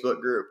and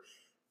Facebook group.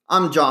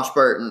 I'm Josh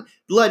Burton,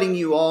 letting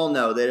you all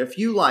know that if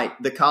you like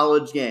the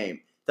college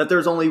game, that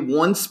there's only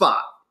one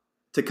spot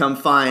to come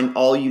find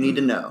all you need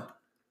to know.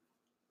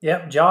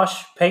 Yep,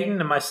 Josh, Peyton,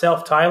 and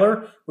myself,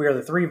 Tyler. We are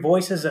the three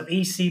voices of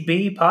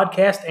ECB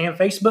podcast and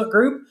Facebook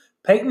group.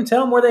 Peyton,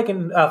 tell them where they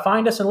can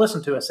find us and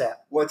listen to us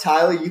at. Well,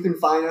 Tyler, you can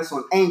find us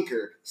on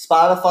Anchor,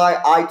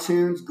 Spotify,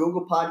 iTunes,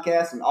 Google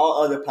Podcasts, and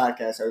all other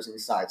podcast hosting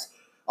sites.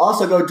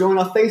 Also, go join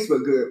our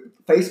Facebook group,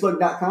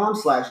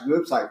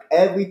 facebook.com/groups like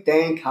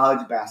Everything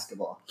College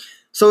Basketball.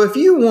 So if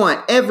you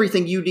want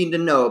everything you need to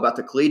know about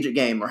the collegiate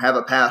game or have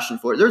a passion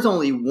for it, there's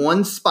only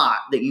one spot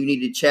that you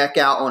need to check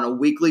out on a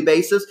weekly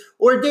basis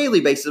or a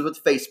daily basis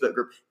with the Facebook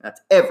group.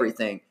 That's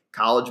Everything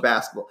College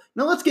Basketball.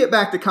 Now let's get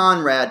back to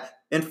Conrad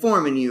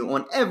informing you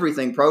on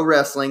everything pro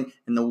wrestling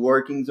and the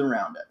workings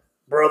around it.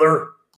 Brother.